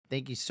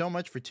Thank you so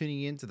much for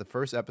tuning in to the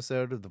first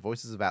episode of the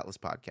Voices of Atlas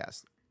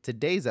podcast.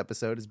 Today's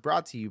episode is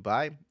brought to you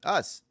by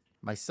us.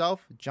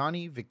 Myself,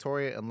 Johnny,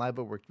 Victoria, and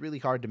Liva worked really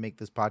hard to make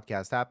this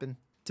podcast happen,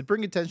 to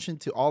bring attention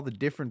to all the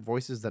different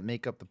voices that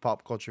make up the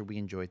pop culture we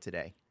enjoy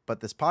today.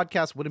 But this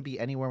podcast wouldn't be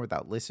anywhere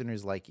without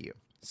listeners like you.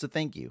 So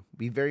thank you.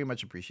 We very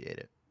much appreciate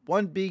it.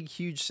 One big,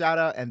 huge shout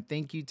out and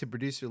thank you to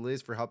producer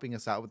Liz for helping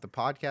us out with the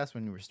podcast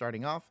when we were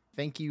starting off.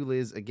 Thank you,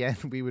 Liz. Again,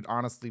 we would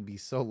honestly be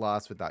so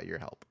lost without your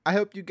help. I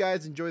hope you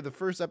guys enjoy the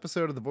first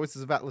episode of the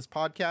Voices of Atlas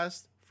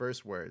podcast.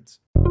 First words.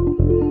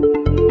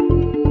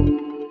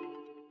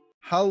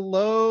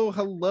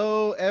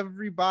 Hello,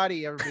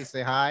 everybody. Everybody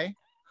say hi.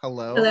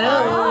 Hello. Hello.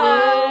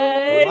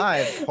 Hi.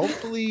 Live.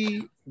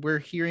 Hopefully we're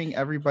hearing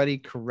everybody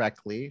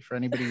correctly. For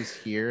anybody who's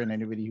here and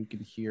anybody who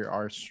can hear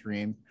our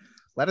stream,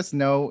 let us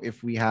know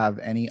if we have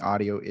any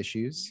audio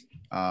issues.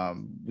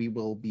 We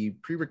will be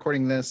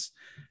pre-recording this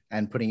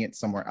and putting it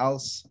somewhere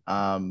else.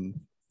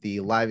 The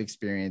live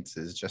experience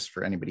is just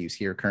for anybody who's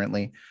here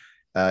currently.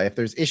 If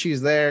there's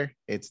issues there,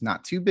 it's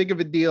not too big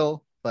of a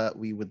deal, but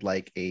we would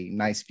like a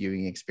nice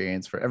viewing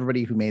experience for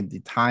everybody who made the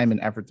time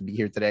and effort to be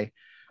here today.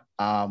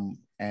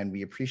 And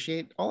we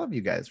appreciate all of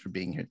you guys for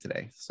being here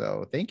today.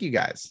 So thank you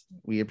guys.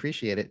 We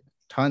appreciate it.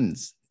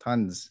 Tons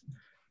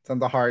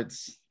of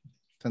hearts.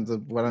 Tons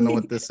of, I don't know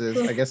what this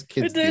is. I guess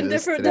kids We're doing do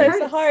this different today.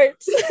 types of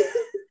hearts.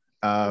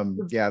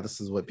 Yeah, this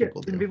is what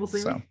people do. Can people see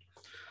so. me?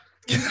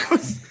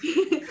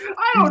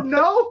 I don't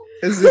know.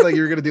 This is like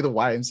you were gonna do the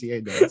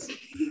YMCA dance.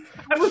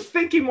 I was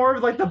thinking more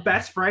of like the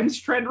best friends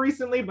trend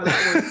recently, but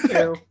that was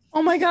too.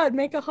 Oh my god,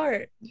 make a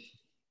heart.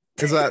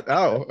 Is that?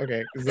 Oh,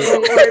 okay. Is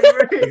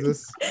Wait.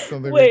 this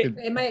something Wait. we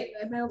could? Am I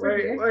over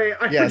here? Wait,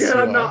 I Yes, forget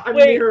you I'm not. I'm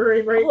Wait,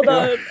 mirroring right Hold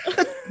now.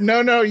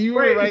 on. No, you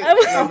were Wait,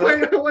 right.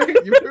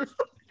 wait. You were-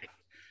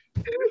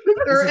 Or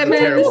This is am a I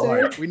terrible on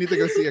this heart. We need to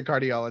go see a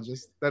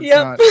cardiologist. That's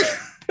Yep.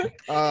 not.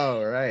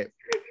 Oh, right.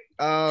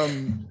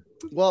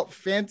 Well,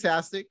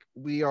 fantastic.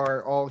 We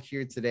are all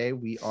here today.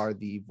 We are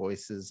the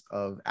Voices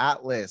of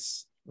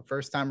Atlas. The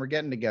first time we're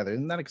getting together.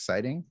 Isn't that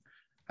exciting?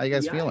 How you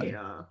guys feeling?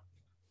 Yeah.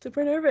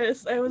 Super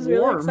nervous. I was really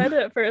Warm. excited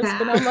at first,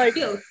 but I'm like,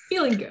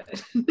 feeling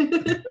good.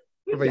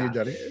 What about you, Yeah.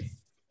 Johnny?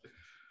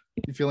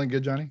 You feeling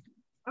good, Johnny?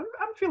 I'm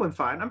feeling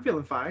fine.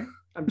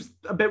 I'm just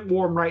a bit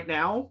warm right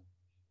now.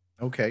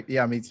 Okay.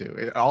 Yeah, me too.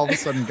 It all of a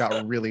sudden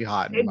got really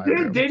hot in It my did,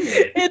 room. didn't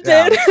it? it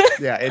Yeah. did.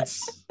 Yeah,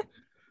 it's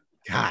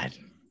God.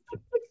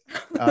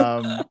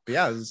 But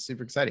yeah, this is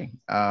super exciting.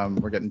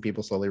 We're getting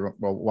people slowly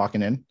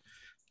walking in,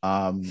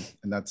 and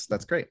that's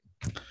great.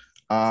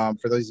 For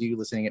those of you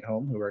listening at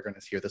home who are going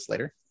to hear this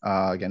later,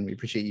 again, we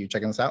appreciate you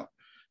checking us out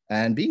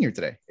and being here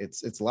today.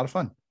 It's a lot of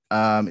fun.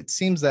 It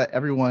seems that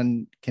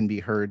everyone can be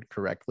heard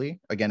correctly.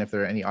 Again, if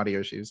there are any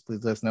audio issues,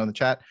 please let us know in the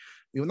chat.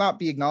 We will not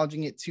be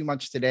acknowledging it too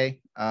much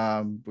today.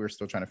 We're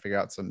still trying to figure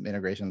out some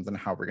integrations and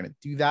how we're going to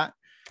do that.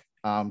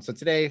 So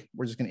today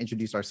we're just going to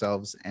introduce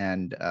ourselves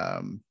and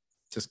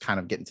just kind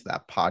of get into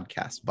that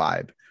podcast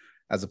vibe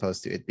as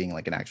opposed to it being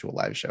like an actual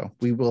live show.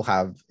 We will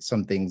have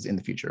some things in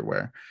the future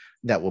where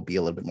that will be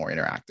a little bit more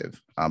interactive.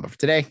 But for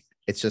today,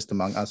 it's just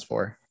among us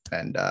four.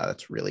 And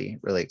that's really,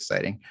 really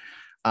exciting.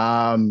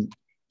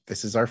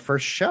 This is our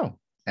first show.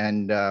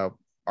 And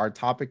our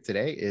topic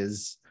today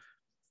is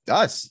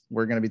us.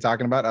 We're going to be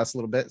talking about us a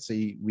little bit so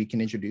we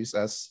can introduce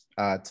us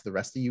to the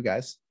rest of you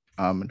guys.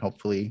 And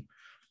hopefully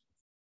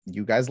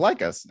you guys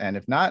like us. And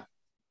if not,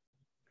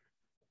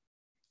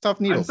 tough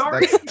needles.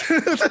 sorry.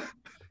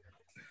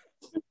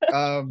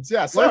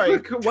 Yeah, sorry.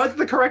 What's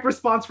the correct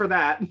response for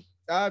that?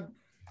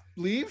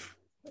 Leave.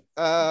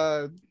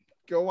 Go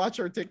watch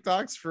our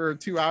TikToks for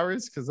 2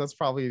 hours because that's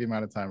probably the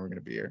amount of time we're going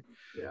to be here.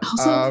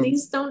 Also,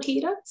 please don't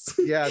hate us.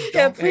 Yeah,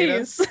 Yeah, don't hate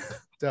us. please.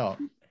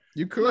 Don't.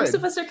 You could. Most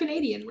of us are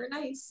Canadian. We're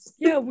nice.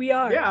 Yeah, we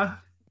are. Yeah.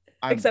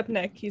 Except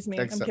Nick. He's me.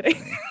 I'm Except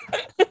kidding.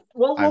 me.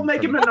 We'll I'm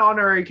make him from- an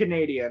honorary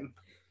Canadian.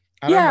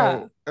 I don't Yeah.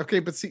 know. Okay,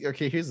 but see,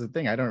 here's the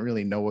thing. I don't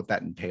really know what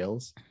that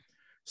entails.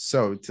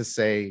 So to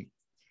say,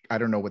 I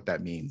don't know what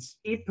that means.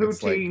 Eat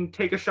It's like- poutine,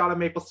 take a shot of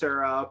maple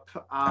syrup,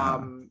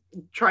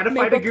 try to Maple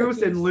fight a goose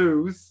cookies. and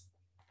lose.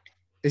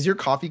 Is your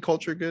coffee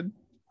culture good?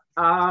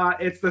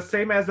 It's the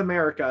same as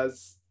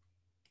America's.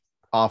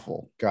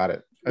 Awful. Got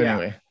it. Yeah.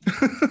 Anyway.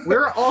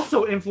 We're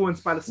also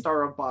influenced by the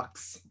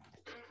Starbucks.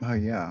 Oh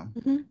yeah.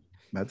 Mhm.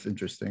 That's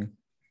interesting.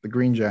 The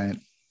Green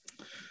Giant.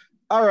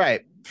 All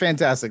right,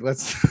 fantastic.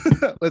 Let's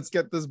let's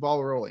get this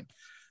ball rolling.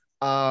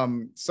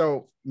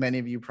 So many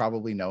of you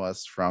probably know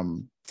us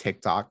from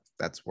TikTok.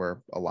 That's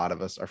where a lot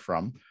of us are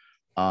from.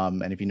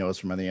 And if you know us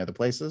from any other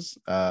places,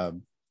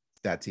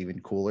 that's even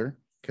cooler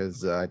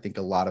because I think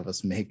a lot of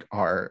us made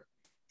a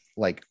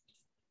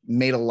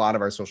lot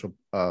of our social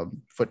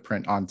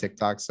footprint on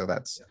TikTok. So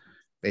that's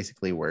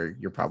basically where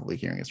you're probably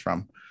hearing us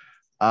from.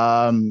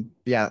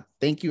 Yeah,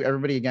 thank you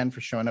everybody again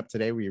for showing up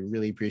today. We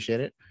really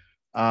appreciate it.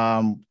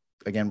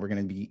 Again, we're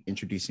going to be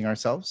introducing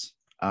ourselves.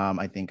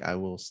 I think I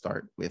will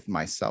start with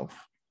myself.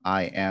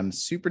 I am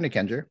Super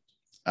Nikenger.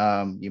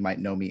 You might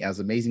know me as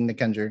Amazing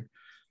Nikenger.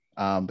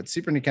 But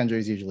Super Nikendra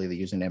is usually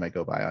the username I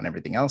go by on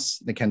everything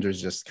else. Nikendra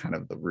is just kind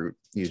of the root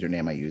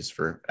username I use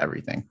for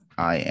everything.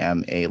 I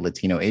am a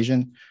Latino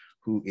Asian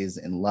who is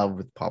in love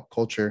with pop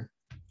culture.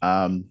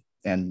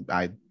 And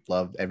I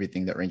love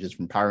everything that ranges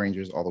from Power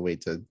Rangers all the way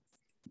to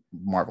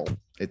Marvel.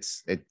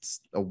 It's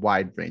a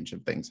wide range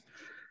of things.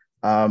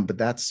 But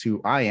that's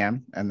who I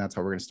am, and that's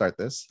how we're going to start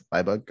this.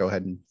 Liba, go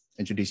ahead and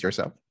introduce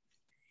yourself.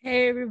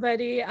 Hey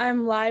everybody,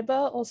 I'm Liba,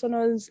 also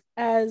known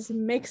as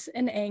Mix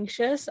and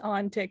Anxious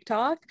on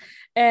TikTok,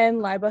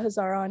 and Liba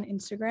Hazara on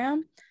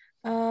Instagram.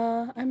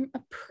 I'm a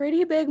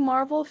pretty big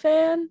Marvel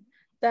fan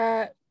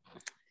that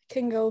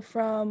can go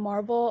from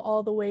Marvel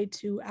all the way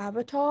to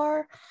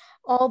Avatar,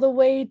 all the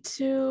way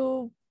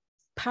to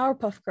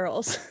Powerpuff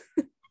Girls.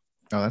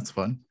 Oh, that's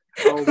fun.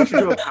 Oh, we should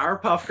do a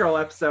Powerpuff Girl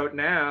episode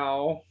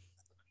now.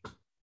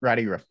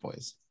 Ratty Rough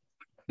Boys.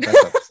 Best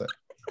episode.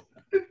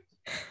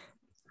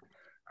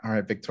 All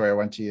right, Victoria,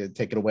 why don't you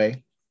take it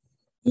away?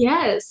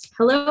 Yes.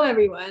 Hello,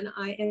 everyone.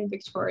 I am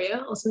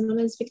Victoria, also known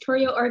as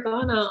Victoria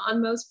Organa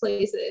on most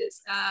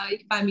places. You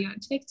can find me on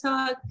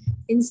TikTok,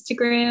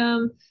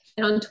 Instagram,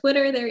 and on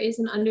Twitter. There is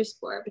an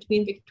underscore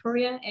between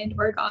Victoria and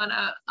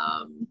Organa.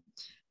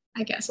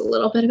 I guess a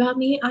little bit about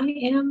me. I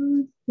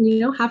am,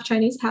 half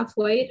Chinese, half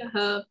white,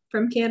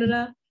 from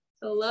Canada.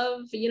 So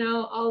love,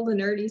 all the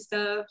nerdy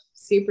stuff,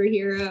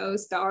 superhero,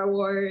 Star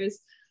Wars.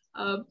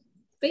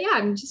 But yeah,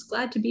 I'm just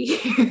glad to be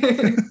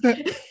here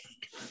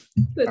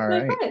with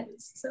my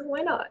friends. So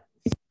why not?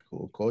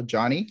 Cool.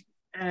 Johnny?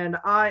 And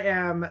I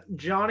am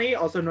Johnny,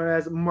 also known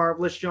as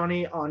Marvelous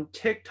Johnny on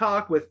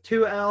TikTok with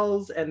 2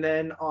 L's. And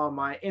then on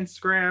my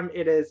Instagram,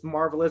 it is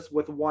Marvelous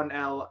with 1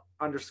 L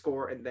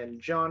 _ and then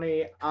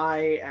Johnny.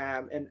 I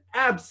am an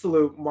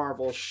absolute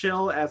Marvel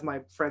shill, as my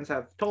friends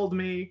have told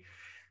me.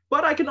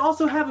 But I can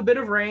also have a bit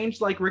of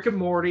range like Rick and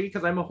Morty,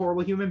 because I'm a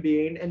horrible human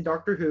being, and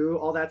Doctor Who,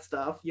 all that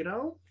stuff,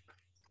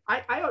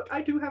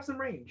 I do have some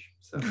range.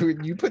 So.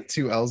 When you put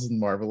 2 L's in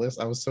Marvelous,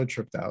 I was so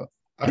tripped out.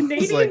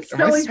 Canadian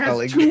spelling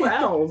has 2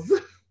 L's.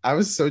 I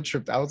was so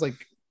tripped. I was like,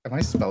 am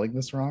I spelling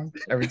this wrong?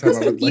 Every time I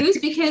was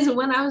confused because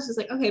when I was just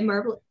like, okay,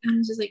 Marvel, I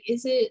was just like,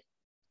 is it?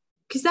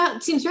 Because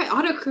that seems right.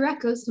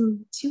 Autocorrect goes to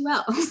 2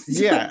 L's.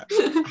 Yeah,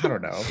 I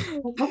don't know.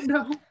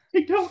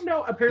 I don't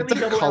know.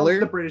 Apparently, double L is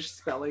the British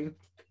spelling.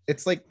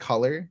 It's like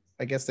color.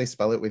 I guess they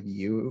spell it with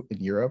U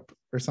in Europe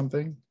or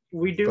something.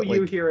 We do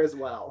you here as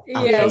well.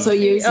 Yeah, also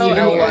use you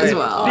as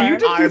well. Do you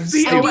just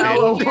see and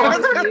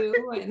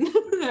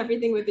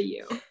everything with a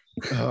U.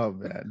 Oh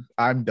man,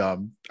 I'm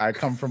dumb. I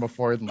come from a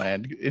foreign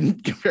land.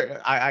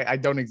 I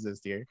don't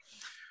exist here.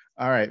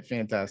 All right,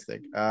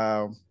 fantastic.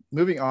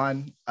 Moving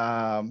on.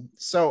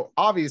 So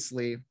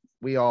obviously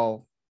we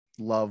all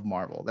love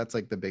Marvel. That's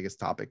like the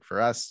biggest topic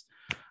for us.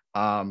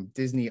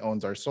 Disney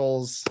owns our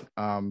souls.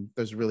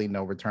 There's really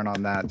no return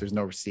on that. There's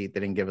no receipt.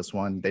 They didn't give us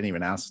one. They didn't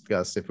even ask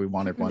us if we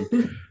wanted one.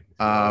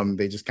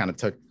 They just kind of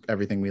took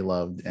everything we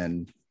loved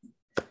and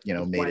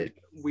made it.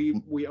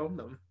 We own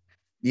them.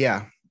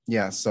 Yeah.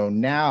 So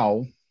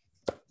now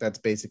that's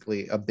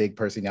basically a big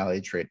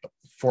personality trait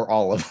for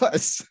all of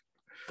us.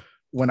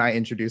 When I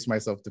introduce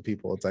myself to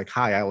people, it's like,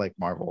 hi, I like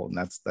Marvel, and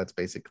that's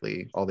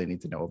basically all they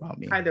need to know about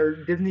me. Hi there,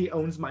 Disney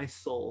owns my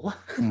soul.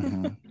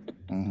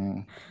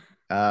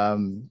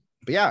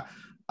 But yeah,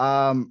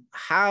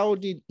 how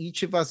did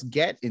each of us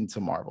get into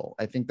Marvel?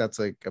 I think that's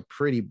like a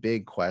pretty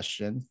big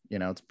question.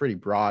 It's a pretty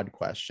broad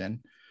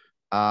question.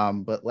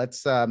 But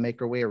let's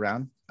make our way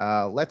around.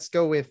 Let's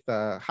go with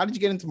how did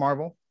you get into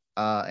Marvel?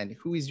 And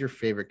who is your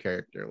favorite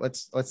character?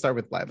 Let's start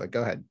with Liba.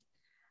 Go ahead.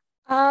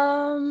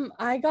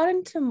 I got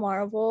into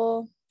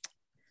Marvel,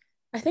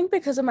 I think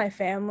because of my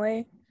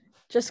family,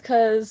 just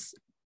because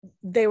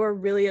they were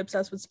really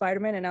obsessed with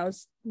Spider-Man and I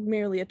was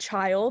merely a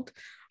child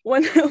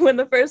when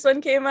the first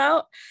one came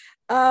out.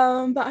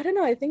 But I don't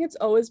know, I think it's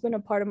always been a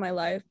part of my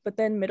life. But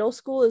then middle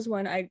school is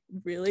when I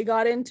really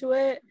got into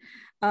it.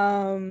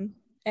 And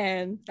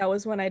that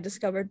was when I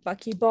discovered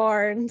Bucky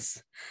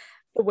Barnes,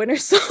 the Winter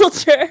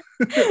Soldier,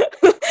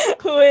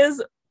 who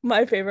is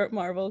my favorite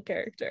Marvel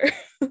character.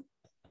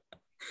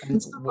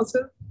 That's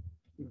awesome.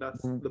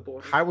 That's the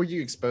boy. How were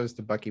you exposed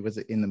to Bucky? Was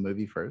it in the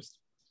movie first?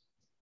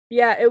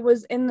 Yeah, it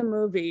was in the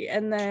movie.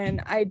 And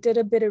then I did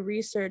a bit of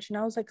research and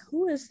I was like,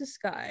 who is this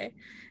guy?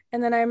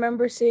 And then I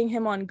remember seeing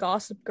him on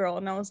Gossip Girl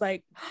and I was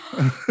like,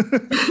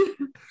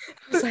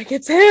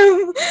 it's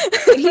him.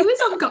 He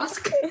was on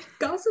Gossip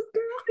Girl? I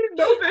didn't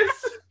know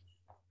this.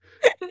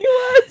 He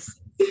was.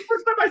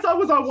 First time I saw it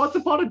was on Once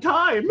Upon a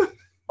Time.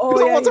 Oh,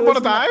 yeah, Once Upon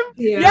a Time?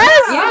 Yeah.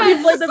 Yes!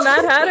 He played the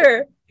Mad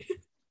Hatter.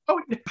 Oh,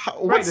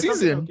 what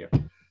season?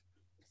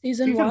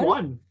 Season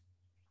 1.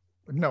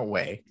 No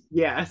way.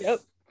 Yes. Yep.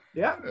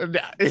 Yeah.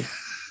 Do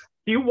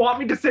you want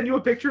me to send you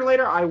a picture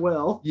later? I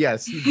will.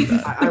 Yes, you do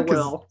that. I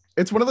will.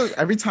 It's one of those,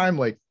 every time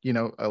like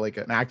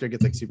an actor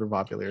gets like super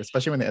popular,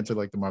 especially when they enter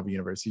like the Marvel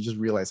universe, you just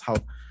realize how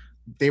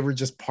they were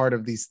just part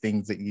of these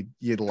things that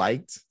you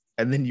liked,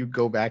 and then you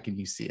go back and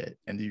you see it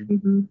and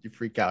you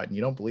freak out and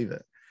you don't believe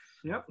it.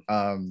 Yep.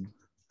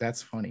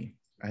 That's funny.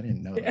 I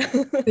didn't know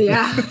that.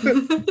 Yeah.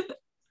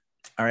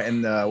 All right,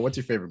 and what's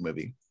your favorite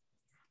movie?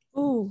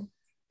 Ooh,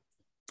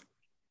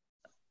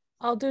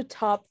 I'll do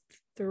top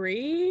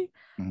 3.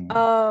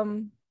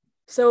 Mhm.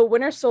 So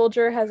Winter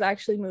Soldier has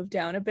actually moved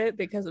down a bit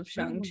because of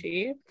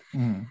Shang-Chi.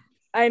 Mhm.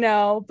 I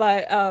know,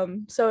 but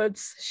so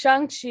it's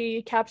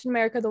Shang-Chi, Captain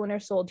America, the Winter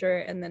Soldier,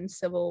 and then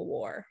Civil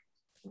War.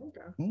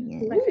 Okay.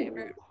 Mhm. My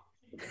favorite.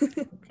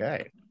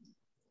 Okay.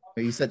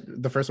 You said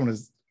the first one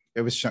was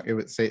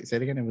say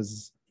it again. It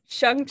was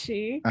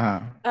Shang-Chi,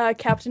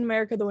 Captain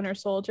America, the Winter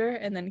Soldier,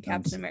 and then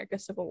Captain America,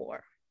 Civil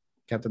War.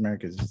 Captain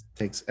America just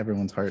takes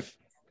everyone's heart.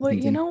 Well,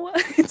 you know what?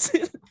 It's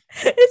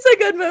a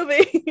good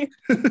movie.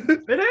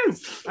 It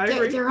is. I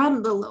agree. They're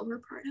on the lower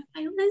part of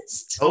my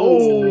list.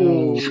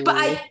 Oh.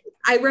 But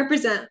I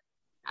represent.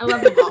 I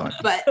love them all,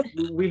 but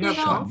We have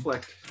know.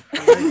 conflict.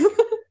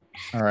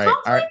 All right.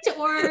 conflict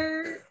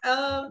or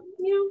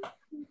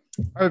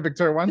All right,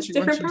 Victoria, why don't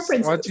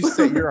Different you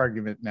set your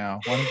argument now?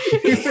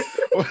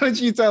 Why don't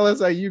you tell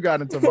us how you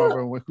got into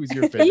Marvel and who's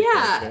your favorite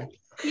character?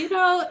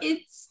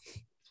 It's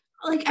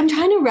like I'm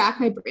trying to rack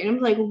my brain. I'm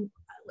like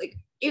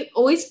it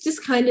always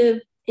just kind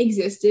of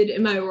existed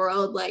in my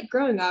world. Like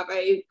growing up,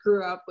 I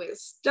grew up with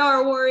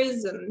Star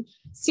Wars and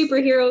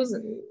superheroes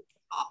and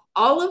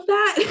all of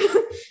that.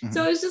 Mm-hmm.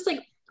 So it was just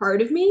like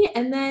part of me.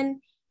 And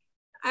then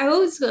I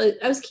was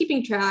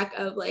keeping track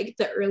of like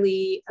the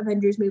early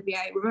Avengers movie.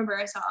 I remember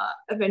I saw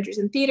Avengers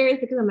in theaters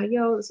because I'm like,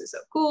 yo, this is so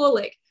cool.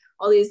 Like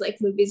all these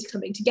like movies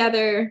coming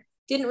together.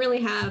 Didn't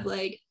really have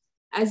like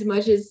as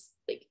much as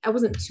like I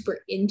wasn't super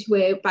into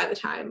it by the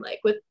time like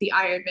with the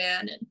Iron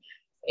Man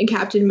and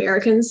Captain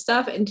America and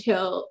stuff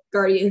until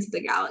Guardians of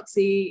the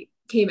Galaxy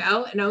came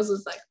out. And I was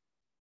just like,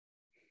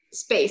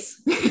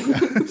 space.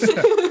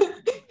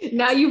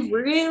 Now you've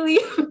really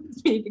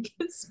made me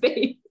get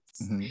space.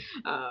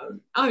 Mm-hmm.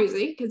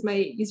 Obviously, because my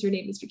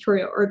username is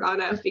Victoria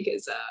Organa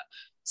because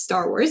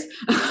Star Wars.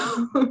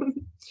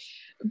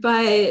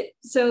 But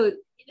so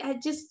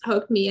it just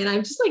hooked me, and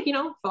I've just like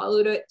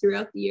followed it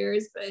throughout the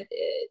years. But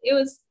it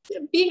was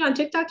being on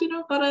TikTok,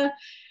 gotta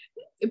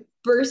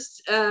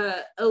burst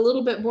a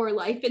little bit more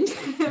life into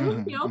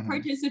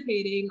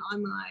participating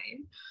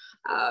online.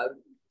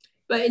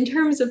 But in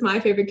terms of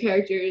my favorite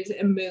characters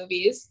and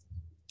movies,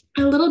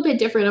 a little bit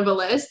different of a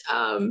list.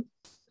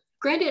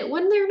 Granted,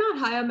 when they're not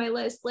high on my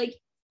list, like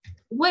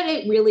what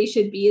it really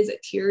should be is a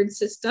tiered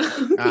system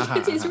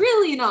because it's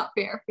really not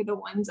fair for the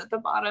ones at the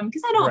bottom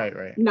because I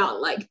don't not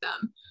like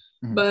them.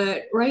 Mm-hmm.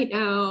 But right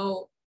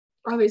now,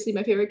 obviously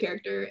my favorite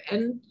character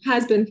and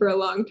has been for a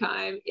long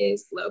time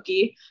is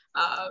Loki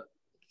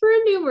for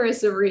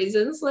numerous of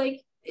reasons,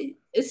 like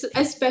it's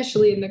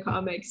especially in the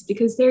comics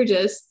because they're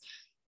just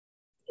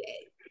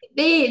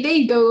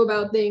they go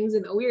about things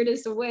in the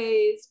weirdest of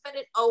ways, but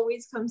it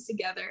always comes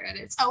together and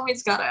it's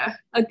always got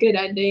a good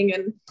ending.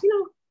 And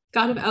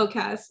God of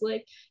Outcasts,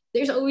 like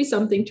there's always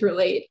something to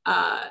relate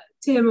to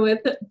him with.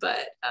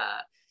 But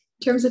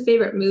in terms of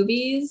favorite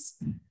movies,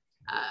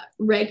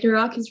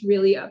 Ragnarok is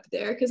really up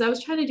there because I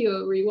was trying to do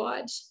a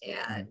rewatch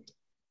and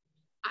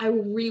I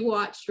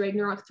rewatched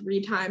Ragnarok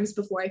 3 times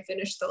before I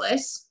finished the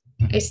list.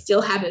 I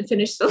still haven't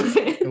finished the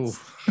list.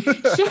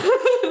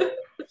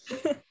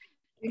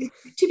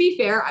 To be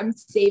fair, I'm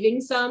saving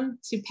some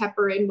to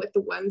pepper in with the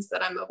ones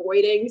that I'm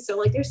avoiding. So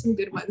like there's some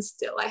good ones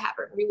still I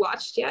haven't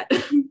rewatched yet.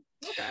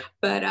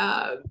 But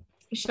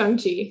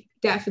Shang-Chi,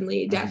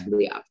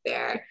 definitely up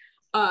there.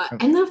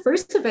 And the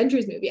first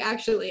Avengers movie,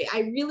 actually,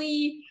 I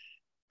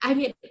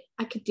mean,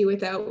 I could do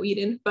without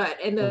Whedon, but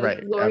and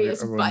the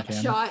glorious butt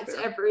shots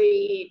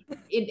every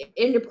in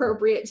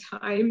inappropriate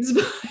times,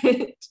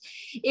 but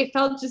it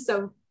felt just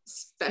so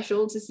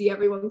special to see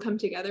everyone come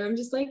together. I'm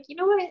just like, you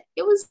know what?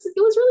 It was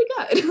really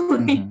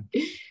good.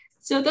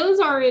 So those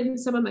are in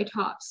some of my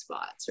top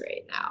spots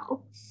right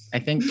now. I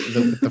think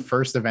the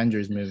first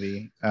Avengers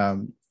movie,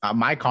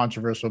 my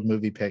controversial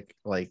movie pick,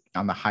 like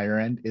on the higher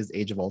end, is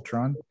Age of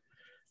Ultron.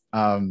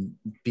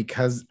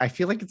 Because I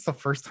feel like it's the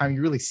first time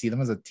you really see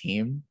them as a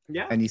team,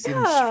 and you see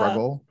them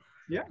struggle.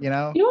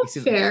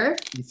 Fair.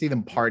 You see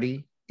them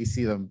party. You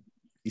see them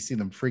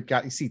freak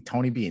out. You see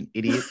Tony be an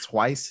idiot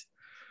twice.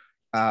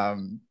 For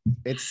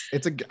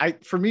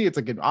me, it's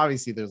a good.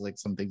 Obviously, there's like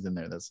some things in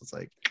there that's just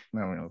like I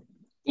don't know.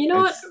 You know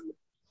what?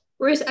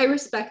 I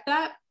respect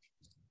that.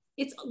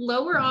 It's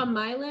lower on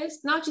my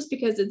list, not just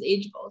because it's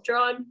Age of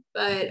Ultron,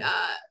 but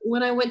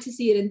when I went to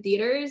see it in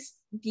theaters,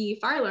 the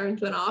fire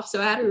alarms went off,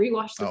 so I had to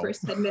rewatch the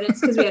first 10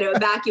 minutes because we had to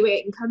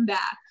evacuate and come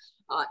back.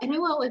 And I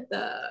went with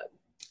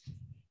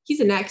he's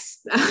an ex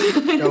now,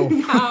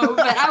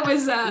 but I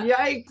was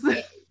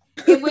yikes.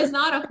 It was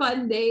not a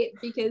fun date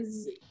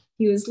because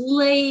he was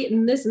late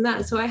and this and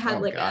that, so I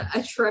had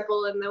a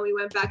triple, and then we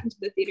went back into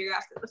the theater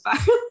after the fire.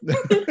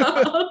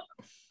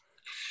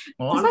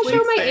 Does that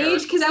show my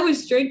age? Because I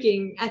was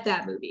drinking at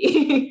that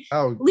movie.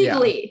 Oh,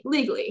 legally.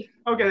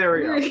 Okay, there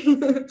we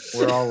go.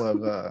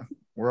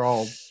 We're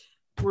all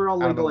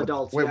legal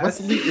adults. Wait, what's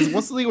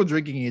the legal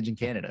drinking age in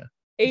Canada?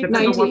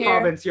 18. What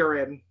province you're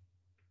in?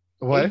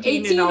 What?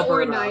 18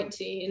 or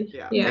 19.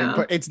 Yeah.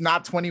 But it's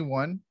not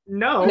 21.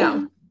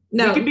 No.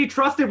 You can be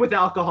trusted with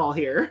alcohol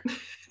here.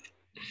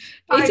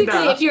 Basically,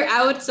 Kinda. if you're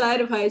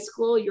outside of high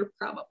school, you're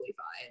probably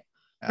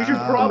fine. We should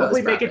Um,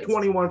 probably most make it province.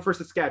 21 for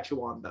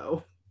Saskatchewan,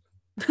 though.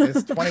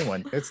 it's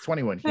 21. It's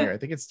 21 here. I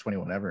think it's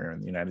 21 everywhere in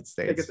the United I think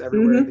States. it's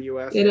everywhere in Mhm. the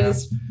US. It yeah.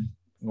 is.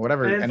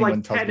 Whatever And it's anyone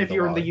like tells 10 me if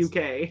you're in law the is.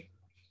 UK.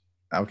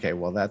 Okay,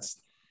 well that's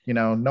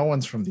no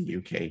one's from the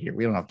UK here.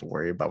 We don't have to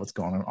worry about what's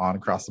going on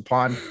across the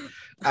pond.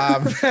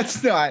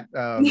 That's not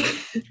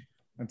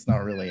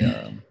really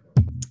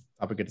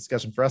topic of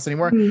discussion for us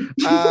anymore.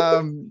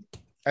 Mhm.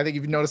 I think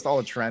you've noticed all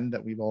the trend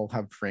that we've all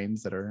have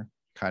frames that are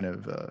kind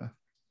of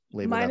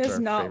labeled Mine after is our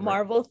not favorite.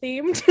 Marvel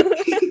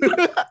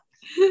themed.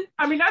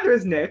 I mean, neither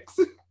is Nick's.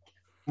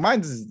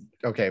 Mine's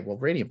okay. Well,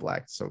 Radiant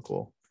Black is so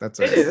cool. That's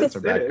It is.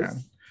 our It background.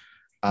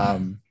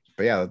 is.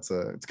 But yeah, it's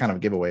kind of a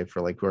giveaway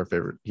for like who our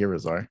favorite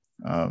heroes are.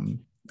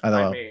 I I don't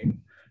know.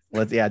 mean,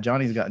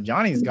 Johnny's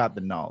got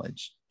the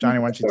knowledge. Johnny,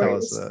 why don't you Of tell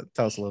course.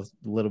 us a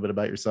little bit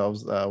about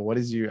yourselves?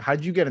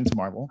 How'd you get into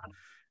Marvel?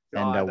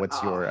 God, And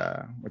what's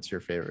your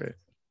favorite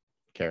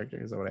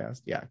character? Is that what I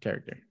asked? Yeah,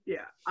 character.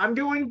 yeah. I'm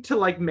going to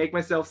like make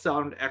myself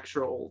sound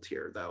extra old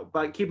here, though.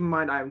 But keep in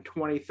mind, I'm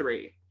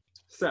 23.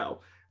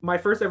 So my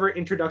first ever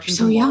introduction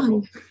So to Marvel.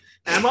 young.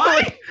 Am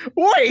I?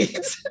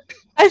 Wait.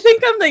 I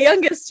think I'm the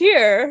youngest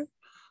here.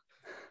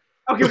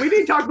 Okay, we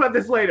need to talk about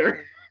this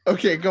later.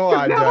 Okay, go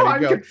on, Now Johnny.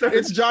 I'm Go. concerned.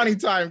 It's Johnny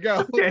time. Go.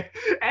 Okay.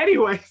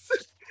 Anyways,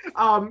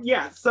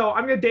 yeah. So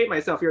I'm gonna date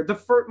myself here.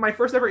 My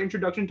first ever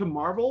introduction to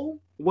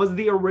Marvel was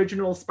the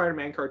original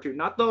Spider-Man cartoon,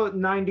 not the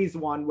 '90s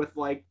one with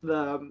like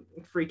the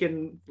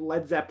freaking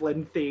Led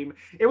Zeppelin theme.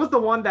 It was the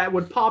one that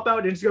would pop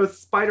out and just go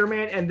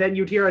Spider-Man, and then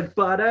you'd hear a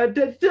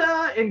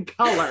ba-da-da-da in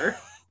color.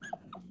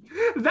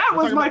 That We're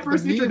was talking my about the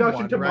first meme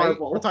introduction one, to right?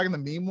 Marvel. We're talking the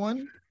meme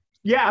one.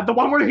 Yeah, the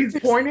one where he's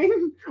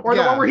pointing, or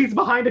the Yeah. one where he's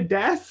behind a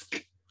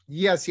desk.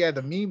 Yes, yeah,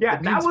 the meme. Yeah,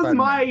 the meme that was Spider-Man.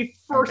 my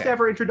first Okay.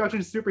 ever introduction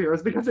to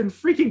superheroes because in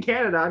freaking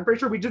Canada, I'm pretty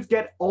sure we just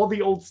get all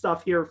the old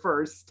stuff here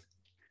first.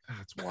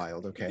 That's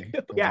wild. Okay.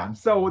 Hold Yeah, on.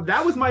 so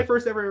that was my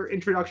first ever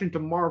introduction to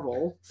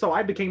Marvel. So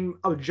I became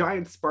a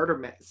giant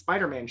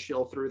Spider-Man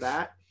shill through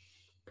that.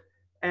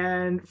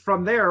 And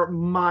from there,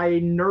 my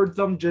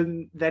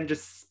nerddom then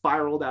just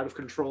spiraled out of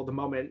control the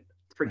moment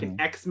freaking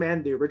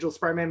X-Men, the original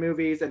Spider-Man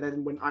movies, and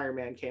then when Iron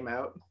Man came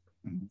out.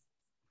 Mhm.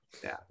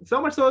 Yeah,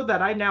 so much so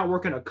that I now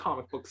work in a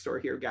comic book store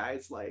here,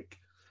 guys. Like,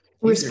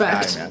 He's your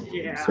Respect. guy, man.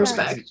 yeah.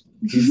 Respect.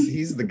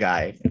 He's the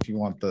guy. If you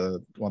want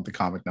the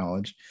comic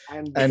knowledge.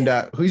 And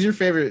Who's your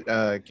favorite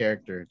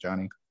character,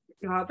 Johnny?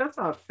 that's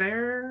not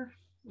fair.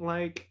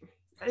 Like,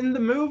 in the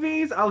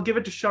movies, I'll give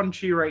it to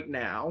Shang-Chi right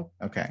now.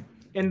 Okay.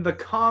 In the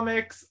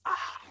comics,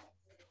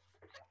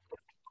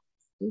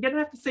 I'm gonna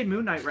have to say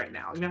Moon Knight right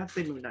now.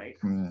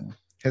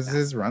 Because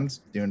his run's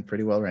doing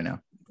pretty well right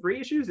now. 3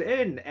 issues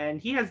in,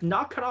 and he has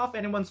not cut off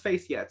anyone's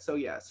face yet. So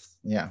yes,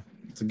 Yeah,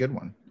 it's a good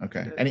one.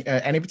 Okay. It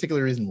Any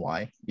particular reason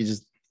why? You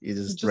just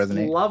just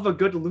resonate? love a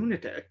good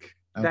lunatic.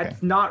 Okay.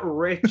 That's not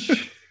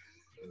rich.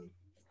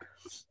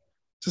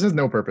 Just has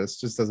no purpose.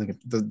 Just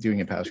doing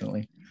it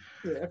passionately.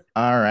 Yeah.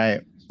 All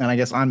right. And I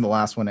guess I'm the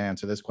last one to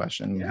answer this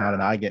question. Yeah. How did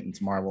I get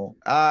into Marvel?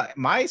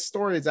 My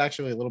story is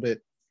actually a little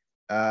bit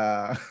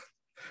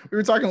we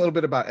were talking a little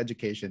bit about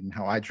education and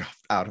how I dropped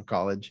out of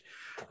college.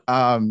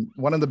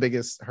 One of the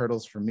biggest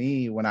hurdles for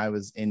me when I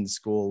was in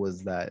school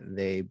was that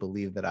they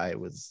believed that I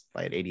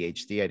had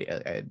ADHD.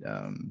 I had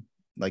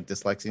like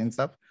dyslexia and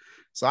stuff.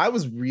 So I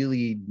was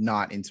really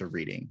not into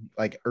reading.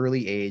 Like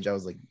early age, I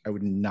was like, I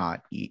would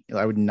not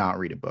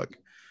read a book.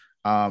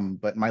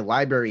 But my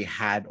library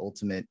had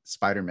Ultimate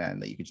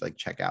Spider-Man that you could like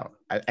check out.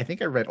 I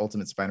think I read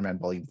Ultimate Spider-Man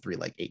Volume 3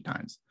 like 8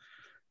 times.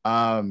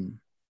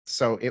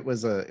 So it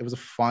was a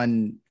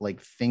fun like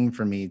thing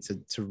for me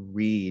to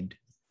read,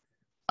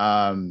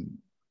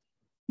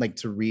 like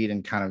to read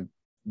and kind of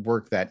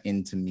work that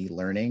into me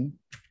learning,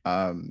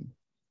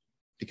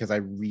 because I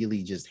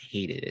really just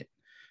hated it.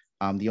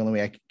 The only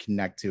way I could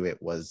connect to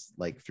it was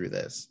like through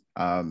this.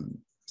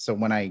 So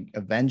when I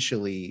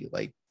eventually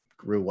like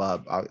grew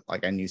up,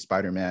 I knew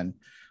Spider-Man,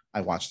 I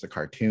watched the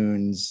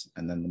cartoons,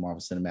 and then the Marvel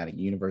Cinematic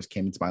Universe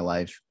came into my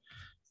life.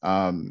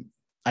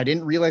 I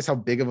didn't realize how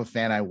big of a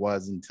fan I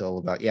was until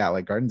about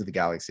like Guardians of the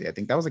Galaxy. I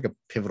think that was like a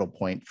pivotal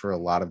point for a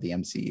lot of the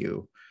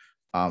MCU.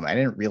 I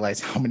didn't realize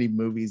how many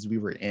movies we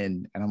were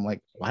in, and I'm like,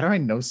 why do I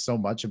know so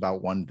much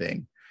about one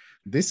thing?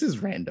 This is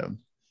random.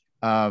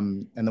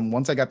 And then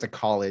once I got to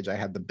college, I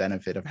had the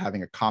benefit of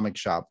having a comic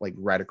shop like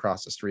right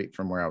across the street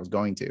from where I was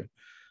going to.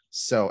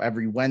 So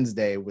every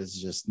Wednesday was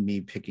just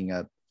me picking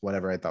up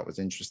whatever I thought was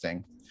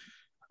interesting.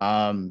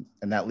 And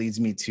that leads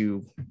me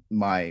to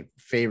my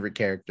favorite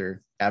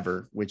character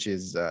ever, which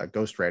is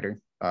Ghost Rider,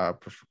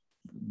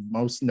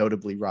 most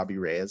notably Robbie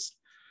Reyes.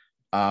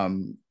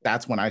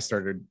 That's when I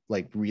started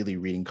like really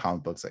reading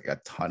comic books, like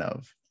a ton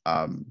of,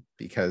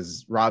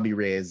 because Robbie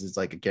Reyes is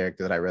like a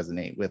character that I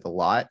resonate with a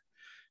lot.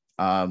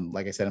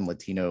 Like I said, I'm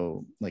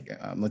Latino,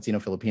 Latino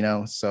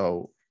Filipino.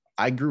 So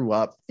I grew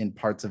up in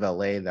parts of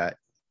LA that,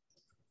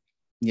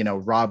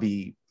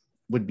 Robbie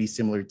would be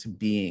similar to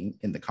being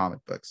in the comic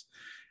books.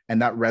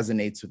 And that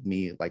resonates with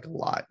me like a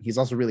lot. He's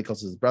also really close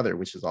to his brother,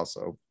 which is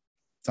also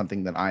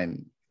something that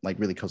I'm like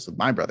really close with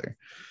my brother.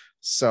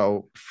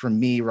 So for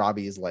me,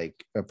 Robbie is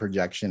like a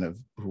projection of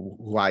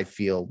who I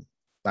feel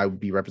I would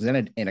be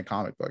represented in a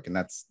comic book, and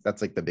that's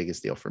like the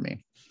biggest deal for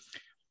me.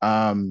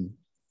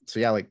 So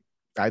yeah, like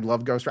I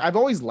love Ghost Rider. I've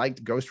always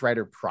liked Ghost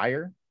Rider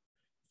prior.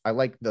 I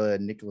like the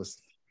Nicolas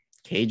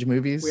Cage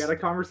movies. We had a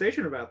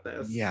conversation about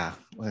this. Yeah,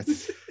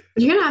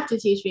 You're gonna have to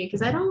teach me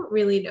because I don't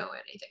really know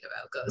anything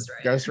about Ghost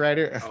Rider. Ghost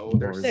Rider. Oh,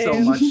 there's so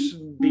Same. much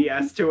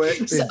BS to it.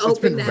 So It's been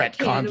open that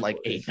can retconned of like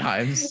 8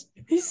 times.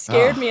 He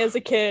scared me as a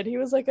kid. He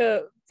was like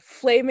a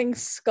flaming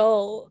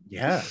skull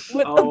Yeah,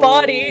 with the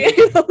body.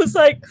 I was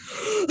like,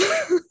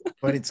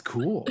 but it's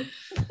cool.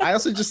 I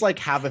also just like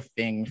have a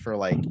thing for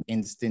like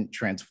instant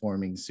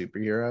transforming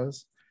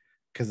superheroes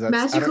because that's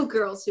magical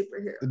girl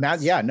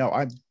superheroes. Yeah,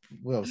 no,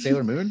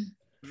 Sailor Moon.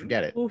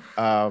 Forget it. oof.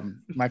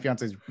 My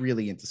fiance is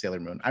really into Sailor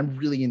Moon. I'm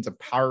really into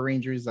Power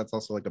Rangers. That's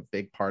also like a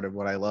big part of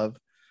what I love.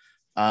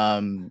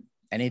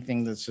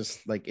 Anything that's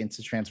just like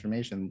instant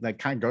transformation, like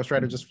kind of Ghost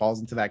Rider just falls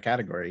into that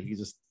category. He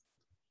just,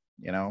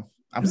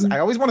 I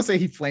always want to say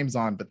he flames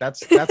on, but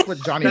that's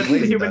what Johnny That's the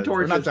Blaze Human does.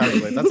 Torch Or not is. Johnny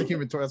Blaze. That's the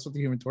Human Torch. That's what the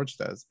Human Torch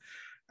does.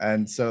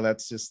 And so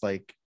that's just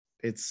like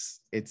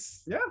it's he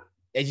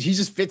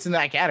just fits in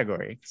that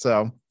category.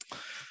 So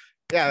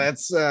yeah,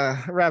 that's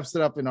wraps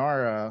it up in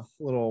our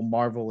little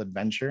Marvel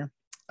adventure.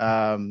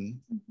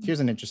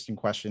 Here's an interesting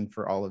question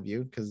for all of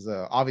you, because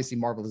obviously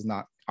Marvel is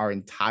not our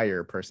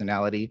entire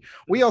personality.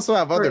 We also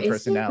have other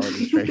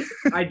personality traits.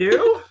 I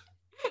do.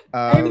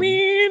 I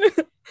mean,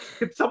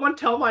 Could someone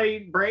tell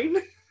my brain?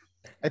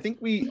 I think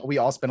we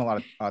all spend a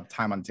lot of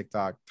time on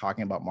TikTok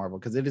talking about Marvel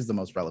because it is the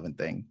most relevant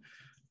thing,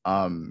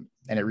 and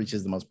it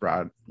reaches the most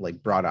broad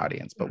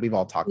audience. But we've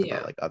all talked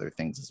about like other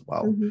things as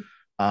well.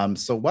 Mhm.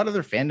 So what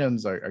other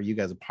fandoms are you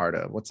guys a part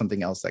of? What's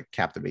something else that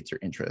captivates your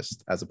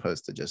interest as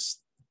opposed to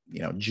just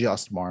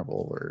just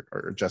Marvel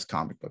or just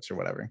comic books or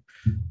whatever?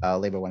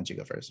 Leba, why don't you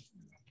go first?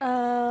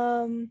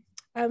 I'm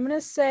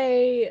gonna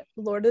say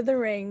Lord of the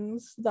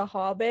Rings, The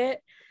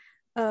Hobbit,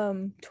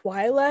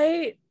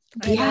 Twilight.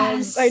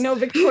 Yes. I know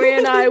Victoria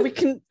and I, we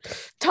can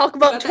talk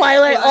about Got that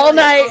Twilight all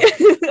night.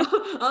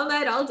 all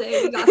night, all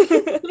day. We got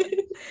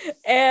it.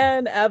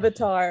 And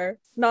Avatar,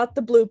 not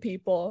the blue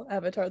people,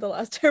 Avatar, The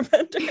Last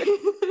Airbender.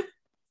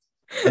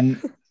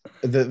 And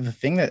the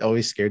thing that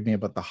always scared me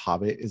about The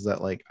Hobbit is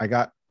that like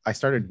I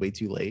started way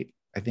too late.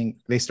 I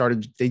think they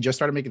just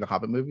started making the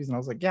Hobbit movies, and I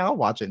was like, yeah, I'll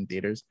watch it in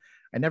theaters.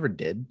 I never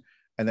did.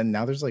 And then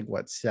now there's like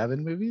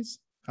 7 movies?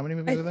 How many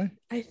movies are there?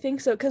 I think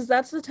so, because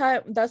that's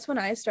when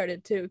I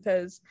started too,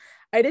 because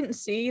I didn't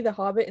see The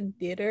Hobbit in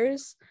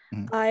theaters.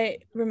 I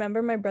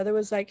remember my brother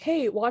was like,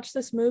 hey, watch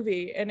this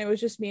movie, and it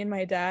was just me and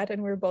my dad,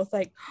 and we were both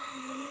like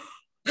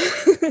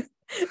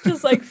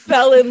just like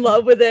fell in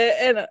love with it.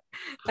 And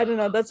I don't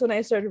know, that's when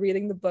I started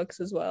reading the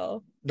books as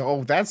well.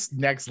 Oh, that's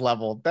next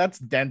level. That's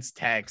dense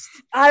text.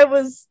 I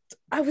was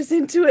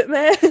into it,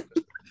 man.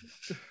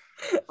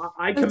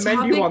 I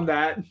commend you on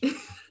that.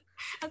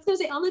 I was gonna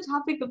say, on the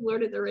topic of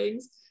Lord of the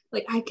Rings,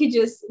 like I could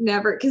just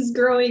never, because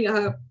growing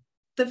up,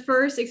 the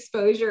first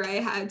exposure I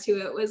had to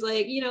it was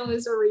like, it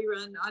was a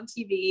rerun on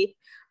TV.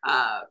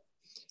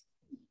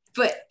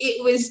 But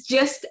it was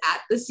just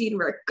at the scene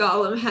where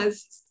Gollum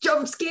has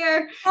jump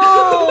scare.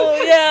 Oh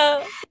yeah.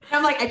 And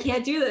I'm like, I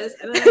can't do this.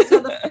 And then I saw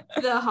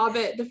the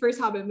Hobbit, the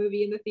first Hobbit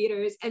movie in the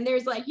theaters, and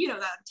there's like,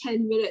 that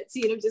 10-minute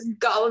scene of just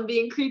Gollum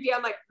being creepy.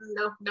 I'm like,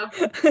 no,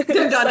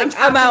 I'm done.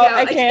 I'm out.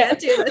 I can't can't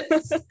do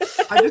this.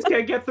 I just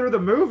can't get through the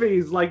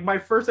movies. Like my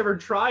first ever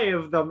try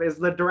of them is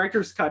the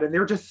director's cut, and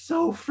they're just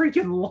so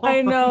freaking long.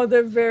 I know,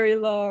 they're very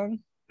long.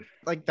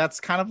 Like that's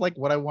kind of like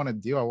what I want to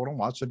do. I want to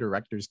watch the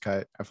director's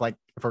cut. I feel like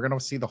if we're gonna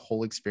see the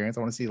whole experience, I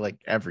want to see like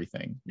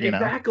everything.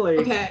 Exactly.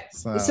 Okay.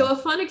 So a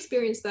fun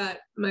experience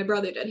that my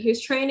brother did. He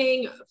was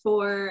training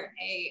for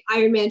a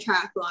Ironman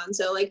triathlon.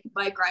 So like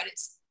bike ride,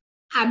 it's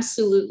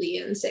absolutely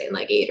insane,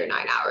 like 8 or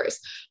 9 hours.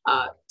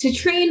 To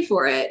train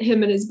for it,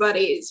 him and his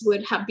buddies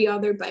would be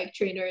other bike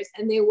trainers,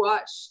 and they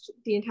watched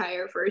the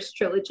entire first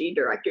trilogy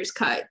director's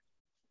cut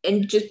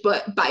and just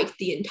biked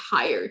the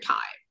entire time.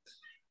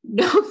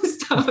 No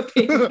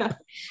stopping.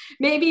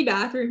 Maybe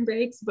bathroom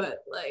breaks, but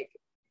like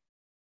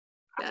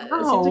that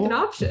seems like an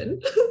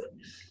option.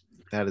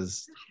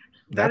 That's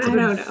I don't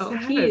know.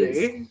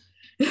 Insanity.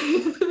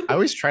 I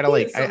always try to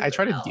like I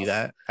try to else. do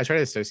that. I try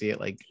to associate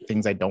like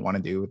things I don't want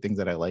to do with things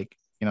that I like.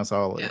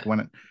 So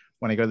when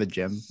I go to the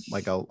gym,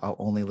 like I'll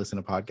only listen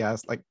to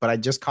podcasts. Like, but I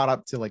just caught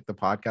up to like the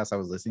podcast I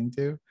was listening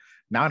to.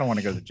 Now I don't want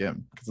to go to the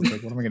gym because it's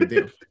like, what am I gonna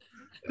do?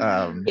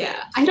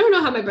 Yeah, I don't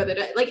know how my brother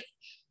does. Like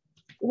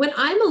when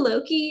I'm a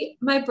Loki,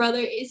 my brother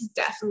is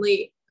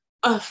definitely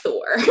a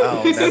Thor.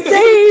 Oh, that's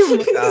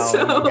Same.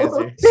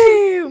 Oh,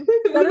 Same.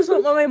 That is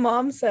what my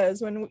mom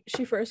says when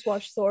she first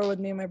watched Thor with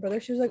me and my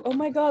brother. She was like, "Oh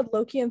my God,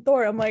 Loki and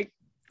Thor." I'm like,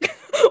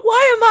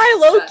 "Why am I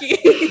Loki?"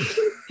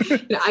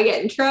 I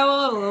get in trouble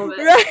a little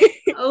bit. Right.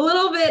 A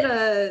little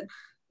bit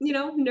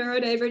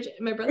neurodivergent.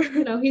 My brother,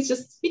 he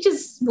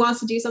just wants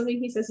to do something.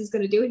 He says he's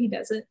going to do it. He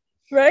does it.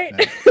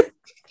 Right.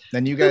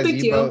 Then you guys, No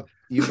big deal.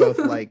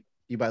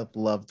 you both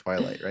love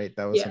Twilight, right?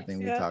 That was Yes. something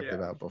we Yeah. talked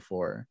about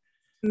before.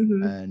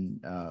 Mhm.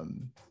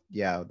 And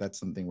yeah, that's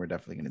something we're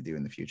definitely going to do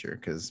in the future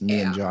because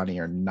me and Johnny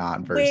are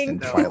not versed in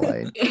Wink.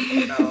 Twilight.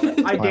 No.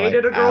 I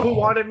dated a girl who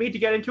wanted me to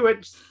get into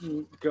it.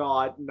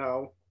 God,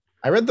 no.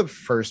 I read the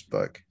first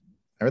book.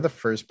 You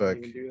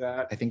can do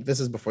that. I think this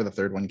is before the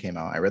third one came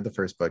out. I read the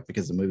first book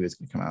because the movie was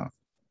going to come out.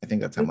 I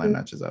think that timeline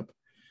matches up.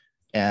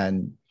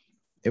 And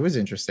it was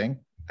interesting,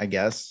 I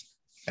guess.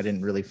 I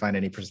didn't really find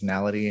any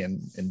personality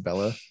in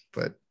Bella,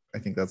 but I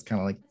think that's kind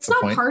of like It's the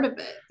not point. part of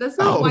it. That's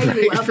not why you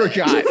right, love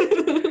forgot.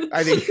 it.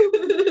 I think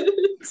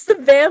It's the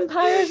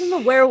vampires and the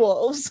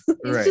werewolves. It's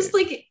right. just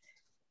like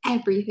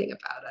everything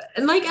about it.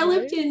 And like I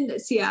lived in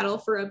Seattle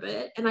for a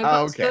bit and I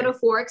got to go to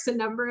Forks a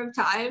number of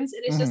times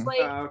and it's just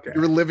like Okay.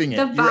 You were living it.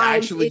 The You were vibes,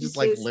 actually it's just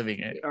like just- living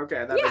it.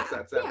 Okay, that Yeah, makes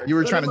sense. yeah. You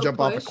were Go trying to to jump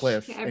off a push,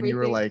 cliff and you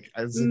were everything. like,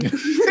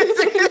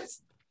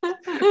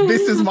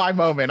 this is my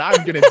moment.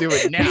 I'm going to do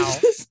it now.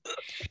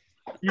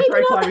 You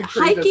tried climbing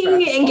trees as fast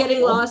hiking as and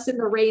getting possible. lost in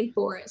the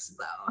rainforest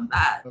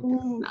though.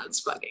 Okay. That's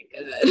fucking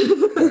All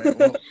good. right,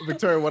 well,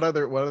 Victoria, what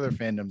other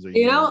fandoms are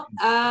you? You know,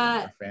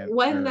 a fan-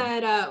 one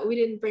or- that we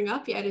didn't bring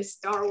up yet is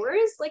Star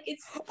Wars. Like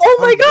it's Oh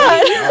my Oh,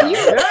 god!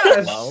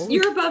 Yes. Hello?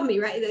 you're above me,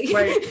 right?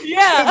 Wait,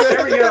 Yeah.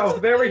 there we go.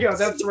 There we go.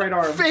 That's the right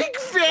arm. Fake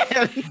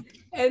fan.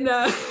 And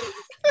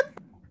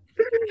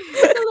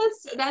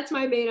so that's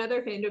my main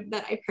other fandom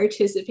that I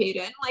participate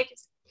in. Like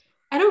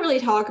I don't really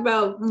talk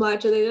about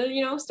much other than,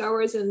 you know, Star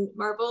Wars and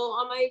Marvel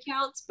on my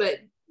accounts, but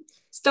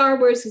Star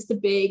Wars is the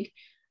big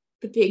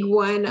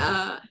one.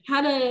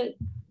 Had to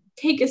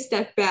take a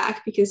step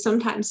back because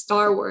sometimes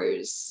Star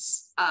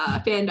Wars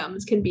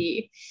fandoms can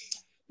be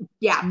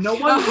No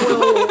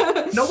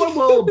one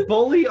will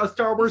bully a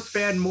Star Wars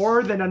fan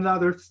more than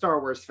another Star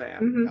Wars fan.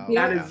 Mhm, Oh,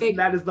 yeah, yeah. big.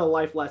 That is the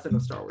life lesson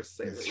of Star Wars. To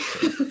say the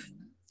least.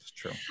 It's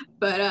true.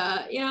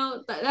 But you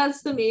know,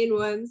 that's the main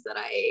ones that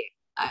I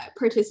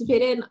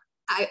participate in.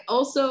 I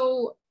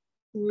also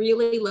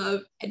really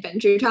love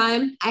Adventure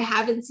Time. I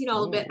haven't seen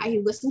all of it. I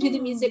listen to the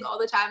music all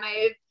the time.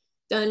 I've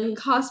done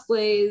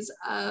cosplays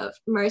of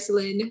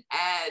Marceline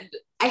and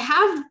I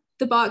have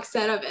the box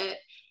set of it,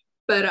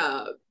 but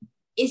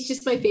it's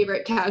just my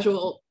favorite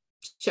casual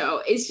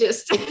show. It's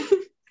just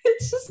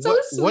it's just so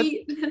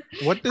sweet.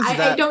 What does I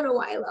that don't know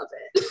why I love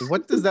it.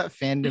 what does that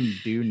fandom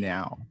do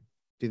now?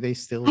 Do they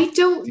still I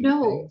don't do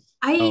know. things?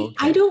 I Oh, okay.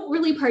 I don't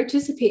really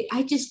participate.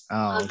 I just Oh,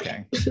 love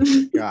okay.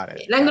 it. Got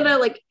it. And I'm got gonna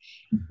it. like,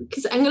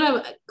 because I'm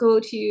gonna go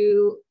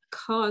to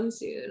con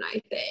soon,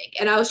 I think.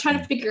 And I was trying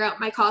to figure out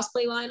my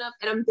cosplay lineup,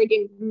 and I'm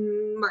thinking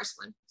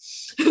Marceline.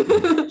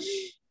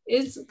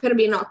 It's gonna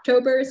be in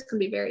October. It's gonna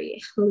be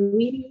very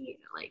Halloween.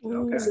 Like,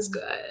 this is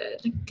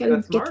good. Gonna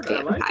That's get smart. the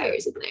I like it.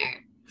 vampires in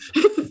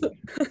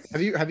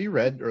there. Have you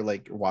read or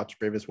like watched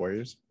Bravest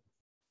Warriors?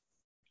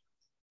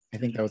 I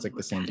think that was like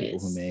the same That people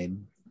who is. made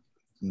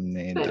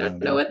I don't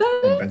know what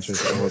that Adventures.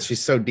 is. Well,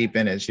 she's so deep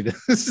in it. She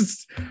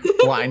does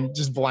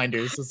just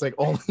blinders. It's like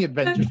only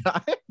Adventure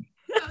Time.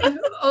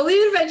 Only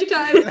Adventure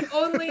Time.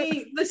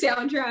 Only the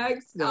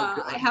soundtracks.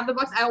 Oh, I have the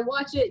box. I'll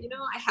watch it. You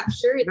know, I have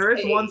shirts. There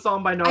is one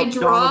song by I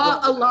draw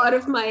Donald a lot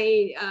of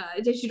my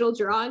digital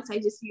drawings. I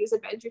just use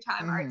Adventure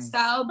Time art Mhm.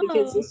 style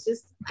because Oh. it's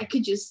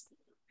just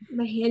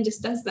my hand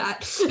just does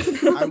that.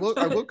 I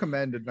will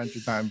commend Adventure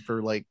Time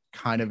for like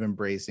kind of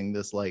embracing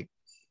this like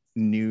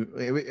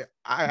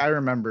I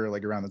remember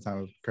like around the time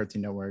of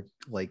Cartoon Network,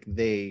 like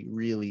they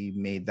really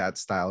made that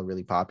style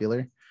really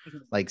popular.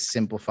 Like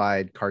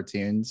simplified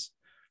cartoons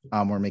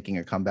were making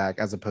a comeback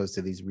as opposed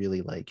to these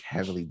really like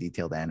heavily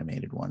detailed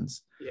animated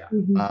ones.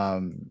 Yeah.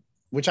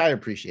 Which I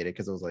appreciated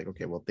because I was like,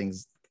 okay, well,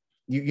 things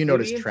you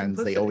notice Beauty and trends,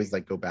 they simplicity. always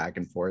like go back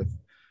and forth.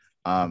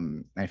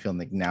 I feel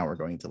like now we're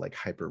going to like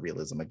hyper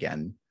realism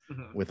again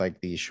with like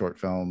these short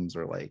films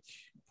or like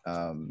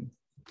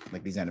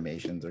these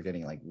animations are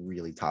getting like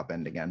really top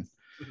end again.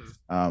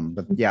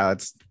 But yeah,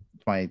 that's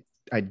why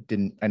I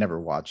never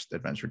watched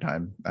Adventure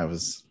Time. I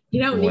was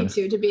You don't One.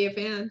 need to be a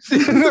fan.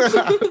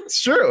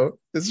 it's true.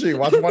 You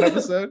watch one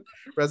episode,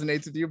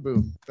 resonates with you,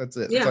 boom. That's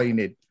it. That's Yeah. all you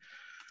need.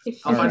 If,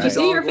 I'll if find you Alright.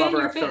 say you're a Donald fan, Glover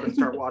you're a episode and fan.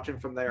 start watching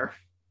from there.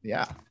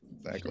 Yeah,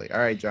 exactly. All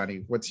right,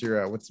 Johnny, what's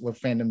your what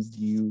fandoms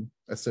do you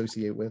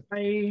associate with?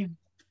 I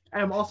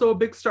am also a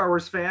big Star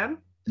Wars fan.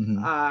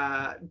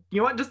 Mhm. You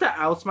know what? Just to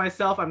oust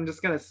myself, I'm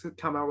just gonna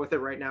come out with it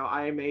right now.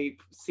 I am a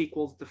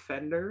sequels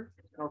defender.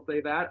 I'll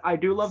say that. I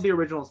do love the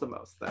originals the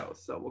most, though,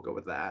 so we'll go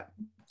with that.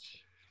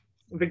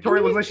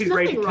 Victoria looks like she's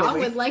ready to There's kill nothing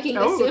wrong me. with liking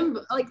Oh. the sim.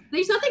 Like,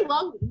 there's nothing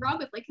wrong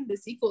with liking the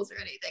sequels or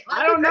anything. Like,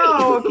 I don't they're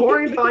know. great.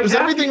 According to like, There's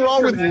half everything the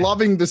wrong with internet-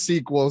 loving the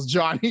sequels,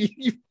 Johnny.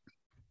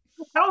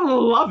 I don't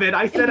love it.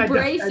 I said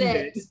Embrace I defend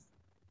it.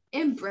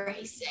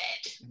 Embrace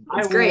it. I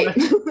It's great.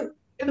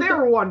 And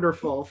they're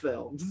wonderful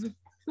films.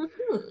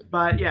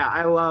 But yeah,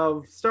 I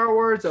love Star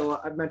Wars.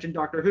 I've mentioned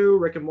Doctor Who,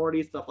 Rick and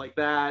Morty, stuff like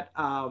that.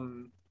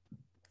 I'm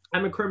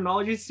a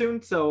criminology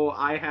student, so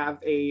I have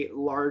a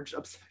large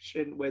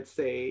obsession with,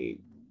 say,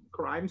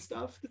 crime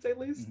stuff, to say the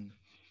least. Mhm.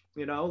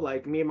 You know,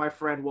 like me and my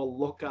friend will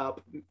look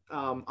up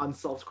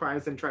unsolved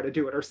crimes and try to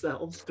do it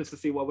ourselves just to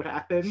see what would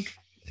happen.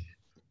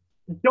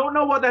 Don't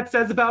know what that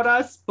says about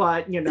us,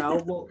 but you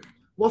know,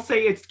 we'll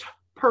say it's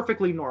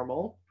perfectly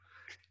normal.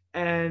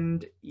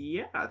 And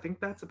yeah, I think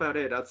that's about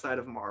it outside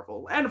of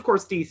Marvel. And of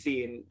course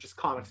DC and just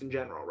comics in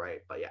general, right?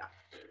 But yeah.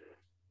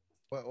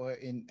 What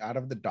out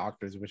of the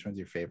Doctors, which one's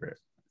your favorite?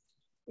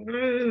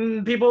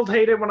 People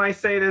hate it when I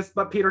say this,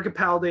 but Peter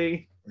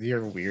Capaldi.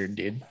 You're weird,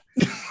 dude.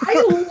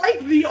 I like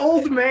the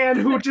old man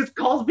who just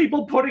calls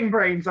people pudding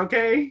brains,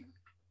 okay?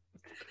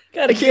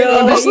 Gotta can't go.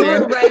 understand.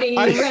 You were ready,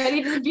 I-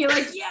 ready to be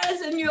like,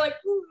 yes, and you're like,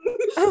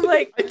 I'm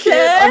like, I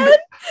can't.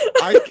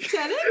 Ted?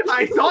 Tenet?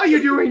 I saw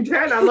you doing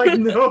 10. I'm like,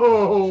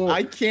 no.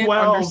 I can't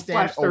 12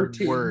 understand slash a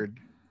 13. word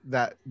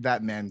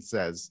that man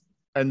says,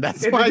 and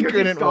that's It's why I because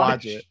he's couldn't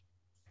watch Scottish. it.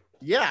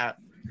 Yeah,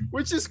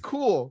 which is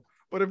cool,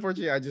 but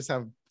unfortunately, I just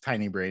have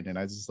tiny brain, and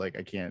I just like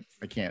I can't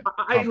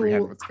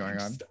comprehend what's going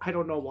on. I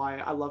don't know why.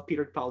 I love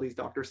Peter Capaldi's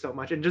Doctor so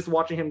much, and just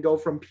watching him go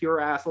from pure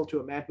asshole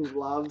to a man who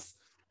loves.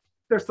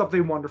 There's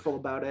something wonderful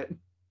about it.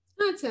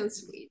 That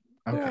sounds sweet.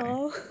 Okay,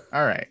 Aw.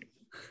 all right.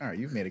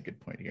 You've made a good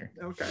point here.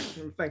 Okay,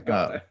 thank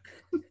God.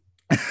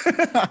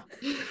 I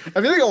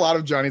feel like a lot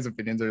of Johnny's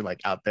opinions are like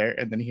out there,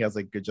 and then he has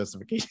like good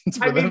justifications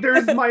for I mean, them.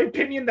 there's my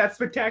opinion that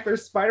Spectacular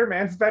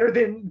Spider-Man's better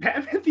than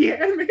Batman the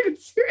Animated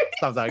Series.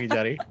 Stop talking,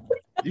 Johnny.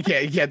 You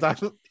can't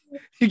talk.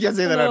 You can't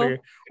say that No, out here.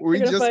 we're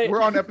gonna fight.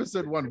 We're on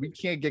episode 1. We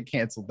can't get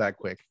canceled that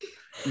quick.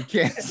 You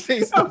can't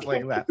say stuff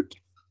like that.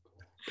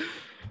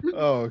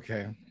 Oh,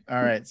 okay.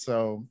 All right.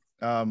 So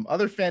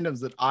other fandoms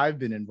that I've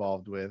been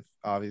involved with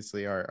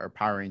obviously are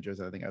Power Rangers.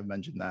 I think I've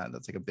mentioned that.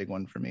 That's like a big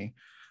one for me.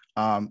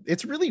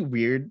 It's really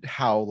weird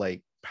how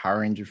like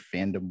Power Ranger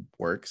fandom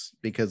works,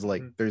 because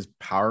like there's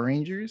Power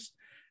Rangers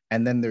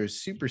and then there's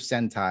Super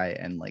Sentai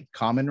and like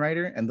Kamen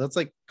Rider, and that's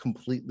like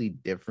completely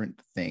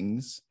different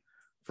things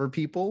for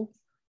people,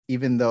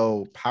 even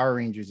though Power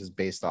Rangers is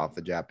based off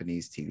the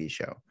Japanese TV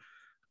show.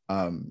 But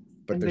And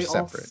they're they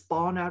all separate,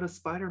 spawn out of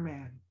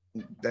Spider-Man.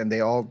 and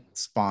they all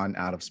spawn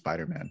out of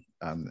Spider-Man.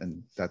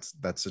 And that's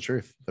the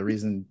truth. The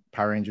reason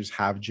Power Rangers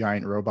have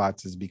giant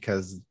robots is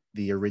because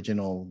the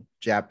original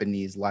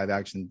Japanese live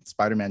action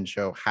Spider-Man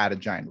show had a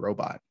giant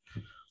robot,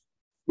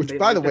 which, They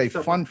by the liked way, it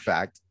so fun much.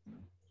 fact,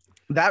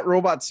 that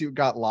robot suit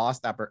got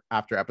lost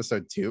after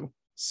episode 2. It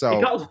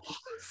So got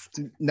lost.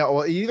 no,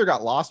 well, it either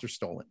got lost or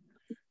stolen.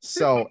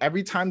 So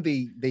every time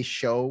they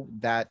show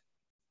that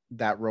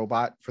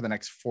robot for the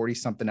next 40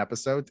 something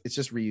episodes, it's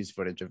just reused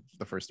footage of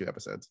the first 2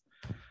 episodes.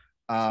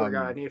 Oh my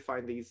God, I need to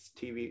find these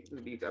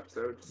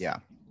episodes. Yeah.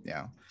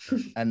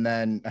 And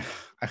then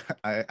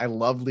I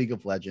love League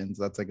of Legends.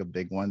 That's like a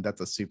big one.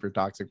 That's a super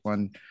toxic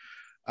one.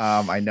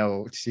 I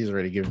know she's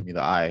already giving me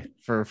the eye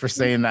for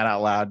saying that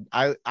out loud.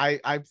 I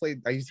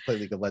used to play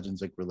League of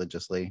Legends like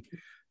religiously.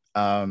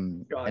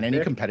 And any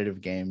Nick.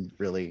 competitive game,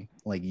 really,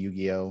 like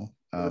Yu-Gi-Oh.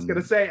 I was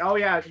gonna say, oh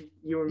yeah,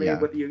 you and me yeah.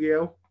 with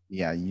Yu-Gi-Oh.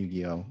 Yeah,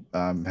 Yu-Gi-Oh.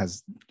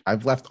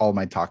 I've left all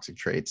my toxic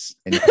traits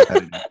in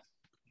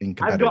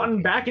competitive. I've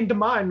gotten back into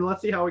mine.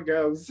 Let's see how it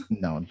goes.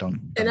 No, don't.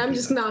 And I'm do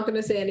just that. not going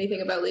to say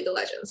anything about League of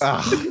Legends.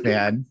 Oh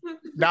man,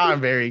 now I'm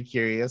very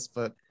curious,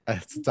 but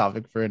that's a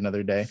topic for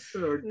another day.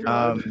 Oh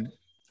God.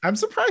 I'm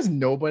surprised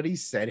nobody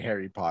said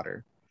Harry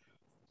Potter.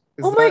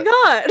 Is Oh my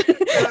that- god.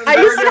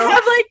 There we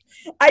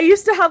go. I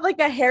used to have like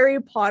a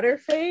Harry Potter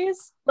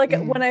phase, like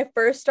Mhm. when I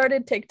first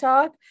started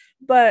TikTok,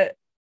 but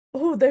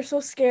oh, they're so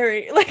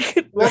scary.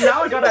 Like Well,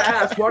 now I gotta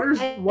ask, what are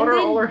And all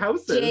then our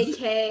houses?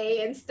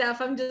 JK and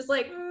stuff. I'm just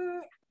like,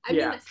 I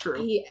Yeah, mean,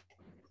 true.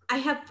 I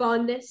have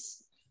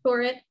fondness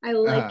for it. I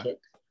like it.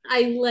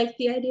 I like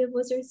the idea of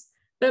wizards,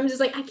 but I'm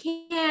just like, I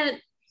can't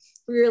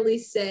really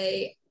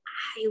say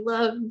I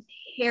love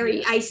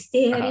Harry. I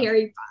stand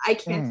Harry. I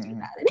can't do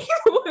that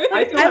anymore.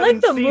 I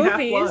like the seen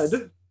movies.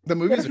 Half-Blood. The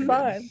movies they're are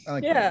fun. good. I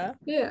like Yeah.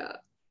 Yeah.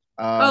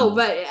 them.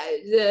 But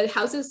the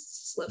house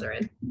is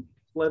Slytherin.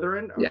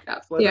 Slytherin? Oh, Yeah.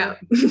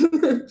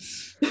 Slytherin.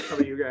 Yeah. How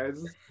about you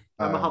guys?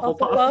 I'm a Uh, Hufflepuff.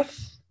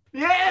 Hufflepuff.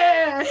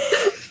 Yeah!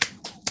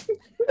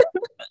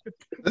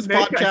 This Nick,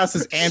 podcast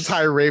is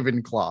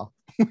anti-Ravenclaw.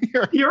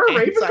 You're a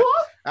Ravenclaw?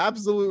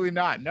 Absolutely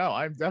not. No,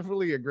 I'm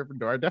definitely a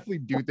Gryffindor. I definitely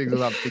do things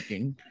without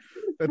thinking.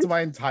 That's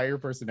my entire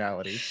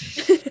personality.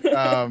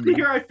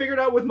 Here, I figured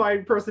out with my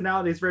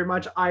personalities very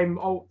much. I'm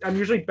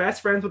usually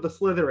best friends with a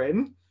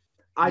Slytherin.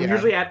 I'm Yeah.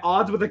 usually at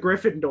odds with a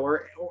Gryffindor,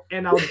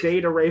 and I'll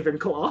date a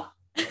Ravenclaw.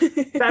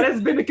 That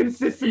has been a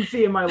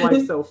consistency in my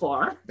life so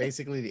far.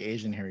 Basically the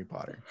Asian Harry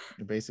Potter.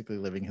 You're basically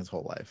living his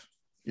whole life.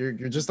 You're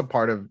just a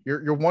part of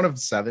you're one of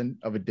 7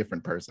 of a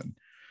different person.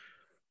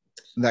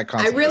 That I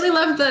concept. really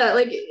love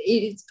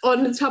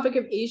on the topic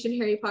of Asian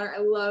Harry Potter, I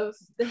love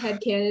the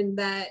headcanon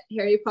that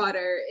Harry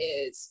Potter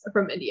is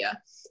from India.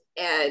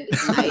 And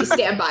I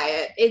stand by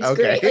it. It's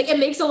Okay. great. Like it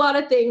makes a lot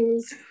of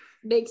things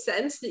make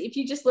sense. If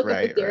you just look at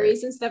Right, the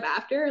theories and stuff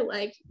after,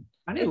 like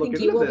I I need to look think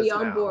into you will this be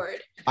on now.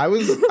 board. I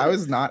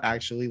was not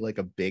actually like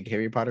a big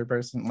Harry Potter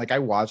person. Like I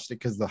watched it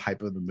because the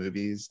hype of the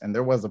movies, and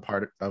there was a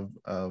part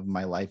of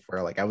my life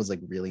where like I was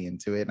like really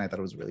into it, and I thought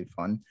it was really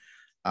fun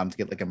to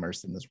get like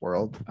immersed in this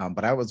world.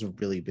 But I was a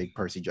really big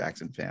Percy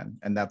Jackson fan,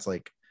 and that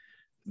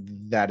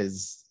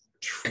is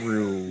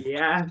true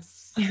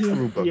Yes.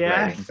 true book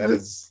Yes. writing. That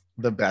is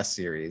the best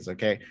series.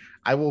 Okay,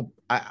 I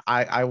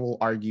will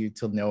argue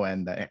till no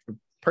end that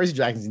Percy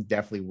Jackson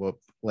definitely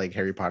whooped like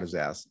Harry Potter's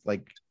ass.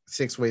 Like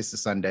 6 Ways to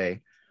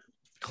Sunday,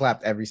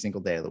 clapped every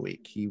single day of the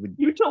week. He would.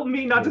 You told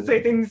me not to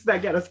say things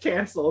that get us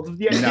canceled.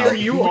 Yet No. here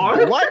you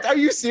are. What? Are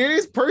you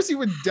serious? Percy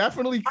would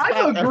definitely.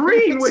 I'm clap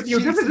agreeing everyone's with you.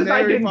 This cheeks is in if I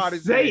Harry didn't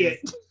Potter's say movies.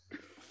 it.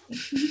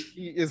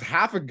 He is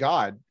half a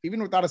god.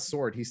 Even without a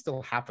sword, he's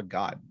still half a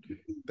god.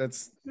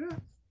 That's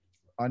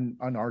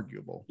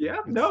unarguable. Yeah,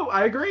 no,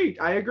 I agree.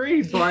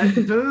 But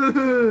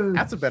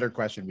That's a better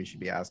question we should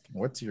be asking.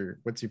 What's your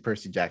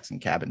Percy Jackson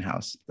cabin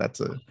house? That's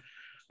a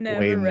Never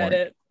way read more-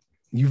 it.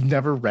 You've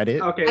never read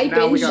it? okay. I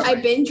now we binge got I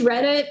binge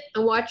read it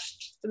and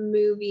watched the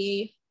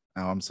movie.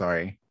 Oh, I'm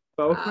sorry.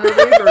 both movies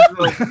or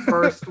the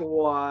first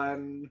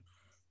one.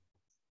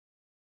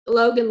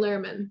 Logan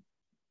Lerman.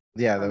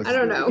 Yeah, that was, I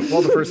don't know.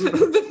 Well, the first one.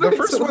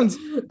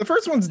 the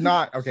first one's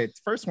not okay.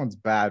 The first one's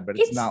bad, but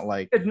it's not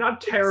like It's not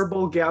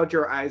terrible. Gouge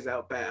your eyes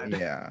out bad.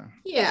 yeah.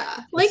 Yeah,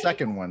 The like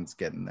second one's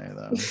getting there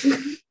though.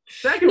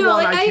 Second no,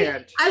 one, like I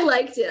can't. I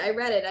liked it. I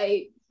read it.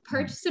 I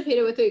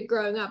participated with it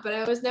growing up, but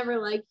I was never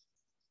like,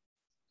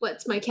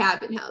 "What's my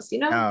cabin house?" You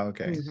know. Oh,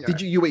 okay. Mhm. Did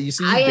you wait? You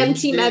see? I am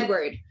binged Team it?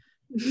 Edward.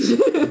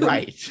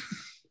 Right.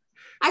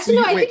 Actually,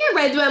 no. So I wait. think I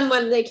read them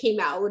when they came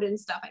out and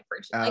stuff. I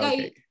purchased. Oh, Like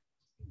okay.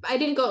 I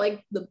didn't go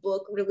like the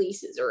book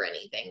releases or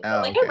anything. But,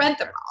 Oh, like okay. I read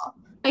them all.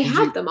 I Did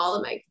have you- them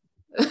all in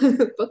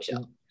my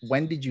bookshelf.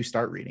 When did you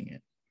start reading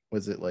it?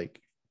 Was it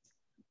like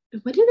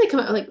When did they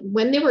come out? Like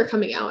when they were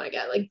coming out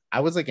again? Like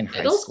I was like in high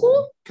Middle school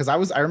school? because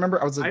I remember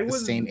I was like I the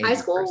was same age high as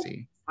school?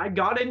 Percy. I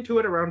got into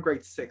it around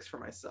grade 6 for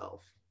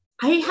myself.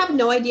 I have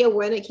no idea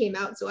when it came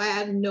out, so I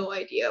have no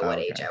idea what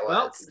Oh, age okay. I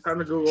Well, was. time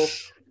to Google.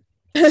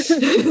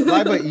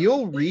 Why? But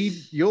you'll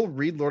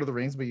read Lord of the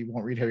Rings, but you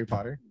won't read Harry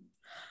Potter.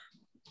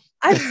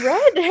 I've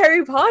read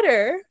Harry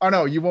Potter. Oh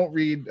no, you won't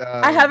read.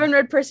 I haven't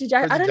read Percy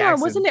Jackson. Percy I don't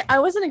know. Jackson. I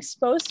wasn't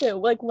exposed to it.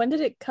 Like, when did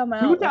it come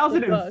out? like, the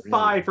book?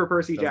 2005 for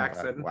Percy Doesn't matter.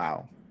 Jackson.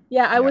 Wow.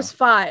 Yeah, I Yeah. was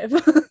 5.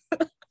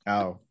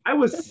 Oh. I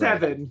was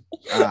 7.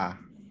 Ah.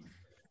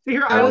 See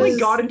here, I I only was-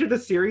 got into the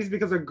series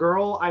because a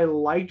girl I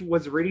liked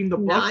was reading the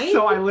book, 9?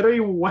 so I literally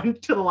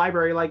went to the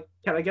library like,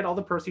 can I get all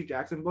the Percy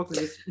Jackson books,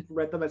 and just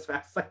read them as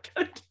fast as I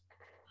could.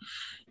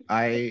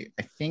 I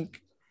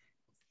think.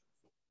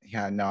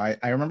 Yeah. No. I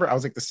remember I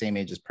was like the same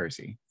age as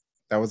Percy.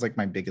 That was like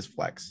my biggest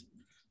flex.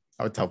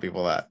 I would tell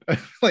people that.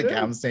 Like,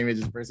 yeah, I'm the same age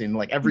as Percy. And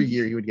like every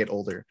year he would get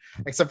older,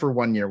 except for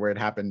 1 year where it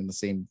happened in the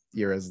same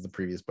year as the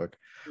previous book.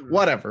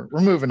 Whatever.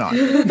 We're moving on.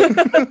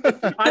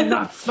 I'm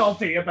not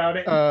salty about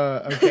it.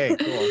 Okay,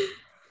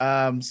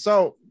 cool.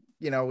 So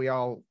we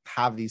all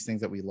have these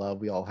things that we love.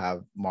 We all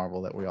have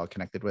Marvel that we're all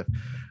connected with.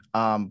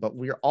 But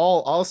we're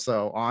all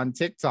also on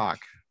TikTok.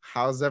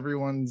 How's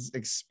everyone's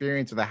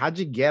experience with that? How'd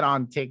you get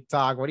on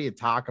TikTok? What do you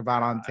talk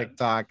about on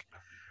TikTok?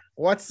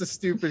 What's the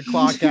stupid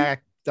clock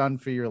act done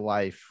for your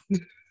life?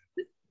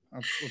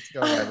 Let's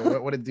go there.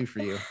 What did it do for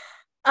you?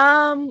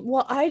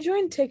 Well, I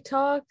joined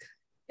TikTok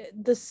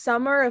the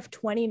summer of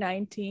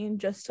 2019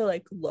 just to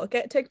like look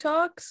at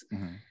TikToks.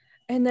 Mhm.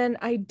 And then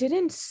I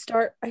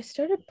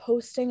started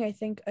posting, I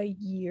think, a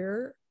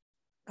year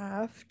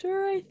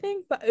after,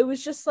 but it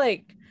was just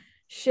like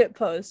shit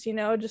posts,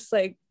 just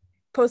like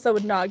posts that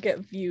would not get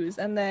views.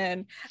 And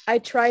then I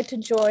tried to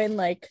join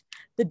like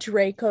the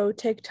Draco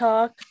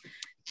TikTok.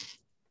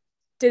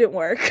 Didn't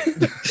work.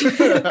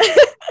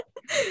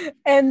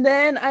 And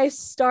then I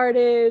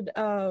started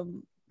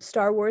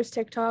Star Wars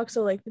TikTok,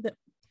 so like the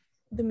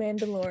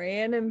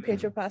Mandalorian and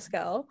Pedro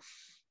Pascal.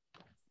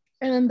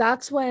 And then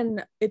that's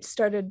when it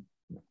started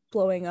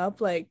blowing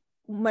up. Like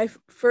my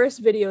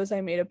first videos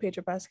I made of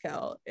Pedro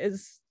Pascal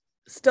is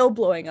still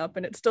blowing up,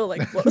 and it still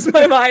like blows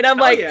my mind. I'm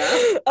like, yeah.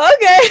 okay.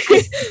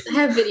 I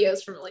have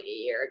videos from like a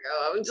year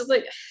ago. I'm just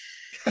like,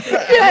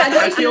 Yeah,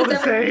 I feel the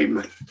same.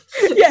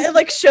 Yeah, it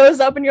like shows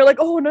up and you're like,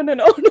 oh no. No.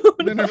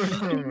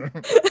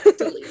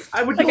 delete.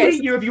 I would Like, I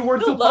delete you if you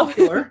weren't so still love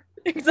popular.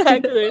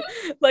 Exactly.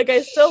 Like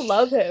I still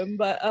love him,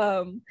 but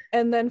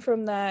and then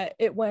from that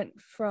it went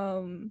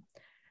from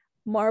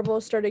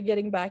Marvel, started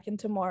getting back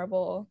into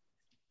Marvel,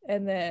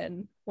 and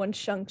then when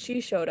Shang-Chi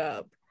showed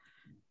up,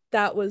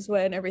 that was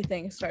when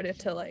everything started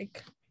to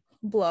like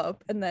blow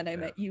up, and then I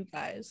met you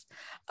guys.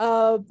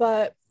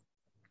 But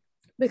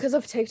because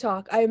of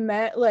TikTok, I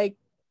met like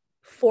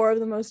 4 of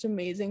the most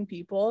amazing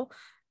people.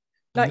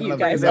 Not you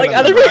guys, like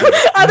other people.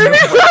 Other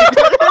people.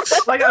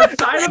 Like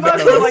outside of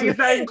us, or like is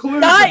that included?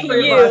 Not the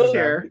three you. of us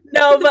here?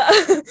 No, but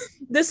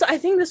I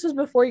think this was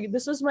before you.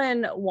 This was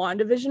when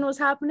WandaVision was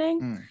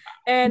happening. Mm.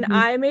 And Mhm.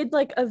 I made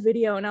like a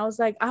video, and I was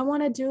like, I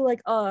want to do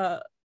like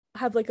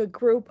have like a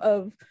group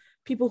of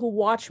people who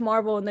watch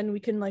Marvel, and then we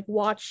can like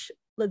watch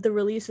like the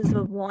releases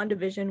of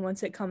WandaVision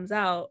once it comes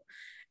out.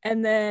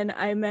 And then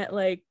I met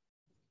like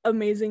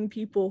amazing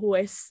people who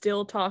I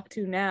still talk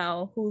to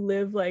now, who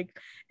live like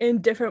in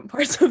different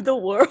parts of the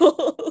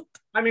world.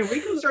 I mean,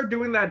 we can start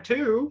doing that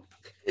too.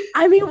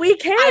 I mean, we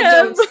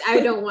can.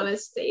 I don't want to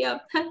stay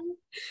up.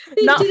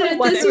 They Not did for it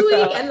What this If, week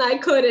though. and I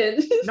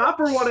couldn't. Not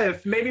for What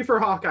If, maybe for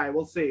Hawkeye.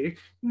 We'll see.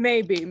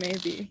 Maybe.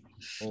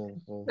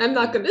 I'm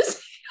not gonna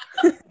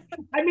say.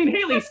 I mean,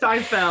 Haley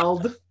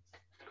Steinfeld.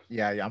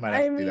 Yeah, I might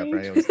have to do that for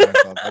Halo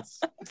Seinfeld. That's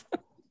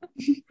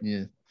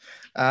yeah.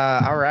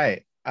 All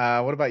right.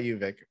 What about you,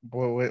 Vic?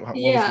 What was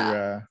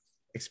your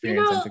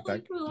experience on TikTok?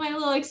 Like, my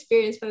little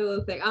experience, my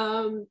little thing.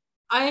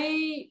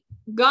 I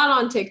got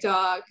on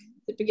TikTok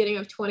at the beginning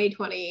of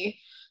 2020,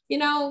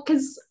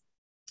 because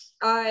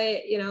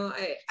I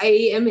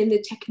am in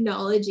the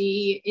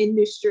technology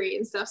industry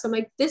and stuff. So I'm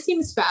like, this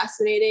seems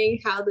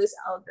fascinating how this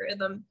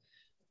algorithm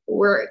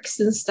works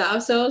and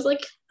stuff. So I was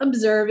like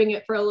observing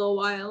it for a little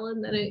while,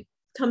 and then it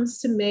comes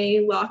to May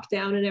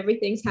lockdown and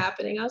everything's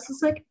happening. I was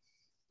just like,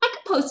 I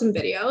could post some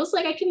videos.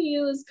 Like I can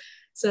use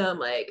some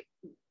like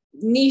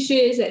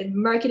niches and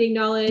marketing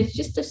knowledge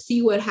just to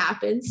see what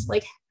happens.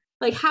 Like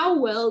how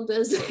well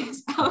does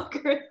this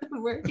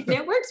algorithm work? And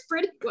it works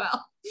pretty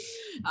well.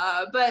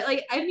 But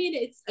like, I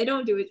mean, I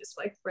don't do it just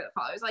like for the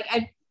followers.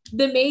 Like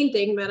the main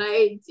thing that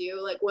I do,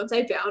 like once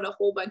I found a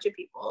whole bunch of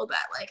people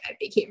that like I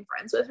became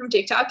friends with from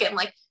TikTok and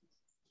like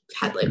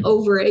had like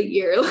over a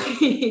year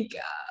like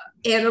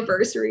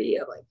anniversary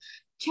of like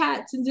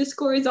chats and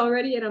discords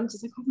already, and I'm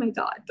just like, oh my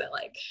god. But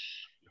like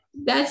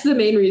that's the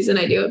main reason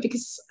I do it,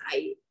 because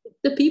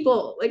the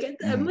people like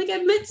I'm like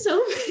I've met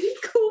so many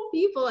cool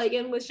people, like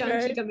in with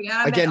Shang-Chi coming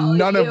out. Again,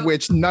 none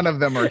of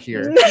them are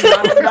here.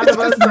 None of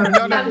us are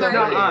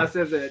not us,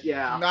 is it?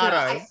 Yeah. Not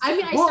us. I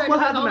mean, I started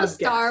with all the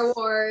Star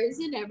Wars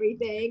and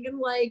everything, and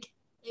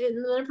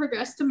then I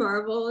progressed to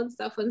Marvel and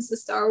stuff once the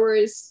Star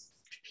Wars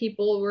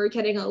people were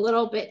getting a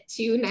little bit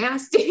too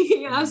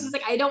nasty. I was just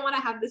like, I don't want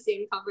to have the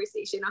same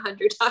conversation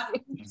 100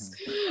 times.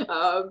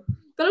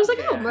 But I was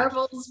like, oh,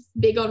 Marvel's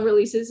big on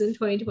releases in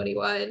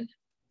 2021.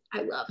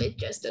 I love it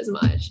just as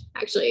much.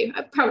 Actually,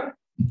 I probably,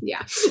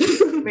 yeah.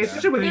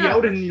 Especially with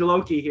Yoda and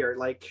Loki here,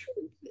 like.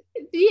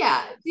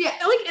 Yeah.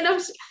 Like, and I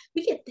was,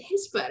 we get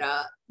this, but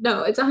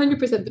no, it's 100%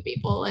 the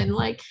people, and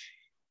like,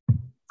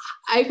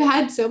 I've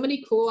had so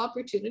many cool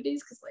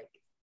opportunities because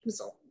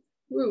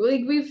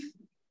we've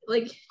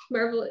like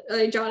Marvel,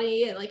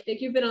 Johnny and like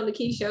Nick, you've been on the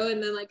Key Show,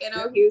 and then like I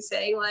know he was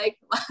saying like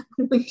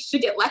we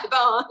should get Lipa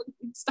on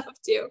and stuff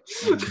too.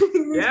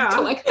 Yeah,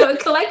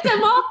 collect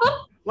them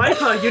all.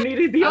 Lipa, you need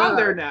to be on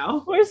there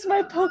now. Where's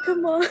my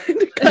Pokemon?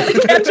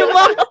 Gotta catch them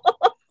all.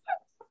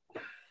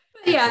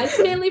 Yeah, it's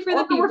mainly for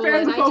the people,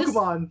 and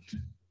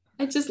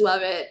I just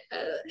love it,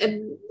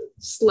 and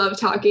just love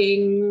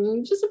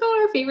talking just about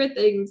our favorite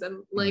things,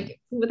 and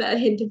like with that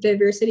hint of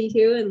diversity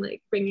too, and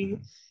like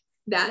bringing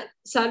that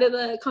side of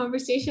the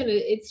conversation.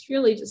 It's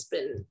really just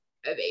been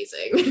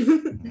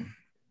amazing.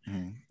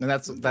 And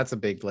that's a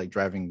big like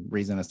driving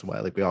reason as to why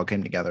like we all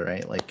came together,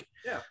 right? Like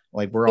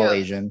like we're all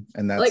Asian,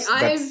 and that's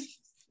like I've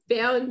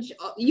found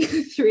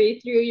you three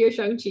through your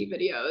Shang-Chi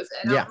videos,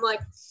 and I'm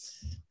like,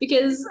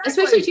 because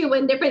especially too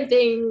when different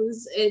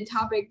things and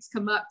topics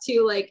come up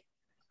too, like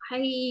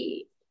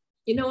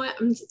you know what,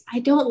 I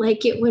don't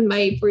like it when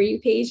my For You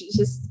page is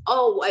just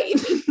all white.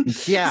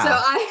 Yeah.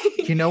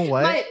 So you know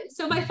what?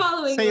 My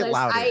following list,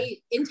 I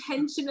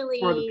intentionally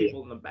for the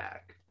people in the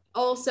back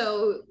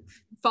also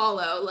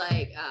follow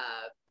like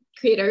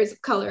creators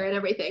of color and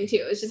everything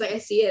too. It's just like I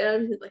see it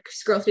and like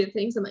scroll through the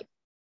things. I'm like,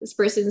 this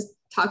person's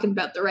talking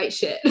about the right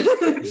shit.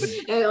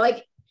 And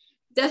like,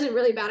 doesn't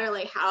really matter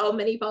like how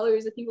many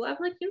followers that people have.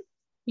 Like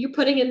you're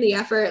putting in the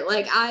effort.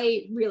 Like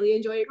I really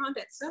enjoy your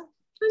content, so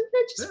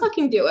just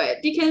fucking do it,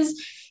 because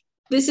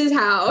this is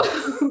how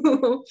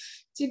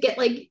to get,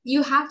 like,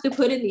 you have to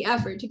put in the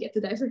effort to get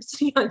the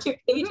diversity on your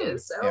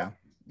pages. So yeah,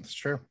 it's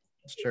true.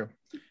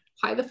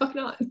 Why the fuck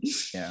not?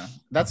 Yeah,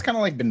 that's kind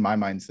of like been my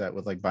mindset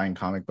with like buying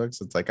comic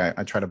books. It's like I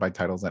try to buy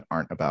titles that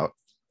aren't about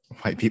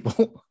white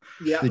people.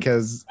 Yeah,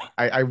 because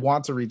I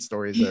want to read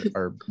stories that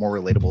are more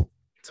relatable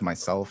to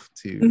myself,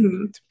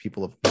 to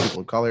people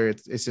of color.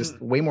 It's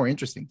just way more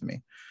interesting to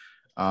me.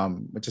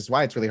 Which is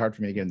why it's really hard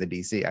for me to get into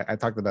DC. I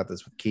talked about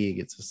this with Keeg.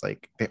 It's just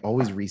like they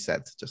always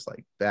reset to just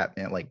like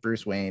Batman, like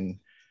Bruce Wayne,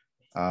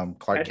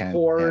 Clark Kent,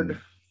 Ford.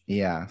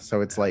 Yeah,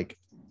 so it's like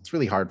it's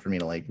really hard for me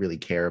to like really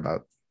care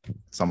about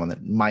someone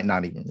that might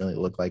not even really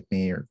look like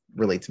me or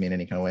relate to me in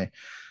any kind of way.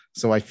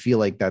 So I feel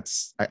like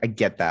that's I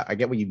get that. I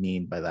get what you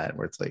mean by that,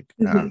 where it's like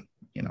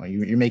you know,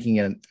 you're making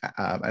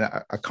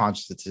a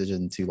conscious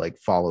decision to like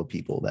follow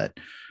people that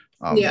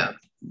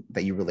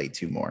that you relate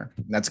to more.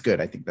 And that's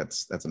good. I think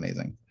that's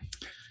amazing.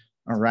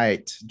 All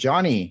right,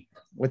 Johnny,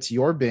 what's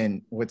your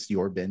bin?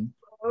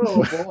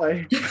 Oh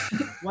boy,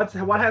 what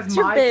has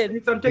my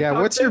bin? Yeah,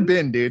 what's your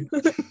bin, dude?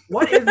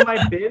 What is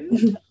my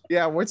bin?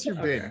 Yeah, what's your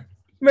bin?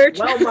 Merch.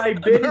 Well, my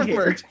bin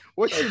here.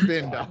 What's your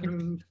bin, dog?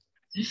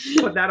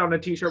 Put that on a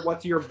t-shirt.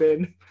 What's your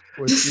bin?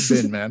 What's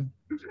your bin, man?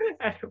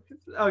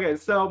 Okay,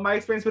 so my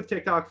experience with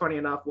TikTok, funny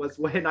enough, was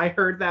when I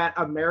heard that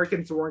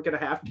Americans weren't going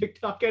to have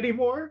TikTok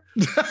anymore.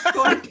 So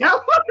I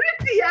downloaded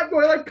the app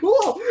going like,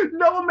 cool,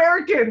 no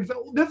Americans.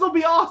 This will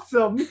be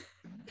awesome.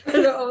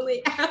 The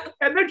only app.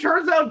 And then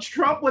turns out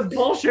Trump was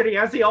bullshitting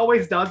as he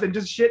always does, and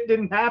just shit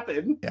didn't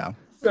happen. Yeah.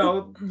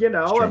 So, you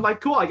know, I'm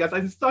like, cool, I guess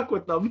I'm stuck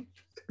with them.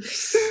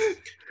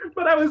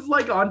 But I was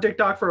like on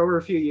TikTok for over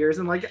a few years,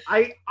 and like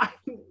I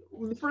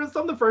for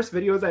some of the first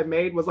videos I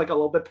made was like a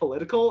little bit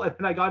political, and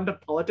then I got into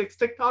politics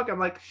TikTok. I'm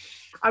like,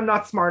 I'm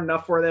not smart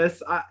enough for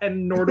this,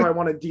 and nor do I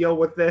want to deal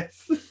with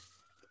this.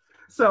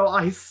 So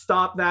I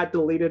stopped that,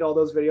 deleted all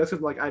those videos because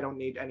I'm like, I don't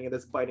need any of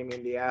this biting me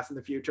in the ass in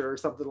the future or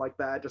something like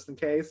that, just in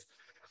case.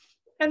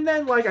 And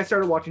then like I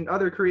started watching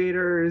other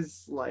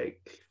creators,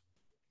 like,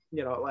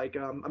 you know, like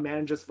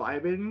Amanda Just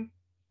Vibing.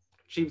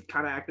 She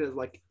kind of acted as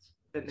like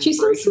an She's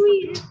so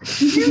sweet.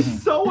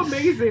 She's so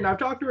amazing. I've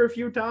talked to her a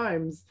few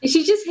times.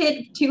 She just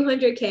hit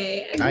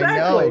 200K. Exactly. I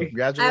know. I have to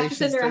Congratulations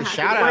send her a to happy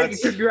shout Like,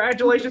 outs.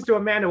 congratulations to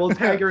Amanda. We'll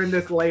tag her in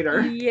this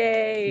later.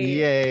 Yay.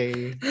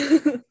 Yay.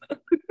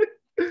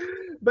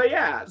 But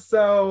yeah,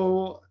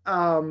 so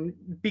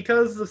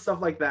because of stuff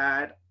like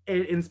that,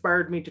 it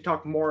inspired me to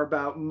talk more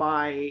about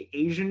my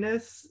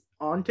Asianness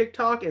on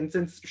TikTok. And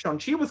since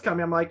Shang-Chi was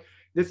coming, I'm like,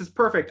 this is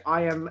perfect.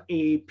 I am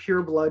a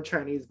pure blood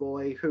Chinese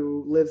boy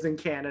who lives in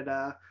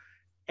Canada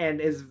and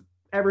is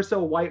ever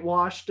so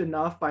whitewashed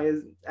enough by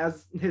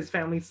as his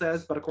family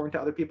says, but according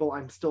to other people,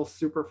 I'm still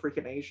super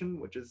freaking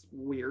Asian, which is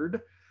weird.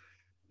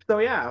 So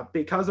yeah,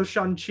 because of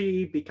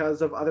Shang-Chi,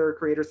 because of other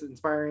creators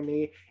inspiring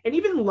me, and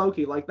even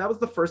Loki, like that was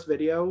the first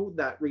video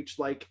that reached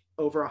like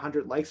over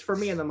 100 likes for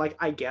me, and I'm like,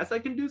 I guess I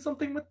can do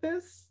something with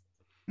this.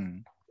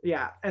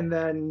 Yeah, and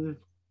then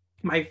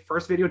my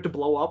first video to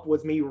blow up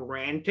was me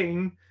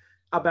ranting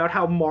about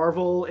how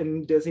Marvel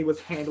and Disney was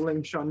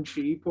handling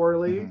Shang-Chi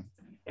poorly.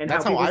 And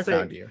That's how I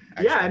found you.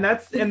 Actually. Yeah,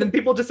 and then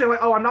people just say like,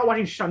 "Oh, I'm not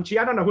watching Shang-Chi.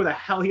 I don't know who the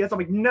hell he is." I'm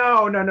like,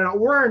 "No,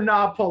 we're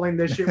not pulling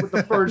this shit with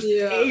the first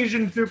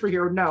Asian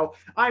superhero. No,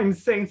 I'm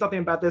saying something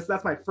about this."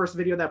 That's my first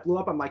video that blew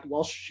up. I'm like,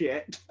 "Well,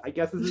 shit. I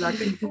guess this is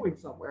actually going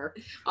somewhere."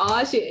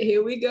 Oh shit!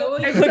 Here we go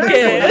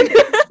again.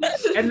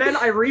 And then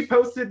I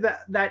reposted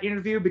that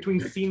interview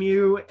between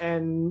Simu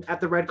and at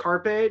the red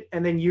carpet,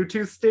 and then you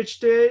two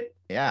stitched it.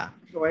 Yeah.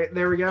 Wait,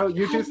 there we go.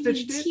 You two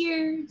stitched it.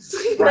 Tears.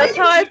 That's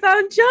how I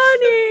found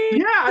Johnny.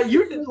 Yeah,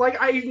 you like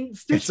I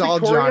stitched It's all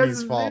Victoria's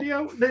Johnny's fault.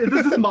 video.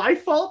 This is my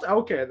fault.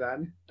 Okay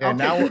then.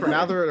 And I'll take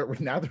now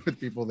credit. they're with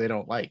people they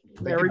don't like.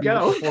 They There could we be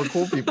go. with 4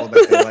 cool people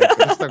that they like.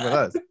 They're stuck with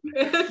us.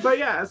 But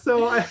yeah,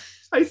 so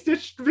I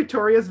stitched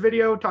Victoria's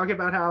video talking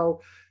about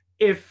how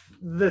if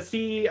the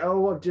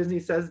CEO of Disney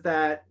says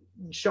that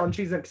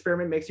Shang-Chi's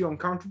experiment makes you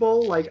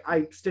uncomfortable, like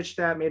I stitched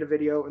that, made a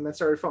video, and then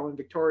started following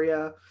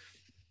Victoria.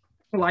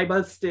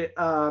 Liba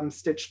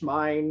stitched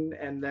mine,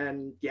 and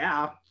then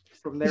yeah,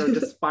 from there it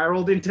just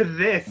spiraled into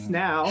this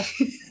now.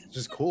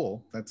 Just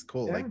cool. That's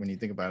cool. Yeah. Like when you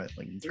think about it,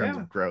 like in terms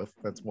of growth,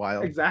 that's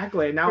wild.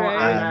 Exactly. Now Right.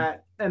 I'm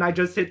at, and I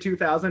just hit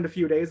 2,000 a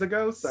few days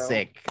ago. So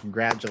Sick.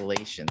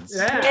 Congratulations.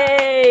 Yeah.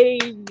 Yay.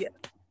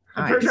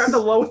 I'm pretty sure I have the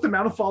lowest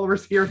amount of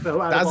followers here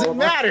though. out of all Doesn't of us.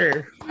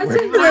 matter. That's We're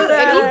a good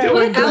Doesn't you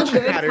doing put out doesn't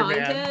good matter,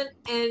 man. content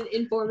and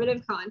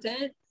informative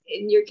content,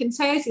 and you're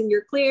concise and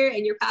you're clear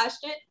and you're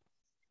passionate.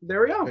 There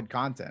we go. Good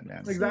content,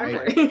 man.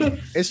 Exactly.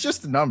 It's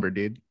just a number,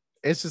 dude.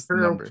 It's just a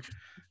True. number.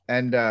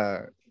 And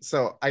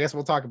so I guess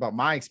we'll talk about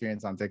my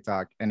experience on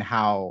TikTok and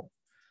how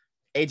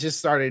it just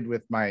started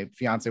with my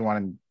fiance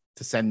wanting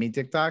to send me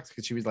TikToks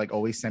because she was like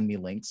always send me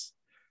links.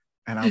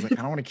 And I was like,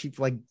 I don't want to keep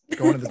like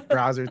going to this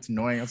browser. It's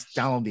annoying. Let's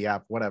download the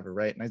app, whatever.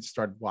 Right. And I just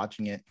started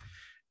watching it.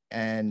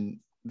 And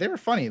they were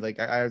funny.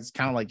 Like I was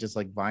kind of like just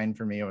like Vine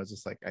for me. It was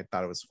just like I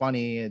thought it was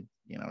funny,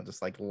 you know,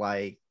 just like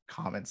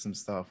comment some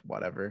stuff,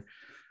 whatever.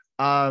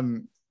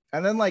 And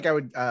then like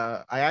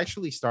I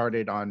actually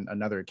started on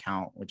another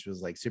account, which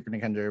was like Super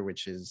Nintendo,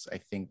 which is I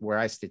think where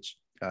I stitched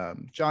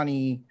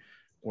Johnny,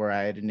 where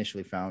I had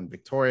initially found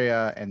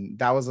Victoria, and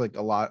that was like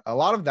a lot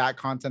of that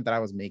content that I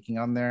was making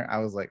on there. I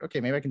was like, okay,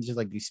 maybe I can just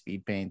like do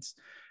speed paints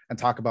and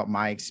talk about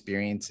my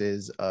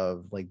experiences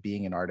of like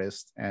being an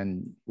artist,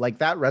 and like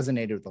that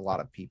resonated with a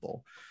lot of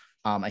people.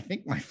 I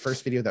think my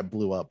first video that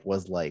blew up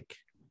was like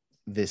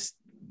this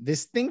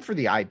thing for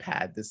the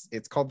iPad.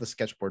 It's called the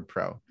Sketchboard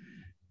Pro.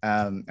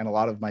 And a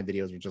lot of my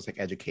videos were just like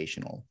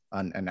educational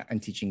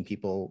and teaching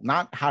people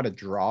not how to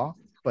draw,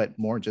 but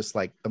more just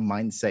like the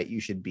mindset you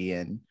should be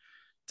in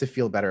to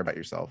feel better about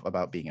yourself,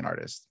 about being an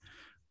artist,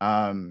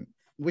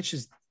 which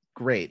is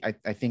great.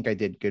 I think I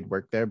did good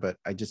work there, but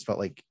I just felt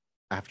like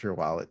after a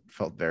while, it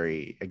felt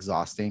very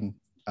exhausting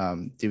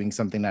doing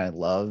something that I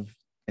love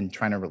and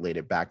trying to relate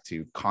it back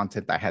to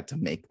content I had to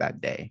make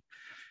that day.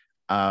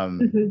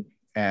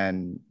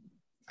 And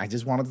I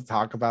just wanted to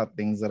talk about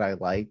things that I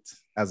liked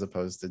as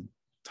opposed to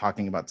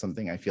talking about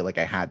something I feel like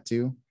I had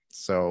to.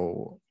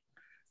 So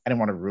I didn't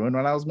want to ruin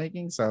what I was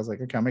making. So I was like,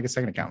 okay, I'll make a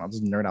second account. I'll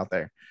just nerd out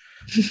there.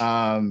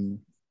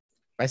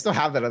 I still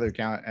have that other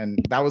account. And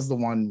that was the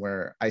one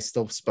where I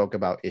still spoke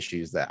about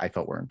issues that I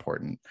felt were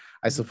important.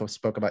 I still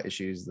spoke about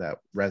issues that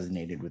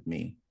resonated with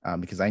me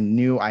because I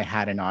knew I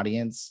had an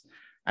audience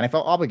and I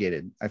felt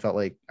obligated. I felt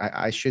like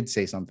I should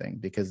say something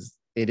because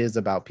it is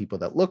about people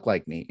that look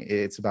like me.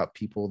 It's about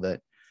people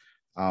that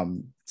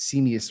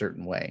see me a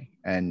certain way.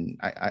 And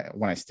I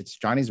when I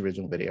stitched Johnny's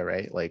original video,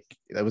 right, like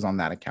it was on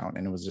that account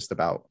and it was just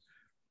about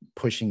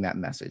pushing that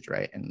message,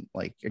 right? And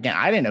like again,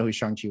 I didn't know who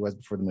Shang-Chi was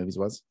before the movies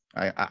was.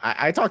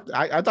 I talked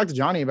to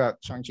Johnny about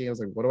Shang-Chi. I was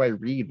like, what do I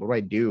read? What do I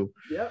do?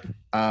 Yep.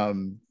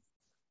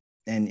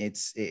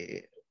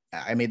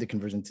 I made the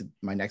conversion to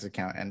my next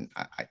account, and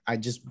I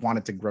just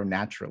wanted to grow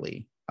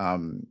naturally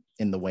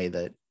in the way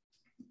that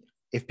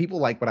if people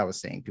like what I was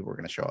saying, people were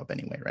going to show up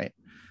anyway, right?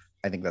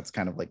 I think that's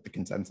kind of like the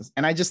consensus.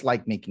 And I just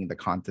like making the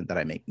content that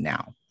I make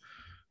now.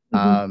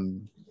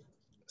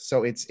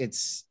 So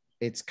it's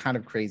kind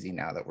of crazy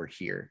now that we're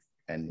here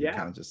and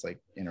kind of just like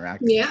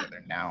interacting with each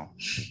other now.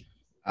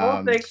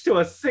 All thanks to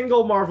a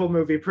single Marvel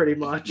movie, pretty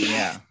much.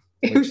 Yeah.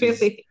 Which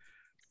is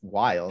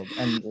wild.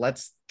 And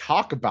let's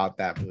talk about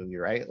that movie,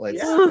 right?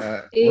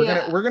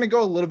 We're gonna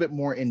go a little bit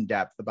more in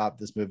depth about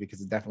this movie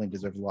because it definitely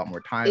deserves a lot more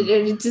time.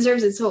 It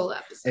deserves its whole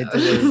episode. It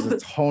deserves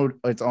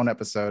its own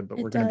episode, but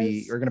we're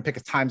gonna pick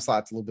a time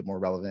slot that's a little bit more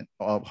relevant.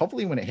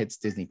 Hopefully when it hits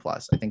Disney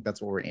Plus. I think that's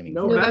what we're aiming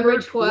for. November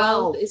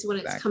 12th is when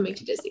it's coming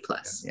to Disney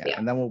Plus. Yeah.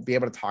 And then we'll be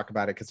able to talk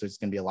about it because there's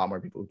gonna be a lot more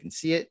people who can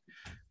see it.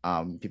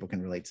 People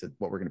can relate to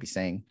what we're gonna be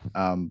saying.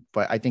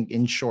 But I think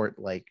in short,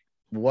 like,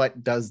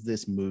 what does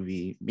this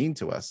movie mean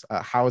to us?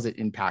 How has it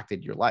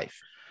impacted your life?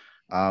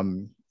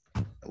 Liba,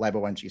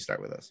 why don't you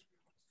start with us?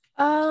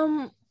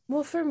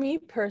 Well, for me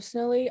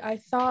personally, I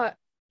thought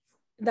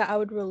that I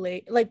would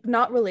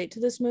not relate to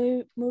this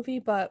movie,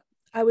 but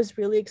I was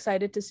really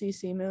excited to see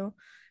Simu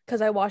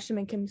because I watched him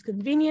in Kim's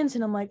Convenience,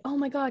 and I'm like, oh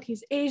my god,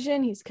 he's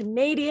Asian, he's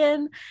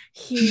Canadian,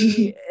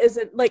 he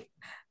isn't like,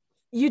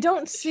 you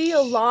don't see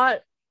a lot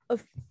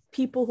of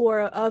people who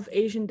are of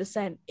Asian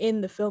descent in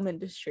the film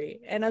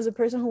industry. And as a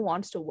person who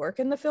wants to work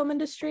in the film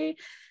industry,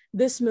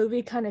 this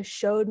movie kind of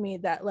showed me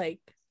that like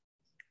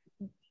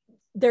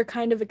they're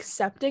kind of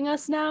accepting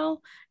us now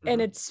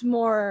and it's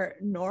more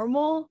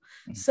normal.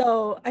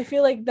 So I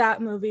feel like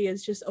that movie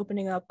is just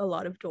opening up a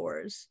lot of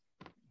doors.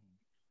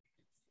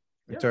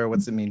 Victoria,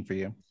 what's it mean for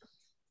you?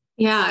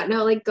 Yeah,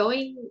 no, like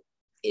going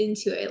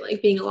into it,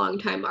 like being a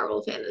longtime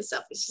Marvel fan and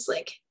stuff, it's just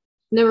like,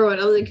 number one,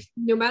 I was like,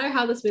 no matter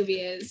how this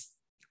movie is,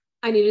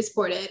 I need to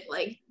support it.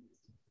 Like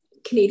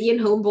Canadian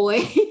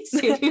homeboy,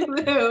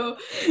 Simu.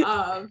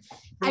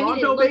 I mean,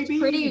 it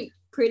looked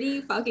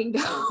pretty fucking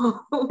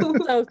dope.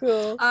 So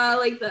cool.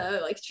 Like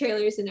the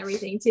trailers and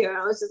everything too. And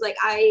I was just like,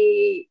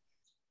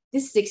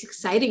 this is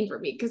exciting for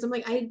me because I'm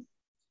like,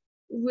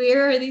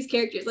 where are these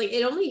characters? Like,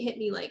 it only hit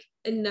me like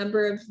a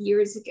number of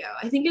years ago.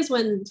 I think is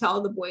when To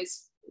All the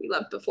Boys We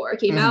Loved Before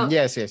came out.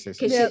 Yes.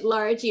 Because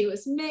Lara Jean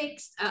was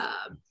mixed.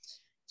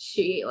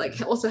 She like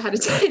also had a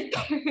dead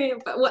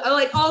parent, but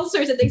like all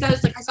sorts of things. I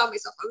was like, I saw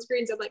myself on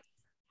screen, so I'm like,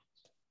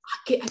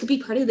 I could be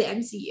part of the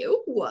MCU.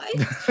 What?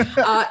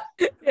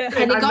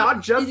 And I'm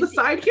not just the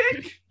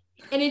sidekick.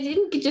 And it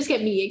didn't just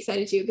get me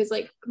excited too, because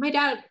like my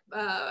dad,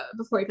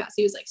 before he passed,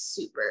 he was like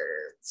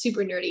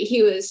super nerdy.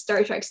 He was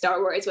Star Trek,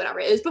 Star Wars, whatever.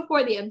 It was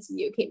before the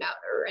MCU came out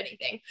or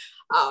anything.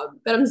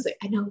 But I'm just like,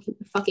 I know he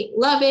would fucking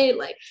love it.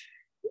 Like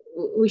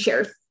we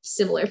share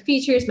similar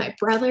features. My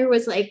brother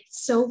was like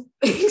so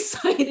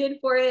excited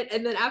for it,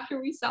 and then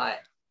after we saw it,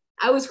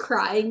 I was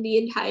crying the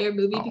entire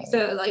movie because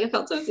I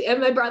felt so.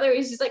 And my brother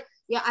is just like,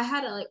 yeah, I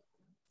had to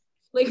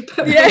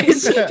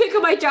pick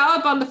up my jaw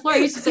up on the floor.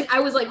 He's just like,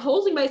 I was like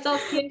holding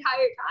myself the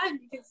entire time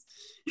because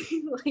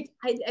like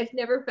I've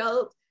never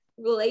felt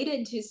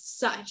related to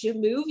such a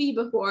movie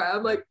before.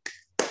 I'm like,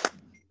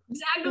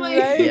 exactly.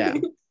 Right? Yeah.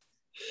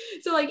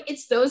 So like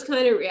it's those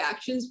kind of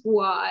reactions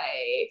why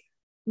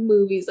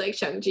movies like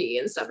Shang-Chi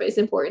and stuff is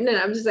important. And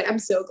I'm just like, I'm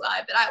so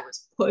glad that I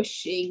was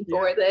pushing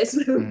for this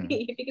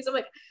movie because I'm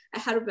like, I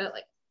had about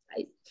like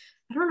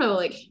I don't know,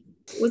 like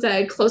was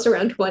I close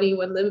around 20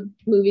 when the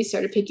movie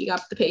started picking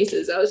up the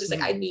paces. I was just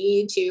like, I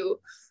need to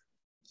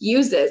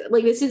use this.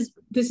 Like this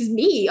is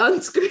me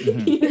on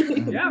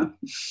screen. Yeah.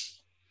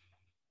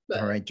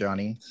 All right,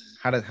 Johnny.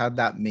 How'd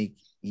that make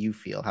you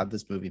feel? How'd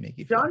this movie make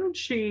you feel?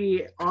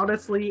 Shang-Chi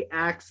honestly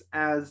acts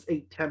as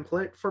a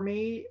template for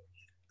me,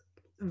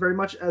 very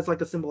much as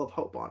like a symbol of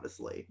hope,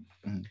 honestly.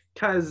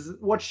 Because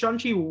what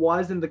Shang-Chi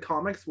was in the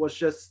comics was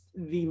just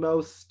the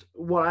most,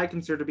 what I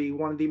consider to be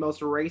one of the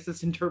most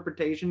racist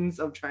interpretations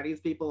of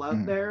Chinese people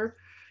out there.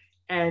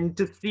 And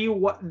to see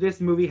what this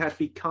movie has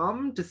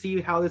become, to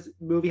see how this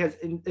movie has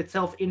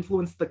itself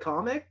influenced the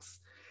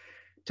comics,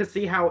 to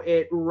see how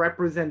it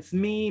represents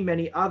me,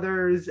 many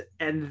others,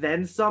 and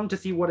then some, to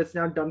see what it's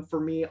now done for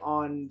me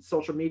on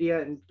social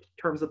media in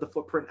terms of the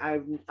footprint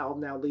I'll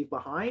now leave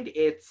behind,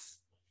 it's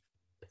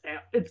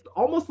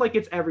almost like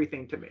it's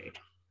everything to me,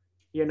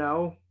 you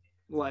know?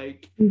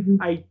 Like,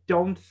 I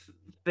don't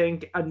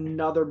think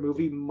another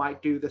movie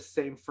might do the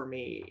same for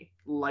me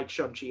like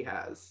Shang-Chi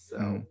has.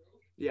 So,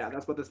 yeah,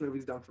 that's what this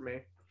movie's done for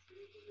me.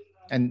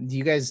 And do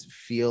you guys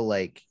feel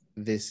like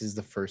this is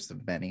the first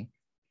of many?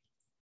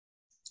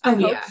 I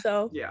hope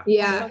so. Yeah.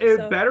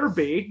 It better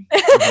be.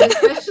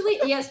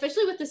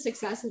 especially with the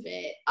success of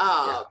it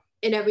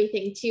and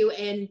everything too,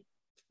 and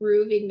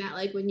proving that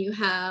like when you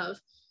have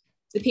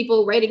the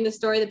people writing the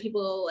story, the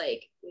people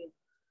like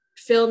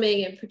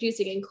filming and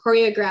producing and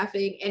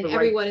choreographing, and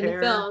everyone in the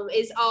film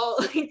is all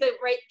like the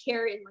right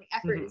care and like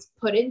effort is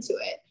put into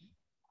it,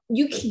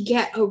 you can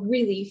get a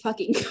really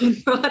fucking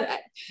good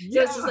product.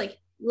 So it's just like,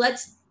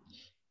 let's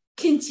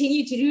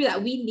continue to do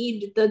that. We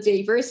need the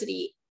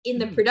diversity in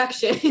the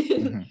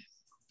production.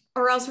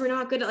 or else we're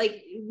not gonna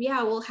like,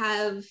 yeah, we'll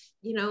have,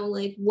 you know,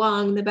 like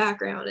Wong in the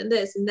background and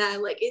this and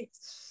that, like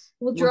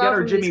we'll draw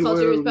from these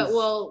cultures, but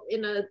we'll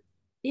in a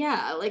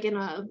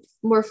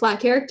more flat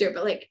character.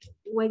 But like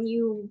when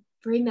you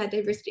bring that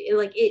diversity,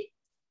 like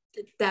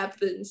the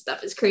depth and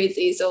stuff is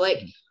crazy. So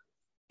like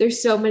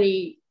there's so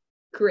many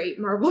great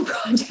Marvel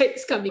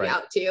projects coming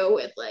out too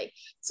with like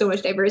so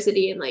much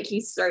diversity, and like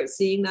you start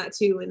seeing that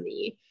too in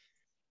the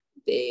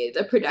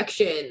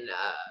production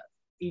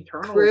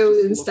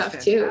crew and stuff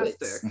too.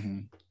 It's,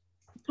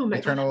 oh my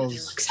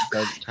Eternals,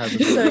 god, it looks so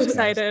good. So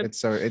excited.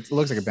 It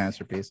looks like a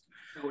masterpiece.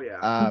 Oh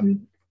yeah.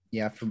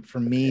 Yeah, for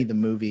me, the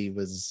movie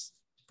was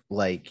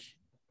like,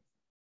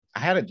 I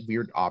had a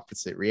weird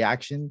opposite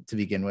reaction to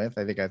begin with.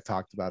 I think I've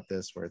talked about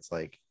this, where it's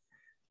like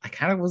I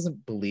kind of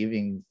wasn't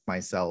believing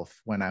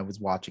myself when I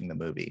was watching the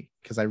movie,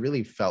 because I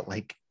really felt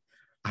like,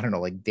 I don't know,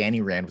 like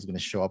Danny Rand was going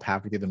to show up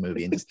halfway through the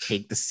movie and just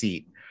take the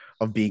seat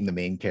of being the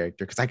main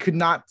character, because I could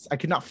not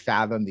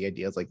fathom the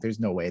ideas. Like there's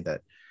no way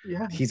that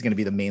he's going to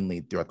be the main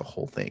lead throughout the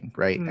whole thing,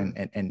 right?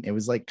 And it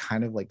was like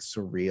kind of like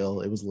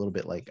surreal. It was a little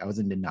bit like I was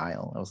in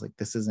denial. I was like,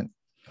 this isn't real.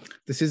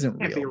 This isn't,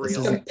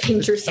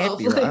 pinch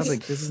yourself. I was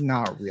like, this is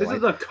not real. This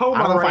is a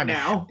coma right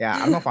now. Yeah, I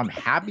don't know if I'm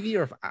happy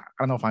or if I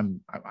don't know if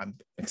I'm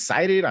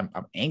excited. I'm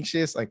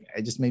anxious. Like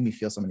it just made me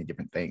feel so many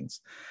different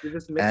things. You're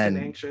just mixed and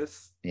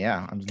anxious.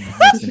 Yeah, I'm just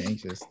mixed and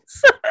anxious.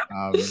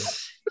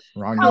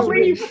 Wrong.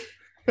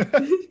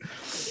 But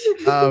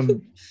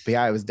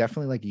yeah, it was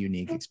definitely like a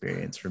unique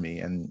experience for me,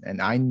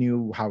 and I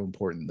knew how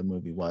important the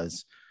movie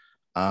was.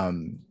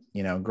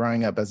 You know,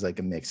 growing up as like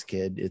a mixed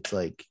kid, it's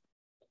like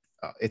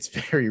it's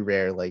very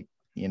rare, like,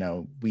 you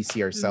know, we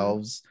see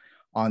ourselves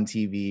on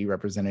TV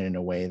represented in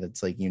a way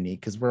that's like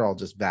unique, because we're all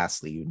just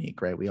vastly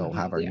unique, right? We all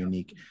have our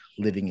unique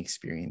living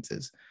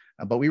experiences,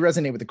 but we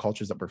resonate with the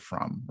cultures that we're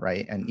from,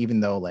 right? And even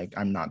though like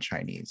I'm not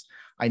Chinese,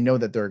 I know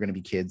that there are going to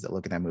be kids that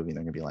look at that movie and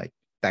they're going to be like,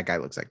 that guy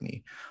looks like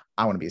me,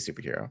 I want to be a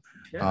superhero.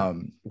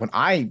 When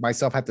I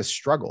myself had to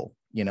struggle,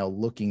 you know,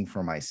 looking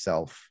for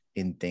myself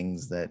in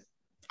things that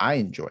I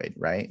enjoyed,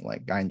 right?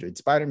 Like I enjoyed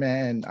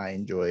Spider-Man, I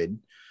enjoyed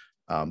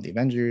the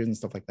Avengers and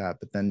stuff like that.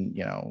 But then,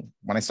 you know,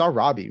 when I saw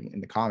Robbie in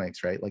the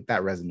comics, right, like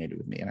that resonated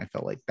with me, and I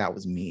felt like that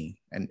was me.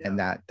 And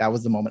that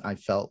was the moment I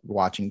felt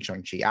watching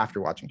Shang-Chi,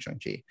 after watching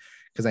Shang-Chi,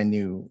 because I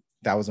knew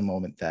that was a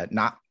moment that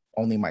not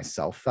only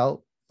myself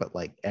felt, but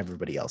like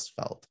everybody else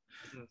felt.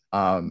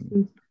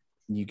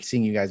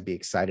 Seeing you guys be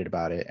excited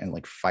about it and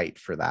like fight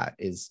for that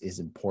is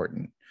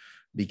important,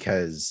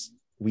 because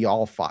we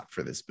all fought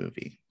for this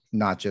movie,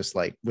 not just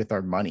like with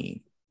our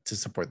money to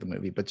support the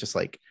movie, but just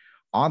like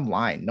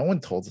online. No one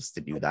told us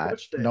to do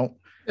that. No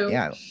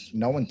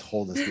one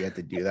told us we had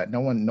to do that. No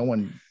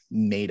one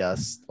made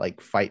us like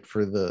fight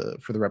for the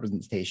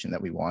representation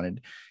that we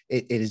wanted.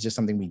 It is just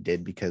something we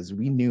did because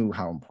we knew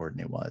how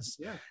important it was.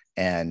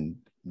 And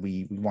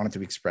we wanted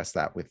to express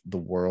that with the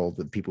world,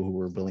 with people who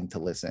were willing to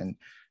listen.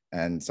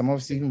 And some of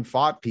us even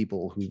fought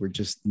people who were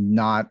just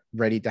not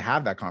ready to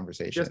have that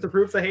conversation, just to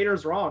prove the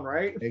haters wrong,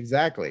 right?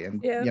 Exactly.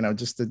 And you know,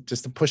 just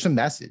to push a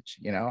message.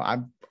 You know,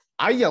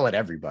 I yell at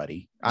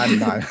everybody. I'm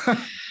not.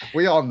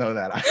 We all know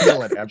that I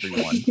yell at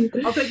everyone.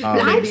 I'll take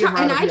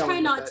I try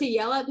not to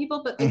yell at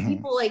people, but if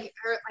people like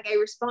are, like I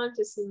respond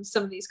to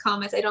some of these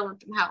comments. I don't let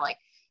them have like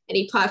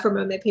any platform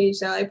on my page,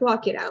 so I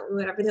block it out and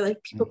whatever. They're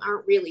like, people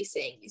aren't really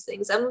saying these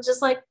things. I'm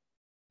just like,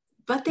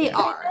 but they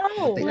are.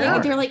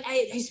 They're like,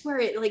 I swear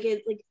it. Like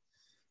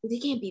they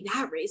can't be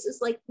that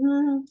racist. Like,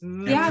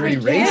 yeah, pretty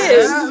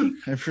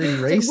racist. They're pretty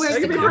racist.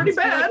 Where's the pretty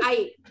bad.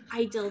 Like,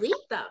 I delete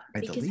them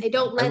because I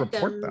don't let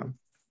them.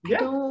 I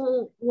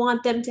don't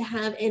want them to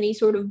have any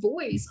sort of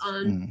voice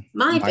on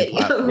my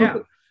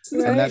video.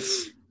 And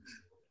that's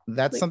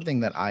like,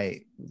 something that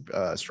I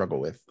struggle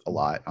with a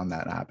lot on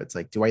that app. It's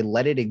like, do I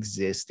let it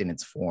exist in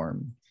its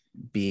form,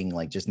 being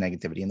like just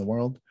negativity in the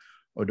world,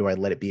 or do I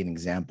let it be an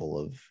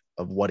example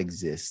of what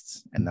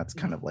exists? And that's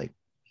kind of like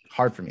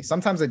hard for me.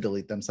 Sometimes I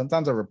delete them,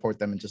 sometimes I report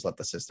them and just let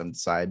the system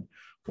decide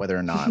whether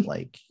or not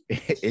like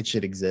it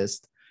should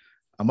exist.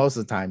 Most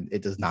of the time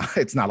it does not.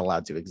 It's not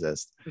allowed to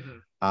exist.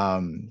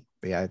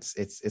 But yeah,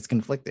 it's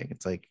conflicting.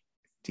 It's like,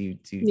 do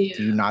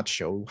you not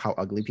show how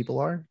ugly people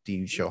are? Do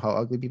you show how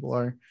ugly people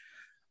are?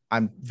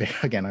 I'm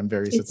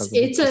very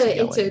susceptible. It's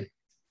a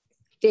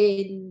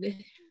thin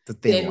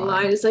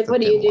line. It's like,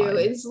 what do you do?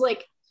 It's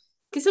like,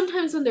 because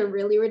sometimes when they're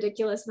really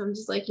ridiculous, and I'm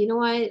just like, you know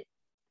what?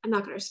 I'm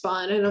not gonna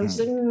respond, and I'm just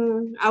like,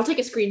 I'll take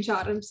a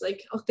screenshot. I'm just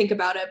like, I'll think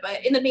about it.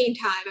 But in the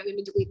meantime, I'm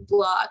gonna delete and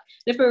block.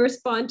 And if I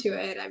respond to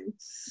it, I'll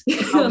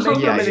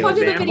make them an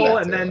example,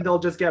 and then they'll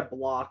just get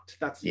blocked.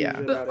 That's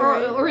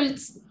or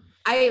it's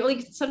I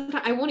like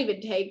sometimes I won't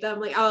even tag them.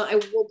 Like I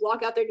will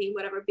block out their name,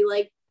 whatever. Be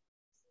like,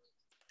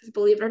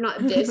 believe it or not,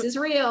 this is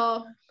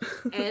real,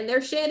 and they're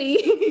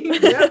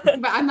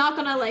shitty. But I'm not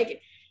gonna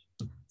like.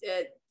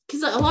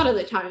 Because a lot of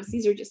the times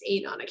these are just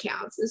anon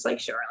accounts. It's like,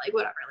 sure, like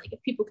whatever, like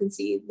if people can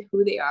see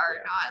who they are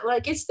or not,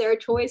 like it's their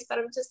choice. But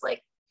I'm just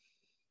like,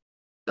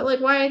 but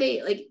like, why are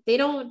they like, they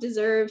don't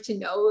deserve to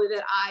know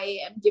that I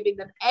am giving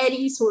them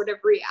any sort of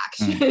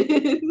reaction.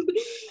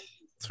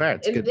 It's fair.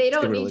 It's good. They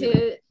don't need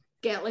to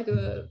get like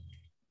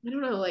I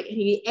don't know, like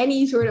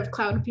any sort of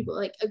cloud of people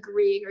like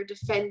agreeing or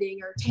defending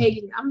or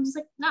tagging. I'm just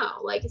like,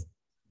 no, like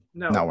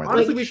No, Not worth it.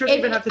 honestly, like, we shouldn't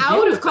even have to deal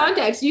out with of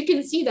context, you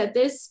can see that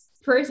this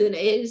person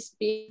is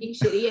being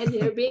shitty and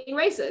they're being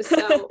racist.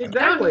 So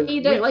Exactly. I don't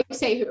need to like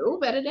say who,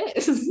 but it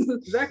is.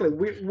 Exactly.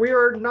 We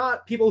are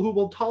not people who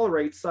will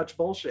tolerate such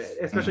bullshit,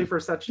 especially for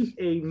such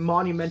a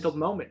monumental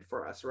moment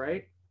for us,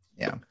 right?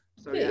 Yeah.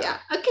 So yeah.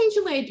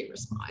 Occasionally I do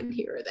respond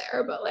here or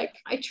there, but like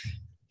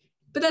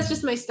but that's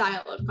just my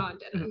style of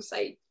content.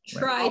 I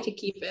try to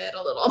keep it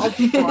a little I'll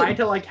bit. try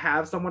to like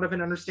have somewhat of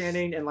an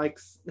understanding and like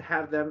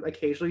have them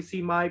occasionally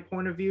see my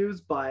point of views,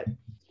 but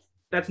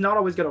that's not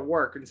always going to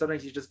work. And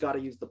sometimes you just got to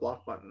use the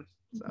block button.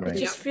 So. Right. It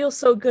just feels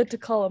so good to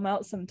call them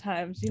out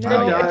sometimes, you know?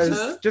 Oh, It yeah.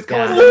 does. Just call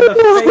Yeah. them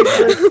the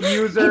faceless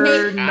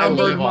user And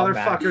number live on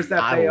motherfuckers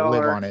that I they will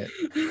live are. on it.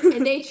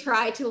 And they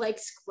try to like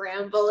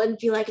scramble and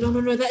be like, no,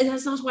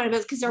 that's not what I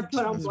meant, because they're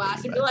put on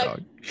blast and be like,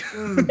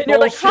 And you're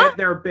like, Bullshit huh?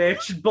 there,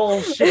 bitch.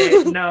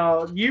 Bullshit.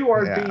 No, you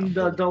are Yeah. being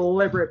the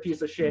deliberate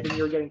piece of shit and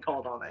you're getting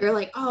called on it. you're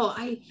like, oh,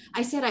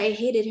 I said I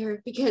hated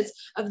her because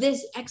of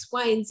this X,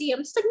 Y, and Z. I'm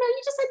just like, no,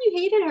 you just said you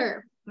hated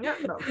her. Yeah,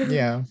 no.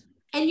 Yeah.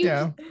 And you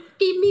Yeah.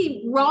 gave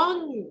me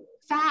wrong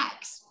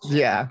facts.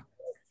 Yeah.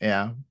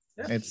 Yeah.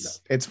 Yeah,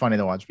 It's funny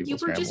to watch You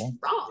people were just scramble.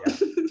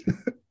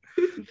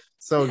 wrong.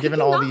 So I given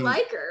do all not the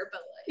like her,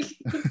 but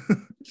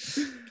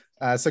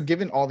like so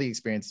given all the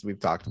experiences we've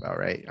talked about,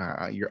 right?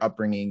 Your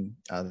upbringing,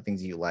 the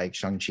things you like,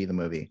 Shang-Chi the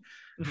movie,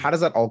 how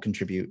does that all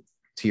contribute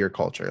to your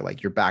culture,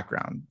 like your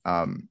background?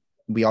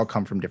 We all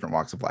come from different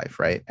walks of life,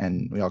 right?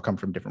 And we all come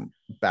from different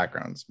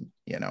backgrounds.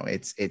 You know,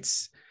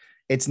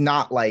 it's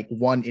not like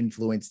one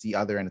influenced the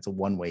other and it's a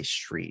one-way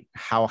street.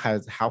 How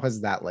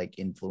has that like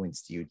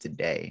influenced you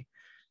today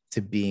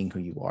to being who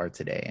you are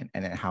today,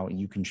 and how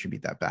you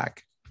contribute that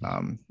back?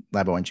 Labo,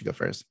 why don't you go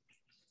first?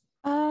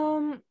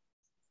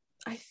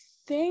 I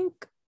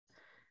think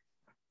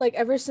like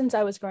ever since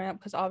I was growing up,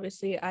 because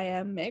obviously I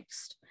am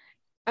mixed,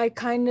 I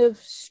kind of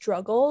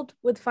struggled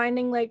with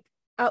finding like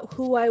out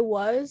who I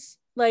was.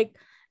 Like,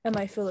 am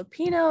I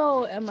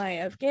Filipino? Am I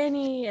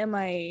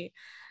Afghani?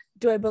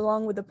 Do I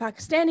belong with the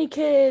Pakistani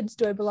kids?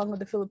 Do I belong with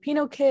the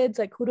Filipino kids?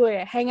 Like, who do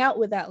I hang out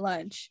with at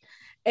lunch?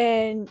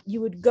 And you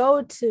would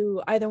go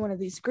to either one of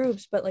these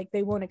groups, but like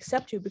they won't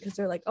accept you because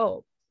they're like,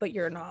 oh, but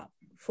you're not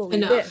fully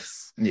Enough.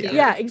 this. Yeah.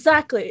 Yeah,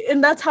 exactly.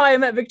 And that's how I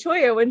met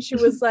Victoria, when she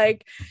was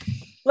like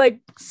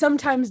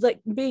sometimes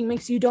like being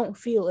mixed, you don't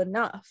feel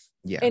enough.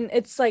 Yeah. And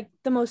it's like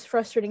the most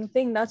frustrating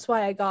thing. That's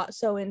why I got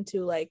so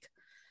into like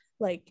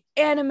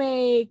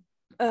anime,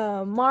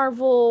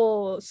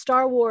 Marvel,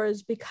 Star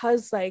Wars,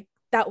 because like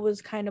that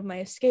was kind of my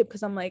escape,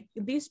 because I'm like,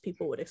 these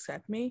people would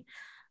accept me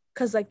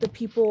because like the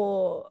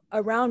people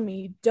around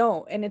me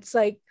don't. And it's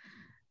like,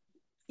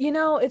 you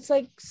know, it's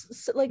like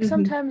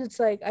sometimes it's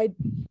like I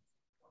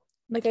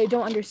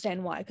don't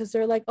understand why, because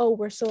they're like, oh,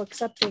 we're so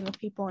accepting of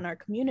people in our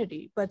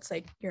community, but it's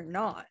like, you're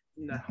not.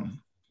 No.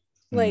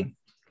 Like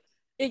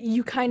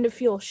you kind of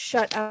feel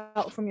shut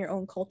out from your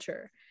own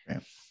culture.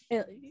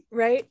 Yeah.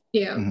 Right?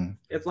 yeah. Mhm.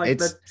 It's like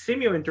the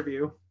Simio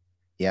interview.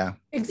 Yeah.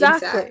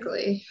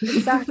 Exactly.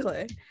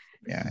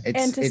 Yeah.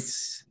 And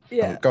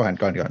Oh, go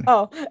ahead.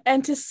 Oh,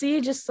 and to see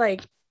just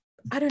like,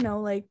 I don't know,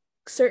 like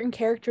certain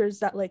characters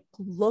that like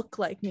look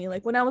like me.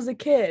 Like when I was a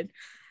kid,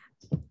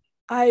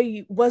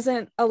 I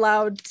wasn't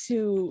allowed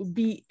to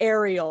be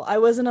Ariel. I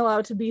wasn't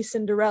allowed to be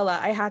Cinderella.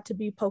 I had to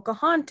be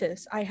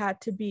Pocahontas. I had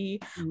to be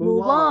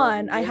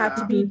Mulan. I had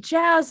to be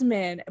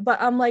Jasmine.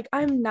 But I'm like,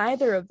 I'm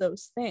neither of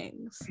those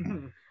things.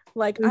 Mhm.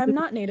 Like, I'm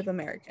not Native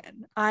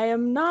American. I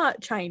am not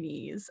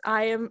Chinese.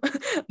 I am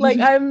like,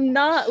 I'm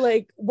not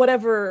like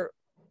whatever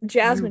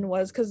Jasmine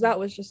was, because that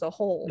was just a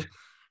whole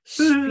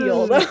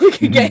spiel that we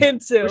could get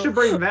into. We should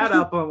bring that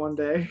up on one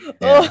day.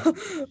 Yeah.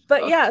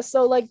 But yeah,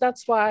 so like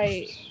that's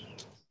why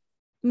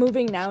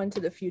moving now into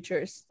the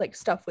future, like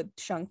stuff with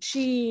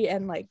Shang-Chi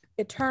and like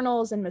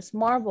Eternals and Miss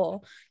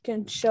Marvel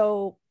can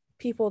show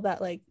people that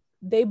like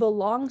they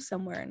belong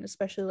somewhere. And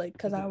especially like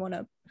because I want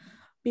to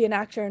be an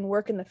actor and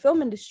work in the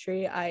film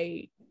industry,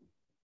 I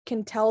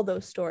can tell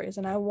those stories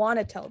and I want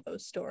to tell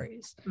those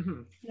stories.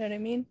 Mhm. You know what I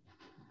mean?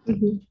 I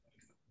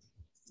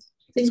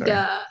think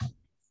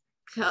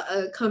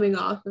coming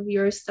off of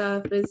your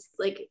stuff is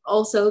like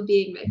also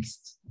being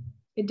mixed,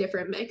 a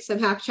different mix. I'm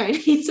half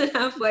Chinese and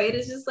half white.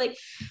 It's just like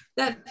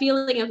that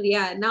feeling of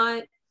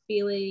not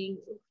feeling,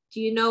 do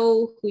you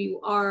know who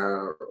you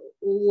are?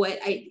 What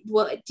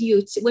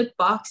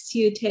box do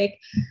you tick?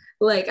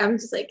 Like I'm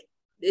just like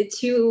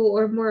two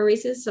or more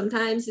races.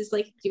 Sometimes it's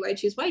like, do I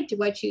choose white?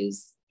 Do I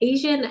choose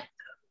Asian?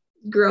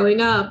 Growing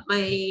up,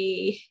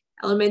 my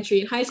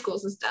elementary and high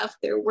schools and stuff,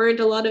 there weren't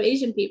a lot of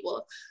Asian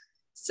people.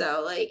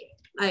 So like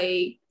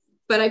I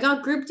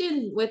got grouped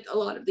in with a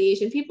lot of the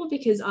Asian people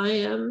because I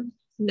am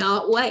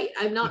not white.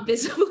 I'm not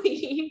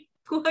visibly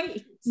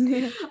white.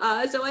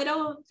 So I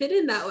don't fit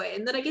in that way.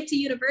 And then I get to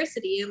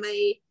university and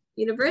my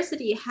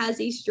university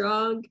has a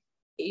strong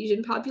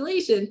Asian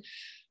population.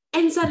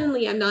 And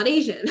suddenly I'm not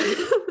Asian.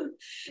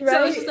 Right?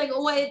 So it's just like,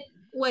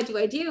 what do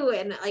I do?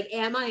 And like,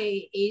 am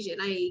I Asian?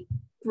 I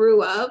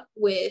grew up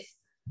with,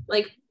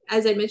 like,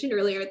 as I mentioned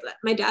earlier,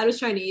 my dad was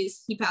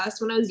Chinese. He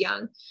passed when I was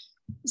young.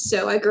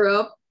 So I grew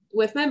up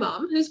with my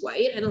mom, who's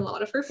white, and a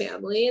lot of her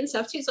family and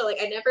stuff too. So like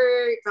I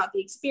never got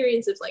the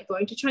experience of like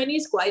going to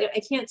Chinese school.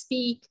 I can't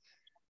speak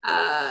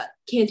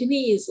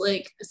Cantonese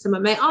like some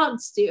of my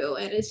aunts do.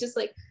 And it's just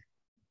like,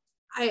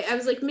 I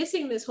was like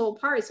missing this whole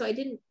part. So I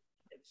didn't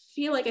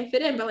feel like I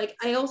fit in, but like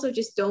I also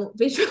just don't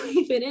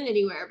visually fit in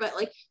anywhere. But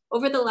like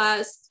over the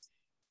last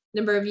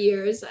number of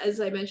years, as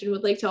I mentioned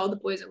with like To All the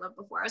Boys I Loved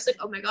Before, I was like,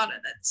 oh my God,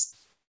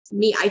 that's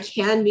me. I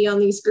can be on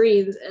these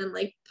screens and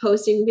like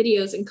posting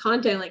videos and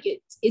content. Like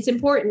it's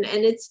important.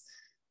 And it's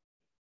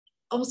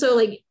also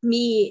like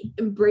me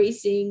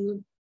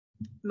embracing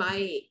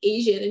my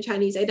Asian and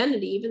Chinese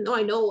identity, even though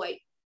I know I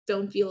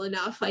don't feel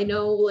enough. I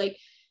know like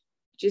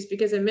just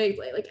because I'm mixed,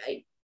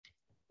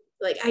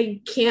 I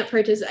can't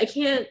participate. I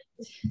can't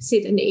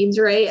say the names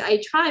right.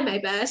 I try my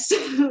best.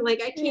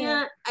 Like I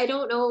can't, I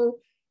don't know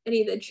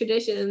any of the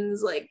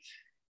traditions, like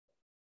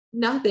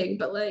nothing,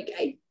 but like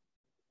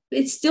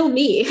it's still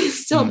me.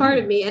 It's still a part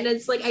of me. And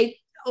it's like I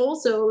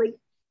also like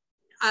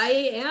I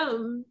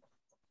am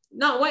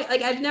not white.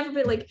 Like I've never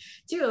been like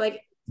too,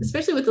 like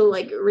especially with the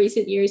like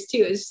recent years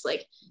too, it's just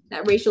like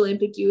that racial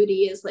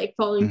ambiguity is like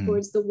falling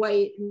towards the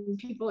white, and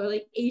people are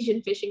like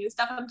Asian fishing and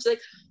stuff. I'm just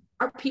like,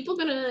 are people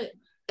gonna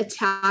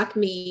attack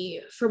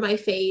me for my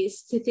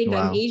face to think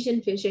I'm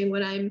Asian fishing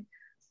when I'm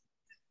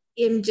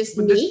just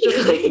me?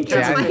 Like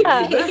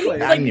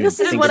this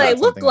is what I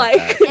look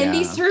like. And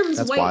these terms,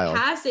 that's white wild.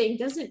 Passing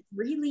doesn't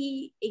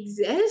really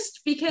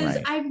exist because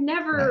I've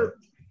never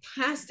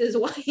passed as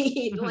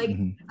white. Like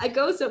I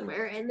go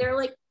somewhere and they're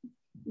like,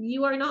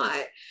 you are not.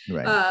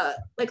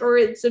 Like, or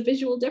it's a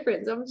visual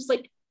difference. I'm just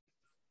like,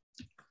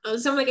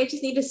 so I'm like, I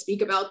just need to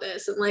speak about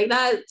this. And like,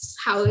 that's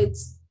how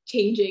it's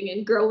changing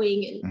and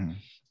growing and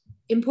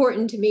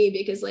important to me,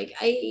 because like,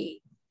 I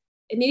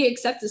need to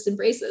accept this,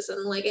 embrace this.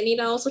 And like, I need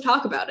to also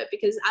talk about it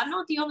because I'm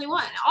not the only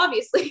one,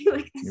 obviously.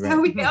 Like that's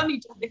how we found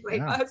each other.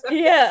 Like,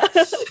 yeah.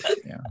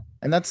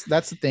 And that's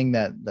the thing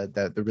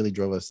that really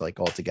drove us like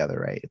all together.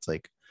 Right. It's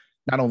like,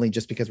 not only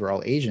just because we're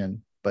all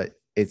Asian, but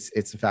it's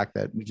the fact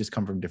that we just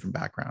come from different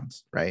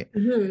backgrounds. Right.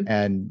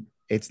 And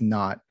it's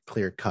not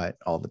clear cut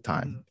all the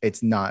time.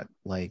 It's not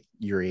like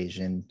you're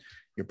Asian,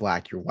 you're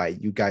black, you're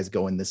white, you guys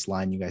go in this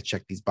line, you guys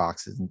check these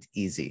boxes and it's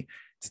easy.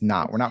 It's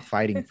not. We're not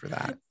fighting for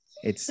that.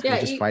 We're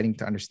just fighting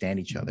to understand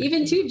each other.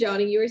 Even too,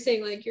 Johnny, you were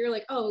saying like, you're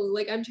like, oh,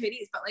 like I'm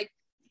Chinese, but like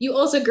you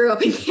also grew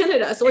up in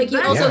Canada. So like you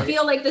also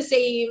feel like the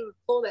same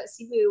pull that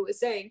Simu was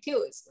saying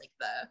too. It's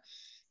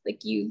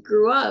like you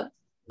grew up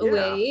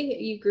away,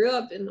 you grew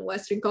up in the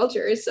Western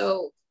culture.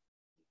 So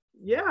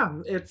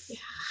it's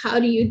how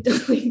do you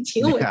like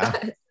deal with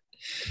that?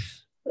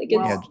 Like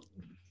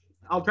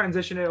I'll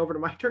transition it over to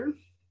my turn.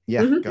 Go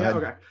ahead.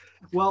 Okay.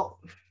 Well,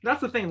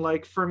 that's the thing.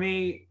 Like for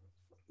me,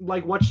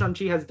 like what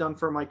Shang-Chi has done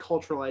for my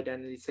cultural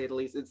identity, to say the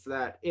least, it's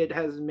that it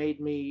has made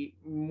me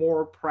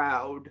more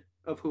proud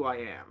of who I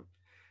am.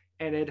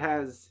 And it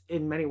has,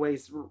 in many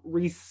ways,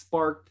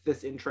 re-sparked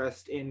this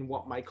interest in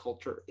what my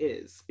culture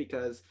is.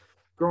 Because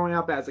growing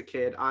up as a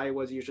kid, I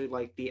was usually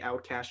like the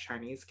outcast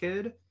Chinese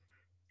kid.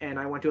 And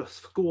I went to a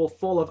school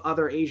full of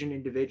other Asian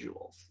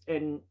individuals.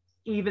 And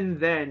even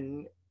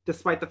then,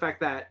 despite the fact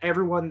that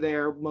everyone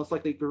there most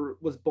likely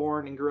was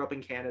born and grew up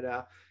in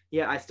Canada,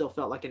 yet I still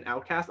felt like an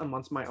outcast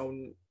amongst my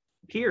own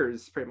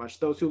peers, pretty much.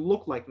 Those who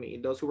looked like me,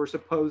 those who were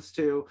supposed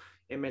to,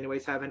 in many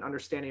ways, have an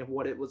understanding of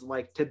what it was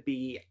like to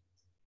be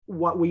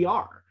what we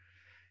are.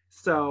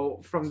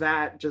 So from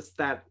that, just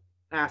that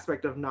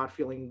aspect of not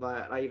feeling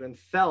that I even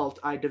felt,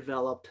 I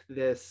developed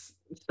this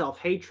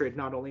self-hatred,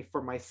 not only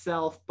for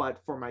myself, but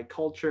for my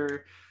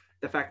culture.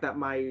 The fact that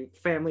my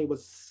family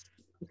was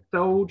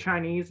so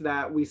Chinese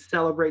that we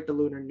celebrate the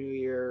Lunar New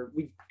Year.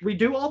 We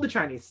do all the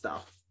Chinese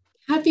stuff.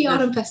 Happy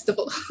Autumn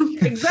Festival.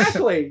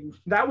 Exactly.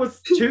 That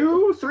was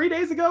 2-3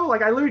 days ago.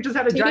 Like I literally just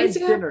had a giant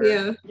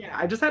dinner. Yeah,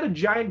 I just had a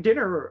giant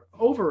dinner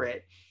over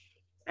it.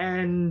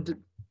 And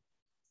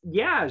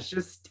yeah, it's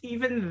just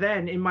even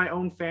then in my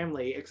own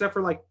family, except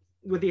for like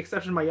with the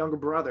exception of my younger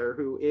brother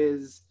who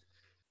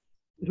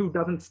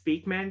doesn't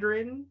speak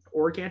Mandarin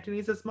or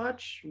Cantonese as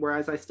much,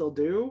 whereas I still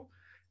do,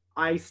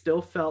 I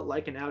still felt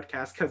like an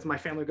outcast because my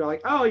family would go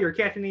like, oh, your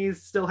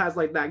Cantonese still has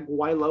like that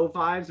Guaylo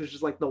vibes, which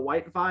is like the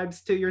white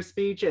vibes to your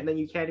speech, and then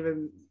you can't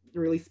even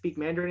really speak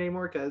Mandarin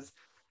anymore because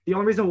the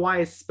only reason why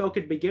I spoke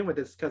it to begin with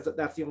is because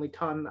that's the only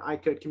tongue I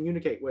could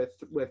communicate with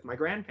my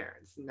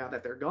grandparents. Now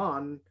that they're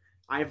gone,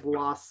 I've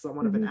lost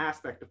somewhat of an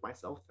aspect of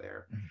myself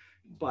there.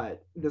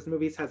 But this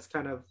movie has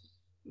kind of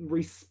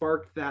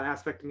re-sparked that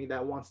aspect of me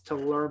that wants to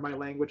learn my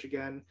language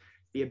again,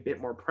 be a bit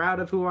more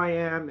proud of who I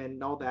am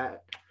and all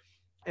that.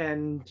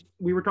 And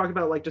we were talking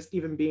about like just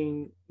even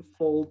being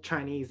full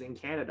Chinese in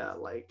Canada,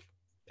 like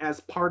as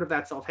part of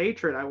that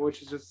self-hatred, I would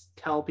just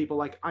tell people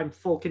like I'm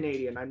full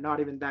Canadian, I'm not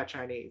even that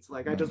Chinese,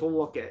 like I just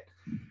look it,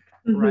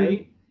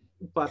 right?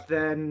 But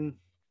then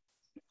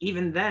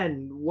even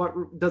then,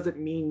 what does it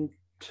mean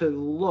to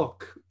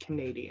look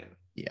Canadian?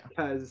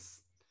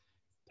 Because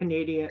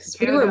Canadian.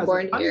 We Canada were as a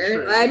born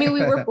here. country- I mean,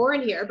 we were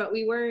born here, but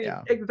we weren't.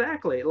 Yeah.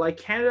 Exactly. Like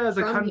Canada as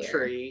a From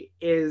country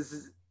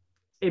is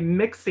a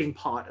mixing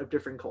pot of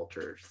different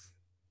cultures,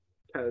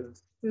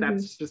 because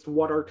that's just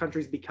what our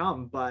countries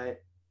become.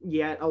 But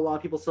yet a lot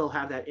of people still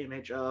have that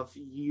image of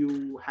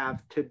you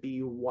have to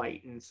be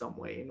white in some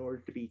way in order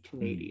to be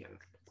Canadian,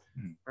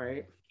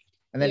 right?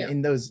 And then Yeah.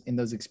 in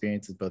those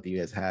experiences both of you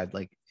guys had,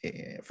 like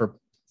for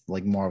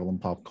like Marvel and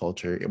pop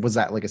culture, was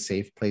that like a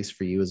safe place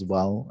for you as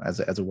well as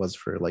it was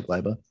for like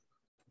Liba?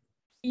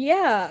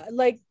 Yeah,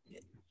 like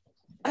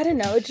I don't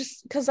know, it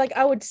just because like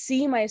I would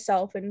see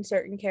myself in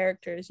certain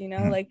characters, you know,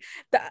 Mhm. like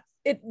that.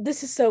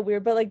 This is so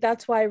weird, but like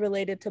that's why I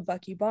related to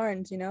Bucky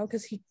Barnes, you know,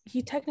 because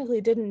he technically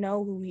didn't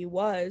know who he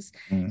was,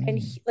 and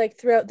he, like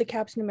throughout the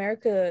Captain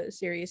America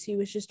series, he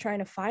was just trying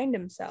to find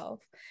himself,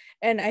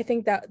 and I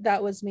think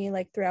that was me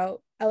like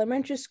throughout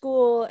elementary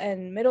school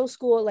and middle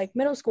school. Like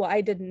middle school,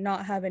 I did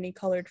not have any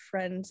colored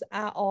friends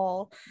at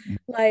all,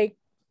 like.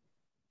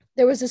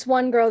 There was this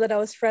one girl that I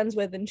was friends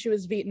with, and she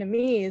was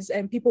Vietnamese,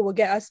 and people would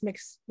get us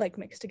mixed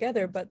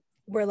together, but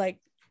we're like,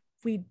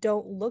 we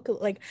don't look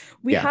like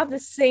we Yeah. have the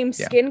same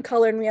skin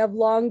color and we have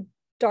long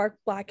dark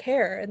black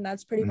hair, and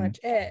that's pretty much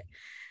it.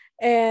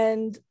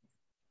 And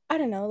I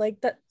don't know,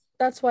 like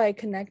that's why I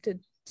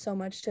connected so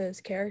much to his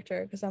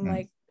character, because I'm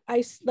like,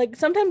 I like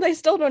sometimes I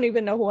still don't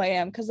even know who I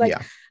am, because like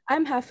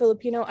I'm half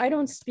Filipino. I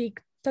don't speak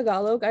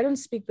Tagalog, I don't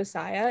speak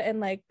Bisaya, and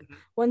like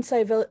once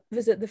I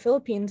visit the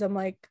Philippines, I'm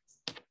like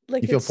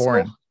you feel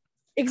foreign.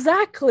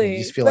 Exactly.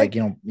 You just feel like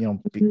you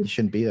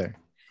shouldn't be there.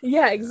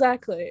 Yeah,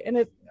 exactly. And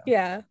it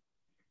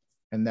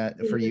And that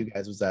for you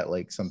guys, was that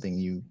like something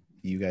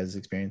you guys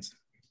experienced?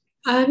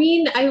 I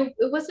mean,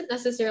 it wasn't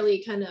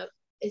necessarily kind of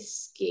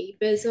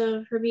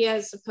escapism for me,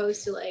 as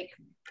opposed to like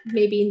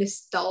maybe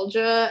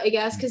nostalgia, I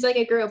guess, because like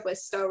I grew up with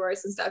Star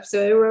Wars and stuff,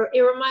 so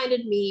it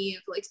reminded me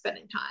of like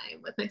spending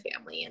time with my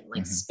family and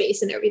like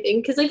space and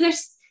everything. Because like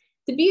there's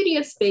the beauty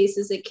of space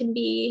is it can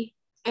be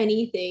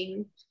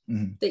anything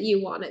that you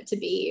want it to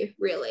be,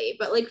 really.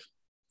 But like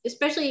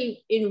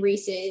especially in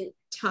recent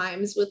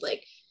times with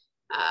like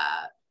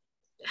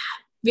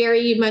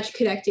very much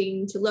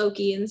connecting to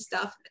Loki and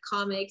stuff in the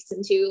comics,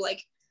 and to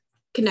like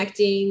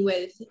connecting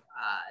with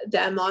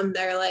them on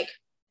their like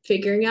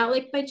figuring out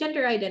like my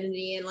gender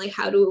identity, and like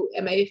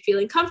am I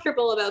feeling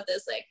comfortable about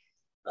this, like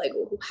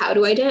how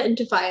do I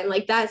identify in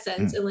like that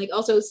sense. And like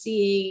also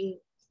seeing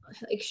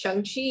like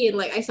Shang-Chi, and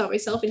like I saw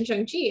myself in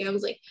Shang-Chi. I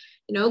was like,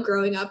 you know,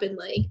 growing up in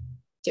like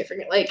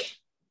different, like,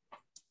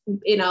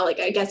 you know,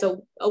 like I guess a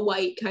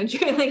white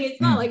country, like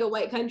it's not like a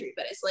white country,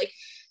 but it's like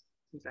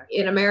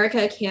in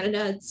America,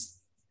 Canada, it's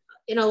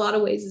in a lot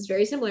of ways is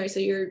very similar.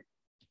 So you're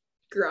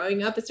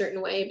growing up a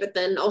certain way, but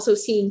then also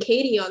seeing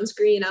Katie on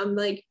screen, I'm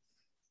like,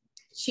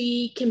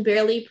 she can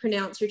barely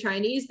pronounce her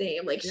Chinese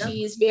name. Like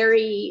she's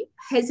very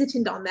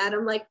hesitant on that.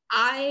 I'm like,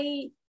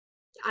 I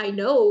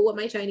know what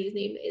my Chinese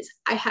name is.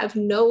 I have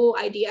no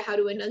idea how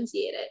to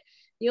enunciate it.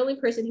 The only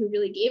person who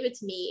really gave it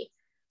to me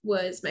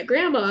was my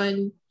grandma,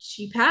 and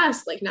she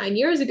passed like 9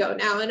 years ago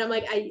now. And I'm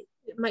like,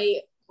 my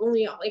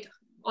only like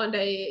aunt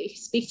I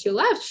speak to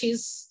left,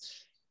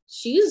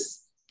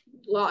 she's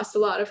lost a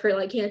lot of her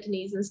like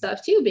Cantonese and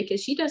stuff too,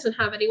 because she doesn't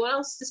have anyone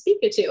else to speak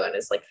it to. And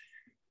it's like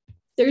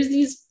there's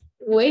these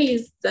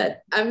ways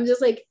that I'm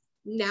just like,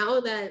 now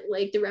that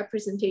like the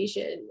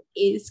representation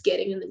is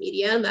getting in the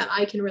media and that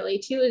I can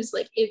relate to, is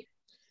like it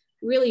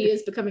really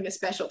is becoming a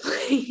special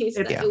place.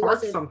 It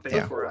wasn't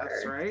something for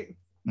us, right?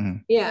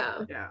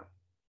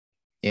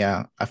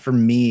 Yeah, for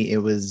me it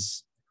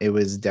was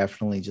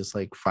definitely just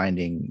like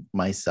finding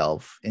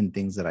myself in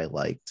things that I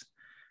liked,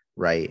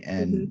 right?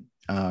 And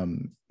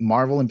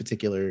Marvel in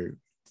particular,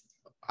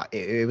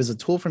 it was a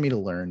tool for me to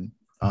learn,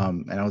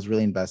 and I was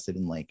really invested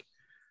in like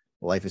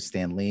Life of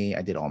Stan Lee.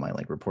 I did all my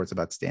like reports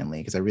about Stan Lee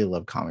because I really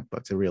love comic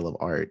books, I really love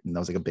art, and that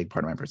was like a big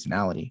part of my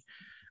personality.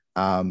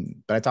 But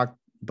I talked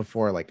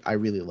before, like I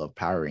really love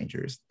Power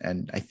Rangers,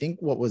 and I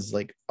think what was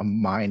like a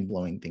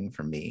mind-blowing thing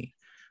for me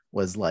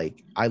was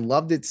like I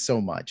loved it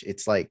so much.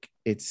 It's like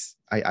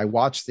I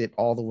watched it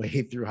all the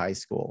way through high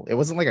school. It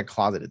wasn't like a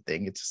closeted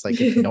thing. It's just like,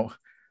 you know,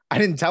 I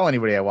didn't tell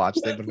anybody I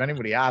watched it, but if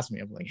anybody asked me,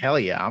 I'm like, hell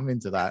yeah, I'm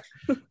into that.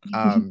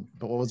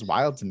 But what was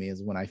wild to me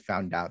is when I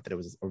found out that it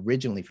was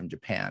originally from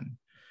Japan,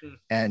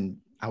 and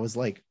I was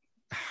like,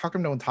 how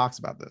come no one talks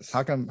about this?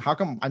 How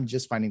come I'm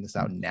just finding this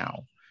out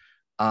now?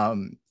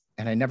 And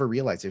I never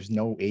realized there's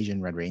no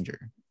Asian Red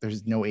Ranger.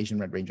 There's no Asian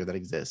Red Ranger that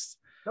exists.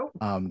 Nope.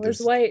 There's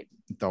white.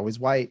 It's always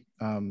white.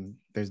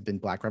 There's been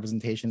Black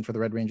representation for the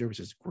Red Ranger, which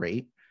is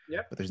great.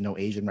 Yep. But there's no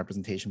Asian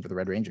representation for the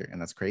Red Ranger,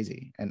 and that's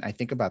crazy. And I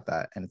think about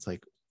that, and it's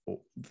like,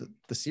 well,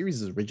 the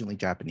series is originally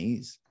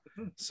Japanese,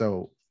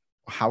 so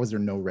how is there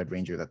no Red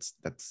Ranger that's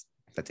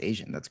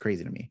Asian? That's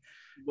crazy to me.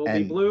 We'll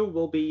be blue,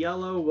 we'll be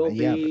yellow, we'll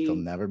be... but they'll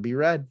never be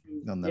red.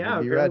 They'll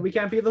never be red. We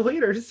can't be the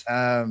leaders.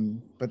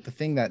 But the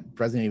thing that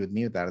resonated with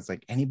me with that is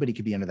like anybody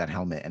could be under that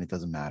helmet and it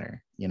doesn't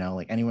matter. You know,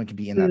 like anyone could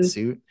be in that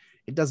suit.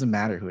 It doesn't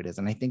matter who it is.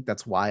 And I think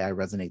that's why I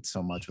resonate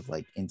so much with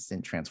like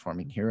instant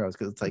transforming heroes,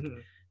 because it's like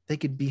they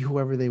could be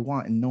whoever they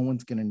want, and no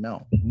one's gonna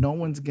know. No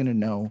one's gonna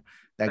know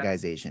that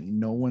guy's Asian.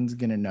 No one's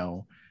gonna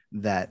know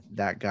that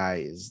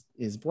guy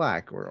is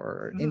black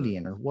or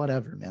Indian or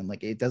whatever, man.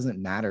 Like, it doesn't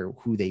matter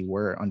who they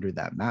were under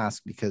that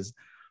mask, because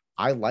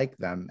I like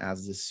them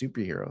as this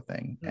superhero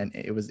thing, and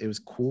it was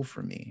cool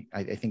for me.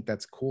 I think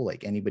that's cool.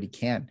 Like, anybody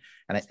can,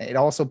 and it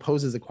also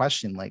poses a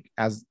question, like,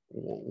 as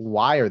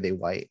why are they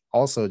white?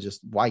 Also, just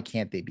why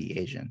can't they be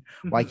Asian?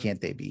 Why can't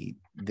they be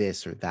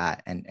this or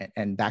that?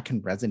 And that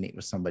can resonate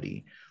with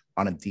somebody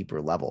on a deeper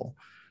level.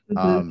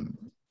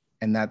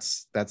 And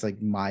that's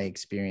like my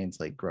experience,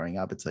 like growing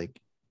up. It's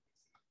like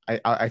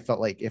I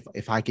felt like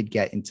if I could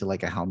get into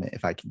like a helmet,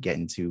 if I could get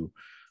into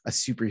a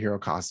superhero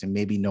costume,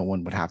 maybe no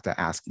one would have to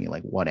ask me,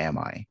 like, what am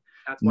I?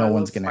 No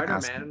one's gonna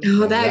ask me.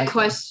 Oh, that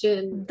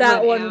question.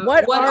 That one.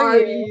 What are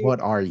you? What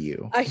are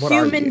you? A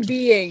human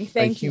being.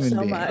 Thank you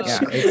so much.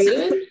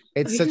 Yeah,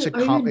 it's such a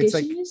it's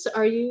like,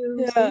 are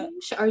you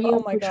Spanish? Are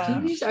you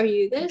Portuguese? Are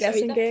you this?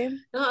 Guessing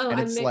game? No, and I'm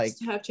it's mixed, like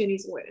half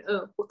Chinese and white.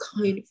 Oh, what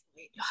kind of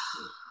white?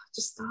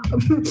 Just stop.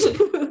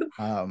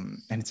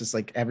 And it's just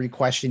like every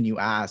question you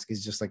ask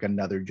is just like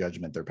another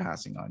judgment they're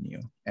passing on you.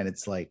 And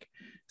it's like,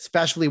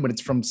 especially when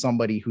it's from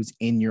somebody who's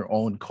in your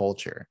own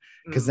culture,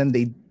 because then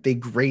they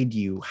grade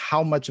you.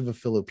 How much of a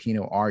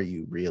Filipino are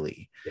you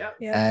really? Yeah.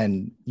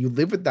 And you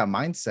live with that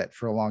mindset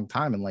for a long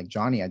time. And like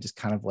Johnny, I just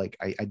kind of like,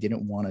 I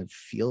didn't want to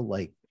feel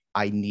like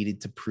I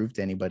needed to prove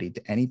to anybody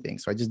to anything.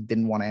 So I just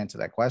didn't want to answer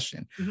that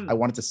question. I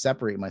wanted to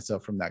separate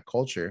myself from that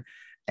culture.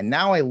 And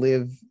now I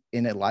live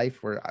in a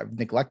life where I've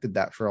neglected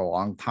that for a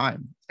long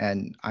time.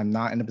 And I'm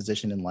not in a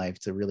position in life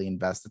to really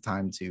invest the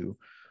time to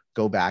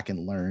go back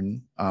and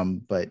learn.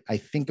 But I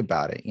think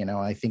about it,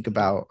 I think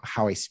about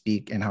how I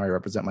speak and how I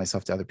represent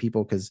myself to other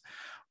people. Because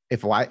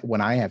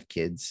when I have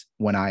kids,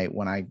 when I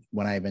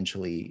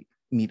eventually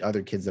meet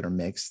other kids that are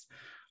mixed,